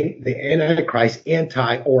way, the Antichrist,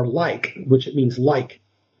 anti or like, which it means like,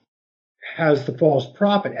 has the false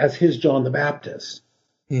prophet as his John the Baptist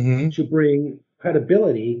to bring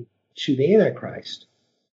credibility to the Antichrist.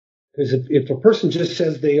 Because if a person just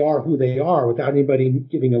says they are who they are without anybody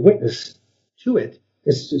giving a witness to it,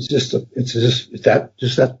 it's just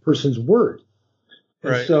that person's word.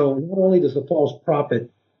 Right. And so not only does the false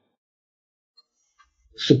prophet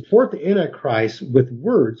support the Antichrist with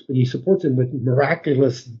words, but he supports him with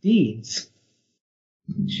miraculous deeds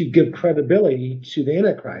to give credibility to the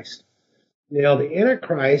Antichrist. Now, the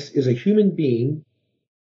Antichrist is a human being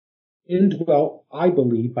indwelt, I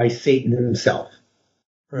believe, by Satan himself.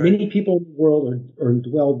 Right. Many people in the world are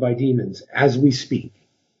indwelled by demons as we speak.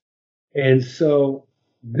 And so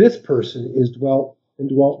this person is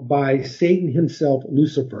indwelt by Satan himself,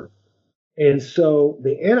 Lucifer. And so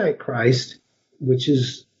the Antichrist, which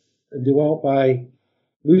is indwelt by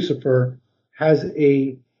Lucifer, has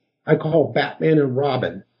I call Batman and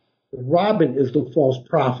Robin. Robin is the false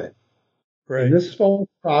prophet. Right. And this false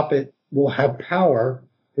prophet will have power,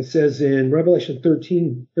 it says in Revelation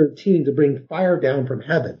 13:13, to bring fire down from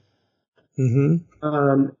heaven.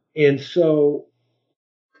 And so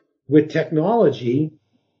with technology,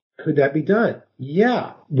 could that be done?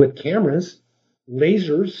 Yeah, with cameras,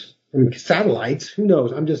 lasers, and satellites, who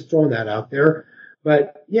knows? I'm just throwing that out there.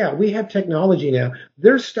 But yeah, we have technology now.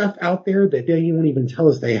 There's stuff out there that they won't even tell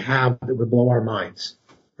us they have that would blow our minds.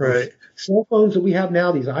 Right. Cell phones that we have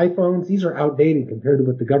now, these iPhones, these are outdated compared to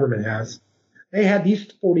what the government has. They had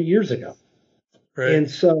these 40 years ago. Right. And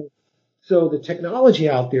so the technology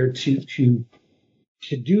out there to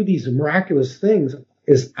do these miraculous things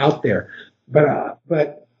is out there. But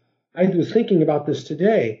I was thinking about this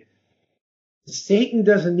today. Satan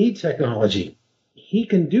doesn't need technology. He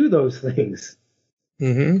can do those things.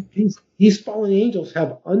 These fallen angels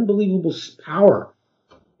have unbelievable power,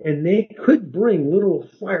 and they could bring literal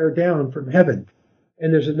fire down from heaven.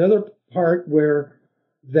 And there's another part where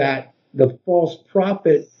that the false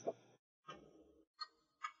prophet,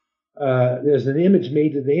 there's an image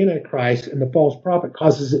made to the Antichrist, and the false prophet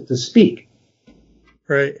causes it to speak.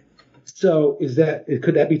 Right. So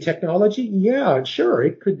could that be technology? Yeah, sure,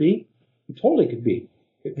 it could be. It totally could be.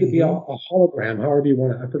 It could be a hologram, however you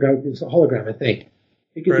want to. I forgot, it's a hologram, I think.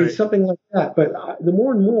 It could be something like that. But the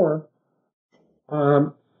more and more,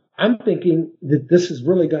 I'm thinking that this is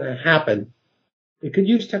really going to happen. It could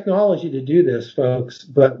use technology to do this, folks,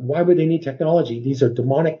 but why would they need technology? These are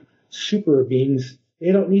demonic super beings.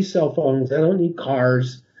 They don't need cell phones. They don't need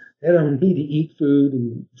cars. They don't need to eat food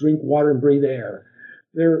and drink water and breathe air.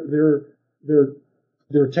 They're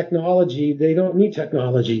technology. They don't need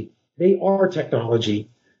technology. They are technology,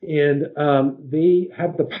 and they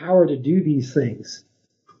have the power to do these things.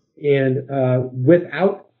 And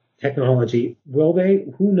without technology, will they?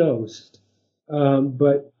 Who knows?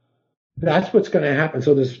 But that's what's going to happen.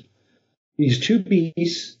 So there's these two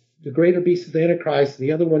beasts. The greater beast is the Antichrist.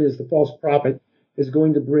 The other one is the false prophet, is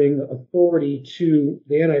going to bring authority to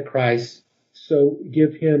the Antichrist. So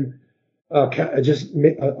give him,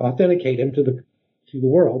 authenticate him to the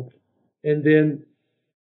world. And then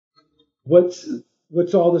what's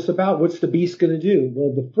all this about? What's the beast going to do?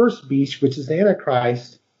 Well, the first beast, which is the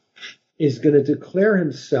Antichrist, is going to declare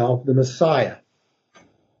himself the Messiah.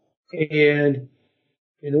 And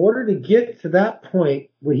in order to get to that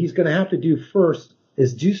point, what he's going to have to do first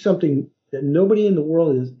is do something that nobody in the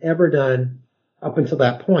world has ever done up until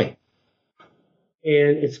that point.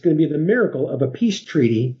 And it's going to be the miracle of a peace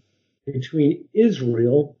treaty between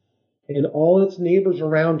Israel and all its neighbors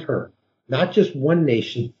around her. Not just one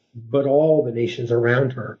nation, but all the nations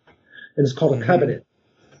around her. And it's called a covenant.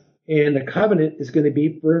 And the covenant is going to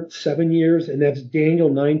be for 7 years, and that's Daniel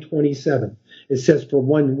 9:27. It says for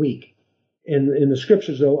 1 week. And in the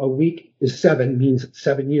scriptures, though, a week is 7, means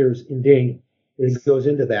 7 years in Daniel. It goes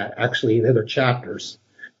into that, actually, in other chapters.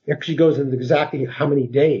 It actually goes into exactly how many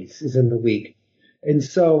days is in the week. And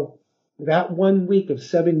so that 1 week of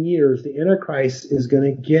 7 years, the Antichrist is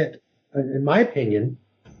going to get, in my opinion,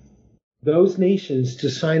 those nations to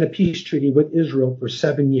sign a peace treaty with Israel for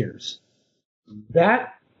 7 years.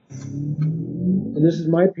 That, and this is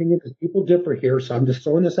my opinion because people differ here, so I'm just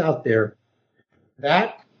throwing this out there,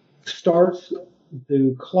 that starts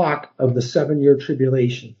the clock of the 7-year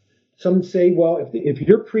tribulation. some say, well, if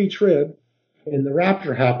you're pre-trib and the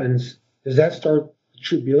rapture happens, does that start the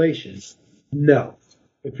tribulation? No.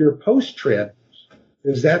 If you're post-trib,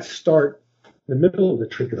 does that start the middle of the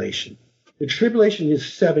tribulation? The tribulation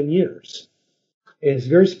is 7 years. And it's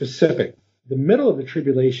very specific. The middle of the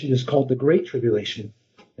tribulation is called the Great Tribulation.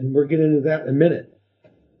 And we'll get into that in a minute.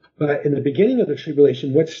 But in the beginning of the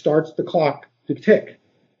tribulation, what starts the clock to tick?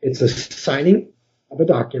 It's a signing of a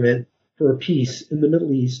document for a peace in the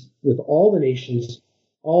Middle East with all the nations,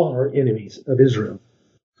 all our enemies of Israel.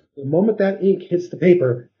 The moment that ink hits the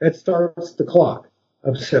paper, that starts the clock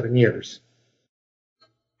of 7 years.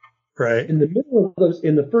 Right. In the middle of those,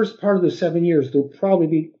 in the first part of the 7 years,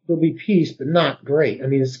 there'll be peace, but not great. I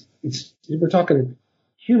mean, we're talking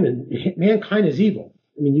mankind is evil.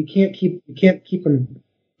 I mean, you can't keep them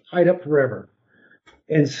tied up forever.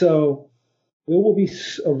 And so there will be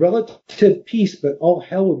a relative peace, but all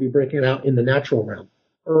hell will be breaking out in the natural realm.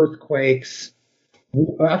 Earthquakes.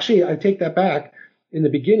 Actually, I take that back. In the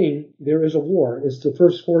beginning, there is a war. It's the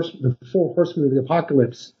four horsemen of the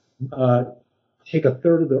apocalypse take a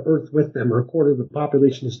third of the earth with them, or a quarter of the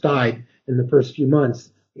population has died in the first few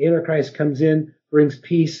months. The Antichrist comes in, brings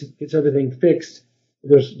peace, gets everything fixed.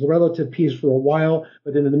 There's relative peace for a while,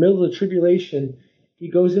 but then in the middle of the tribulation, he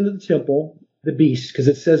goes into the temple, the beast, because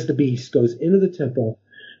it says the beast goes into the temple.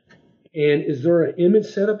 And is there an image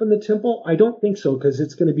set up in the temple? I don't think so, because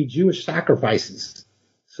it's going to be Jewish sacrifices.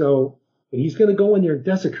 So he's going to go in there and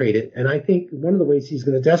desecrate it. And I think one of the ways he's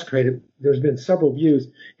going to desecrate it, there's been several views.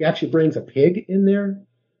 He actually brings a pig in there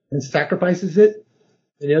and sacrifices it.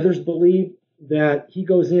 And others believe that he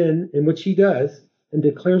goes in, which he does, and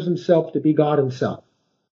declares himself to be God himself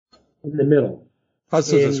in the middle.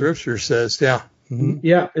 That's what the scripture says, yeah. Mm-hmm.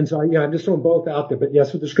 Yeah, and so, I'm just throwing both out there, but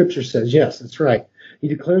yes, what the scripture says. Yes, that's right. He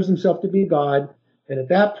declares himself to be God, and at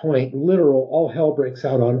that point, literal, all hell breaks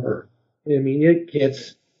out on earth. I mean, it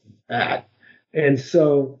gets bad. And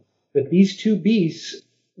so, but these two beasts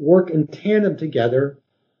work in tandem together.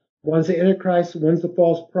 One's the Antichrist, one's the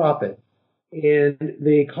false prophet. And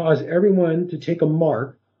they cause everyone to take a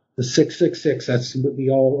mark, the 666, that's what we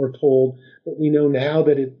all are told. But we know now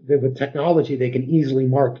that with technology, they can easily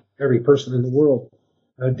mark every person in the world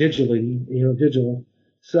digitally, digital.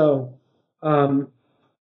 So, and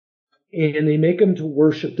they make them to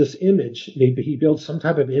worship this image. He builds some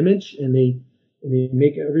type of image, and they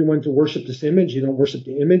make everyone to worship this image. You don't worship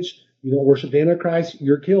the image. You don't worship the Antichrist.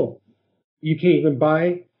 You're killed. You can't even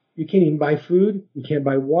buy food. You can't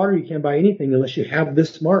buy water. You can't buy anything unless you have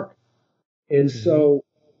this mark. And so,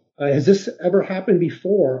 has this ever happened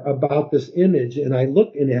before about this image? And I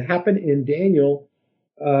looked, and it happened in Daniel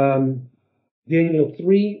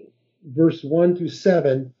 3, verse 1 through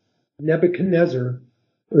 7. Nebuchadnezzar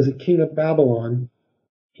was a king of Babylon.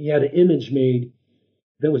 He had an image made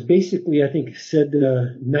that was basically, I think, said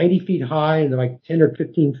 90 feet high and like 10 or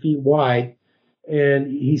 15 feet wide.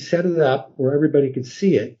 And he set it up where everybody could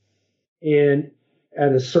see it. And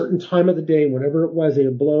at a certain time of the day, whenever it was, they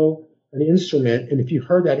would blow an instrument. And if you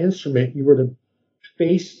heard that instrument, you were to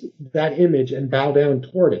face that image and bow down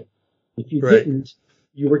toward it. If you didn't,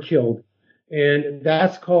 you were killed. And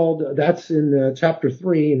that's in chapter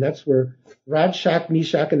 3. And that's where Shadrach,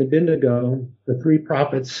 Meshach, and Abednego, the three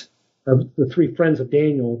prophets, the three friends of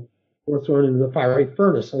Daniel, were thrown into the fiery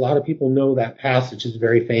furnace. A lot of people know that passage is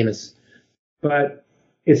very famous, but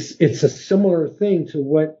it's a similar thing to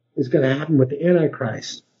what is going to happen with the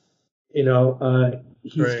Antichrist. He's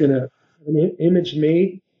going to an image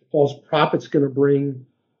made. The false prophet's going to bring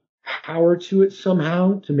power to it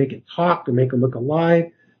somehow to make it talk, to make it look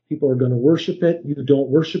alive. People are going to worship it. You don't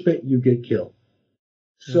worship it, you get killed.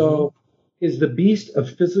 So, is the beast a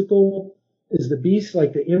physical? Is the beast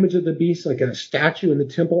like the image of the beast, like a statue in the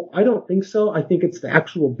temple? I don't think so. I think it's the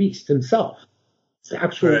actual beast himself. It's the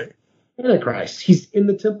actual Antichrist. He's in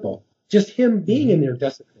the temple. Just him being in there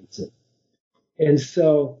desecrates it. And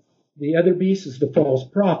so the other beast is the false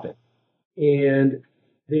prophet. And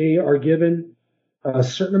they are given a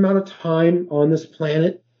certain amount of time on this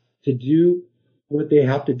planet to do what they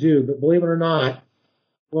have to do. But believe it or not,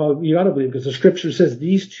 well, you got to believe, because the scripture says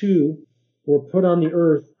these two were put on the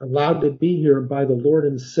earth, allowed to be here by the Lord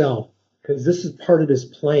himself, because this is part of his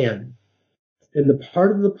plan. And the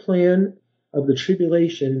part of the plan of the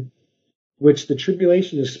tribulation, which the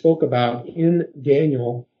tribulation is spoke about in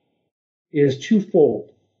Daniel, is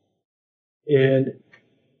twofold. And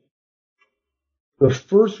the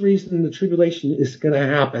first reason the tribulation is going to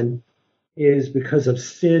happen is because of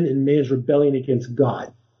sin and man's rebellion against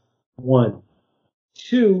God. 1.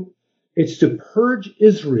 2, it's to purge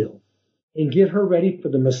Israel and get her ready for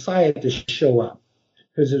the Messiah to show up.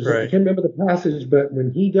 Because I can't remember the passage, but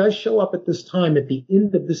when he does show up at this time, at the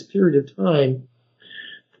end of this period of time,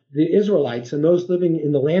 the Israelites and those living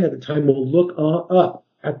in the land at the time will look up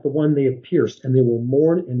at the one they have pierced, and they will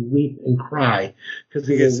mourn and weep and cry, because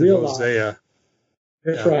they will realize. Hosea.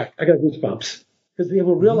 That's right. I got goosebumps. Because they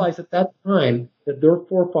will realize at that time that their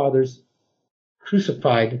forefathers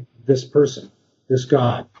crucified this person, this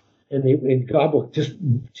God. And God will just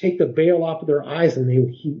take the veil off of their eyes, and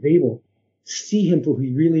they will see him for who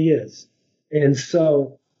he really is. And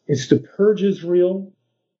so it's to purge Israel,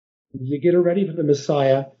 to get it ready for the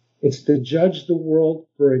Messiah. It's to judge the world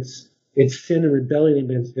for its sin and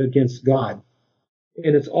rebellion against God.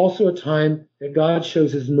 And it's also a time that God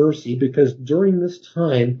shows his mercy, because during this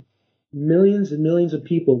time, millions and millions of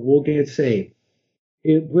people will get saved.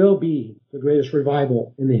 It will be the greatest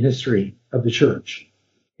revival in the history of the church.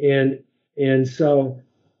 And so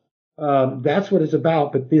that's what it's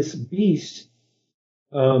about. But this beast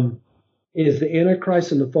is the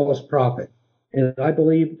Antichrist and the false prophet. And I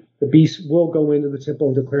believe the beast will go into the temple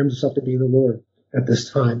and declare himself to be the Lord at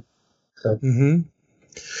this time. So. Mm-hmm.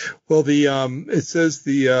 Well, it says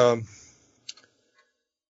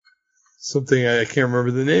something, I can't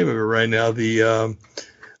remember the name of it right now, the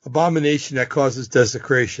abomination that causes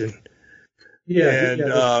desecration. Yeah. And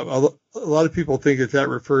a lot of people think that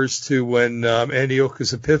refers to when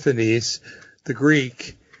Antiochus Epiphanes, the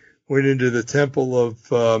Greek, went into the temple of,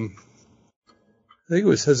 I think it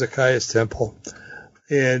was Hezekiah's temple,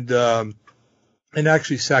 and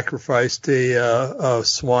actually sacrificed a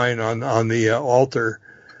swine on the altar.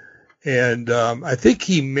 And I think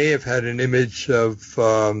he may have had an image of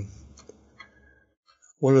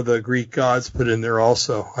one of the Greek gods put in there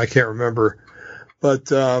also. I can't remember.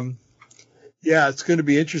 But it's going to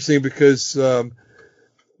be interesting, because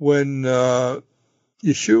when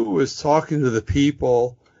Yeshua was talking to the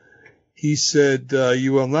people, he said,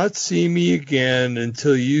 you will not see me again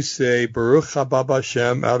until you say, Baruch haba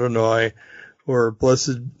Hashem Adonai, or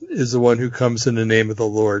blessed is the one who comes in the name of the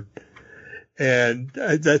Lord. And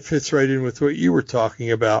that fits right in with what you were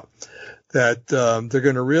talking about, that they're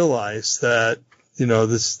going to realize that,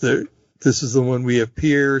 this is the one we have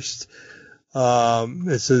pierced.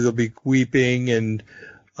 And so there'll be weeping, and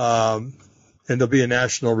there'll be a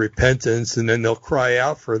national repentance, and then they'll cry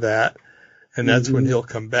out for that. And that's when he'll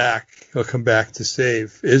come back. He'll come back to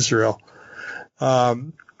save Israel.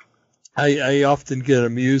 I often get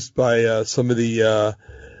amused by some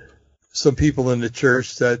people in the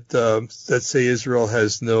church that say Israel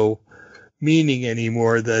has no meaning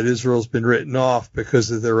anymore, that Israel's been written off because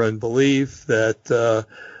of their unbelief, that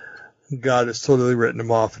God has totally written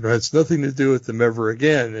them off and has nothing to do with them ever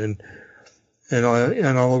again. And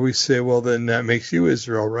I'll always say, well, then that makes you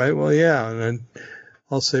Israel, right? Well, yeah. And then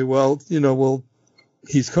I'll say, well,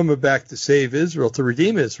 he's coming back to save Israel, to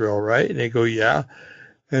redeem Israel, right? And they go, yeah.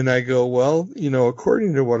 And I go, well,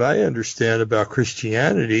 according to what I understand about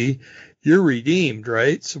Christianity, you're redeemed,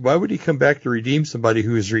 right? So why would he come back to redeem somebody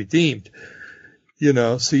who is redeemed?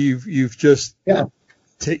 So you've just,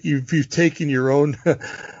 you've taken your own,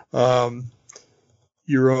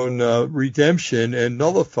 redemption and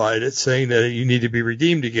nullified it, saying that you need to be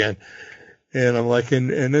redeemed again. And I'm like, and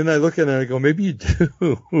then I look at it and I go, maybe you do.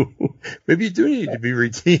 Maybe you do need to be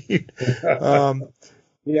redeemed.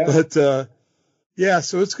 But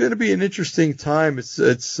so it's going to be an interesting time.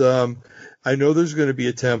 I know there's going to be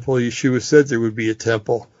a temple. Yeshua said there would be a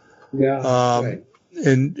temple. Right.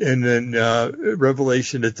 And then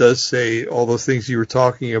Revelation, it does say all those things you were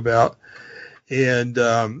talking about. And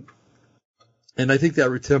I think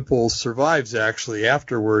that temple survives actually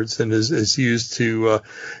afterwards, and is used to.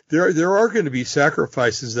 There are going to be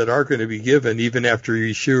sacrifices that are going to be given even after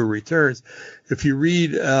Yeshua returns. If you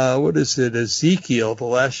read Ezekiel, the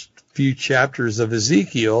last few chapters of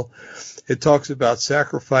Ezekiel, it talks about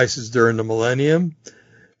sacrifices during the millennium,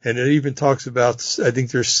 and it even talks about, I think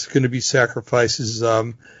there's going to be sacrifices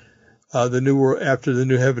the new world, after the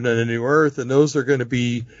new heaven and the new earth, and those are going to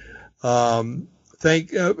be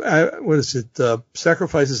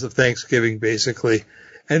sacrifices of thanksgiving, basically,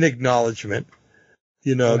 and acknowledgement.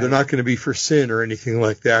 They're not going to be for sin or anything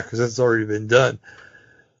like that, because that's already been done.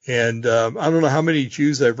 And I don't know how many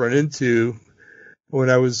Jews I've run into when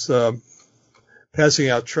I was passing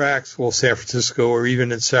out tracts, San Francisco or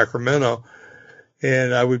even in Sacramento,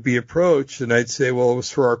 and I would be approached, and I'd say, well, it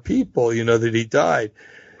was for our people, that he died,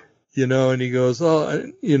 and he goes,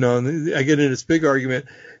 and I get in this big argument.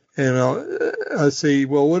 And I'll say,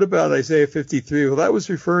 well, what about Isaiah 53? Well, that was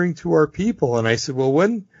referring to our people. And I said,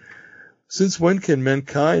 well, since when can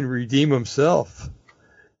mankind redeem himself?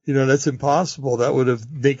 That's impossible. That would have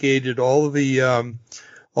negated all of the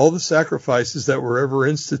all the sacrifices that were ever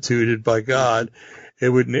instituted by God, it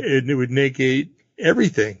would negate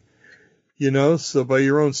everything. So by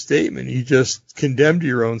your own statement, you just condemned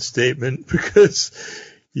your own statement because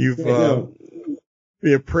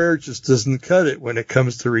prayer just doesn't cut it when it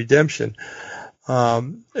comes to redemption,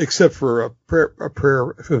 except for a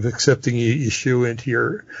prayer of accepting Yeshua into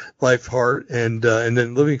your life, heart, and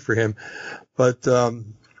then living for Him. But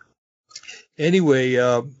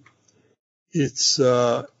anyway, it's we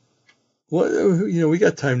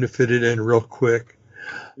got time to fit it in real quick.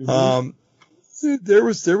 There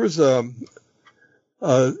was a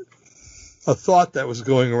thought that was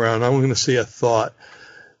going around. I'm going to say a thought,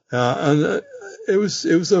 and it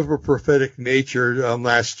was of a prophetic nature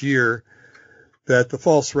last year that the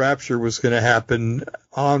false rapture was going to happen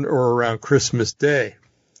on or around Christmas Day,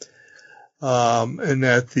 and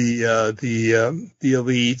that the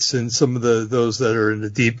elites and some of those that are in the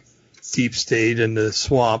deep state and the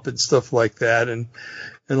swamp and stuff like that, and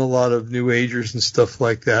a lot of New Agers and stuff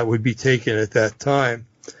like that would be taken at that time.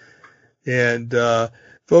 And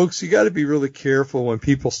folks, you got to be really careful when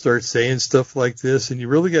people start saying stuff like this, and you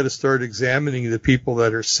really got to start examining the people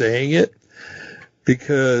that are saying it,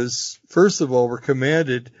 because first of all, we're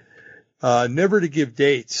commanded never to give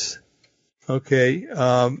dates. Okay,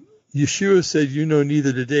 Yeshua said,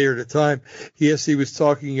 neither the day or the time. Yes, he was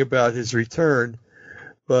talking about his return,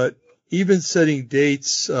 but even setting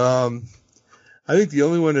dates, I think the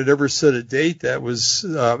only one that ever set a date that was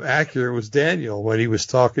accurate was Daniel, when he was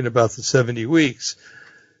talking about the 70 weeks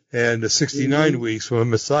and the 69 weeks when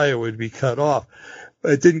Messiah would be cut off.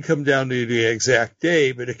 But it didn't come down to the exact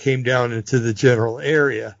day, but it came down into the general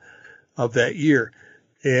area of that year.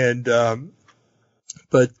 And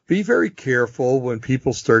but be very careful when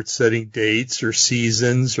people start setting dates or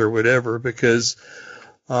seasons or whatever, because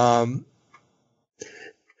now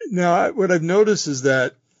what I've noticed is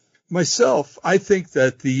that myself, I think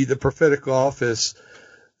that the prophetic office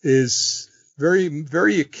is very,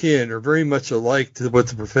 very akin or very much alike to what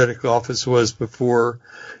the prophetic office was before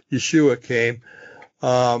Yeshua came.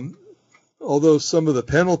 Although some of the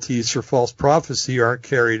penalties for false prophecy aren't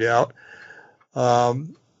carried out,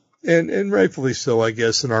 and rightfully so, I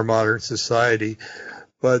guess, in our modern society.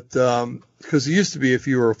 But because it used to be if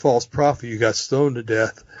you were a false prophet, you got stoned to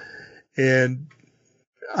death. And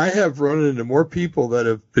I have run into more people that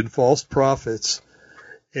have been false prophets,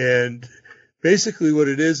 and basically what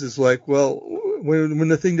it is like, well, when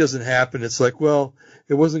the thing doesn't happen, it's like, well,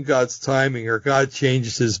 it wasn't God's timing, or God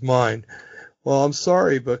changed his mind. Well, I'm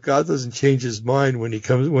sorry, but God doesn't change his mind when he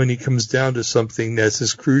comes down to something that's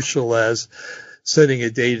as crucial as setting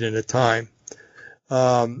a date and a time.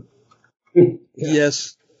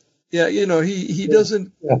 Yes. Yeah, he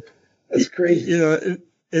doesn't. Yeah. That's crazy.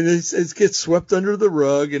 And it gets swept under the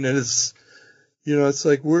rug, and then it's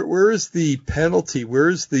like, where is the penalty? Where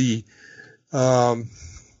is the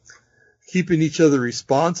keeping each other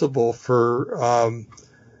responsible for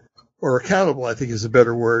or accountable, I think is a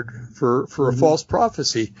better word, for a false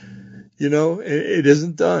prophecy. It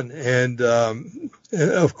isn't done. And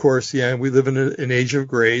of course, we live in an age of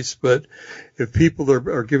grace, but if people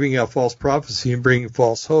are giving out false prophecy and bringing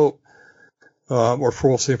false hope, or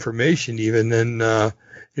false information even, then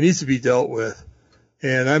it needs to be dealt with.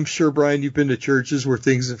 And I'm sure, Brian, you've been to churches where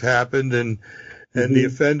things have happened, and the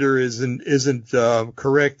offender isn't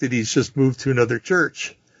corrected. He's just moved to another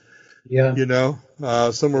church. Yeah.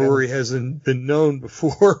 Somewhere where he hasn't been known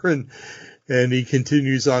before, and he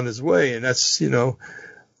continues on his way. And that's,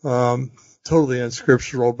 totally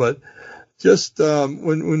unscriptural. But just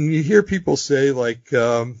when you hear people say, like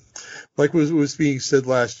was being said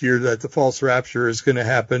last year, that the false rapture is going to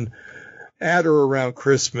happen at or around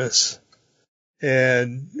Christmas.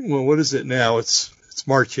 And, well, what is it now? It's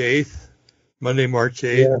March 8th, Monday, March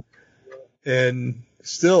 8th. Yeah. And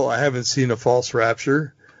still, I haven't seen a false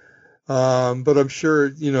rapture. But I'm sure,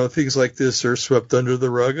 things like this are swept under the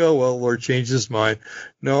rug. Oh, well, the Lord changed his mind.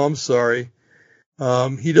 No, I'm sorry.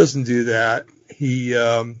 He doesn't do that. He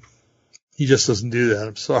just doesn't do that.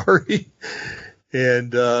 I'm sorry.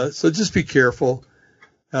 And, so just be careful.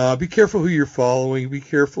 Be careful who you're following. Be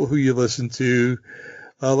careful who you listen to.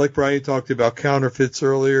 Like Brian talked about counterfeits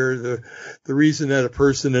earlier, the reason that a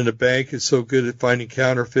person in a bank is so good at finding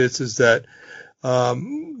counterfeits is that,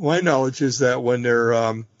 my knowledge is that when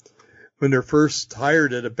they're first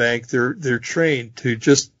hired at a bank, they're trained to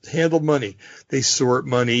just handle money. They sort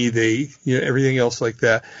money, everything else like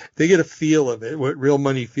that. They get a feel of it, what real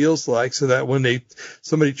money feels like, so that when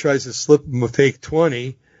somebody tries to slip them a fake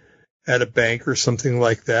 20 at a bank or something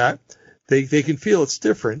like that, they can feel it's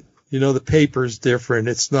different. The paper's different.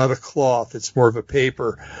 It's not a cloth. It's more of a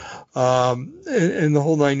paper, and the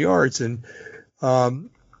whole 9 yards. And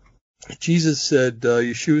Jesus said,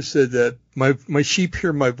 Yeshua said that my sheep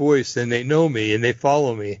hear my voice and they know me and they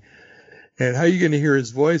follow me. And how are you going to hear his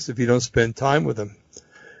voice if you don't spend time with him?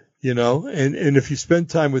 And if you spend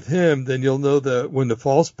time with him, then you'll know that when the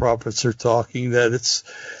false prophets are talking, that it's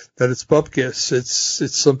bupkis.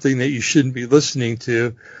 It's something that you shouldn't be listening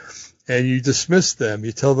to, and you dismiss them.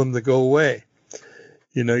 You tell them to go away.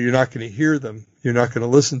 You're not going to hear them. You're not going to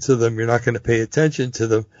listen to them. You're not going to pay attention to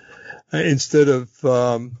them. Instead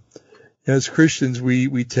of, as Christians,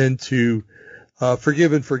 we tend to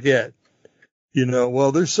forgive and forget.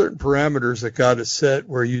 There's certain parameters that God has set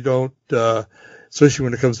where you don't, especially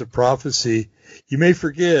when it comes to prophecy, you may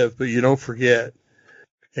forgive, but you don't forget.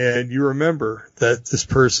 And you remember that this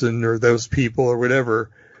person or those people or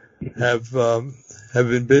whatever have been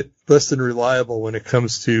less than reliable when it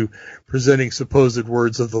comes to presenting supposed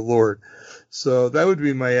words of the Lord. So that would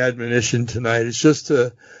be my admonition tonight, is just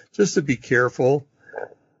to be careful.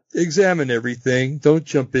 Examine everything. Don't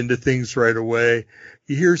jump into things right away.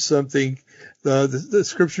 You hear something, the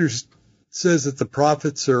scriptures says that the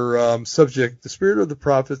prophets are subject, the spirit of the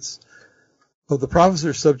prophets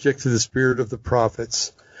are subject to the spirit of the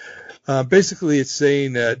prophets. Basically, it's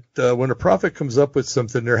saying that when a prophet comes up with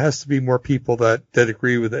something, there has to be more people that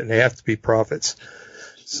agree with it, and they have to be prophets.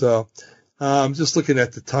 So I'm just looking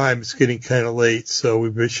at the time. It's getting kind of late, so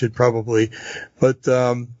we should probably. But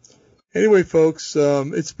anyway, folks,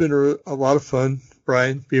 it's been a lot of fun,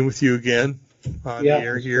 Brian, being with you again on the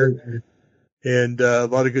air here. And a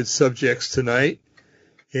lot of good subjects tonight.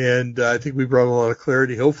 And I think we brought a lot of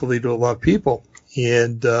clarity, hopefully, to a lot of people.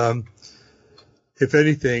 And if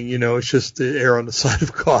anything, it's just to err on the side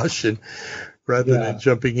of caution rather than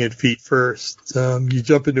jumping in feet first. You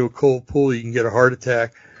jump into a cold pool, you can get a heart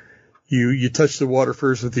attack. You touch the water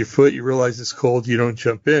first with your foot, you realize it's cold, you don't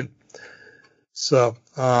jump in. So,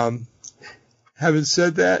 having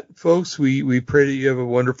said that, folks, we pray that you have a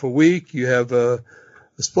wonderful week. You have a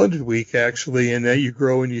splendid week, actually, and that you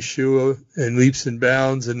grow in Yeshua in leaps and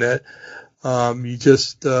bounds, and that you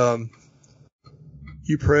just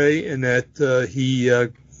you pray, and that he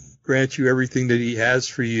grants you everything that he has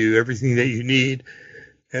for you, everything that you need.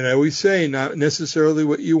 And I always say, not necessarily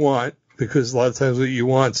what you want, because a lot of times what you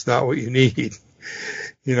want is not what you need.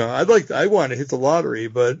 I want to hit the lottery,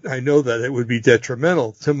 but I know that it would be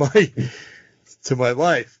detrimental to my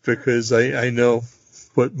life, because I know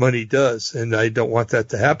what money does, and I don't want that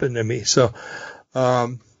to happen to me. So,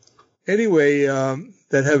 anyway,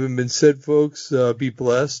 that having been said, folks, be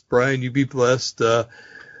blessed. Brian, you be blessed. You're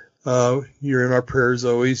in our prayers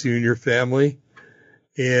always, you and your family.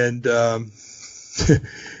 And, I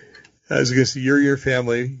was going to say, your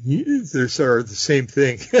family, they're sort of the same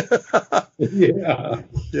thing. Yeah.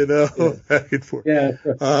 Back and forth. Yeah.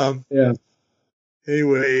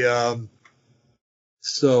 Anyway,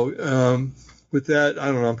 so, with that, I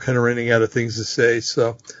don't know, I'm kind of running out of things to say.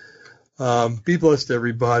 So, be blessed,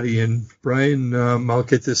 everybody. And Brian, I'll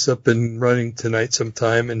get this up and running tonight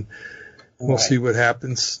sometime, and we'll see what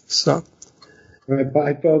happens. So, all right,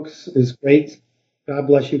 bye, folks. It was great. God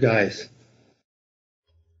bless you guys.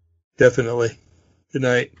 Definitely. Good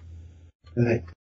night. Good night.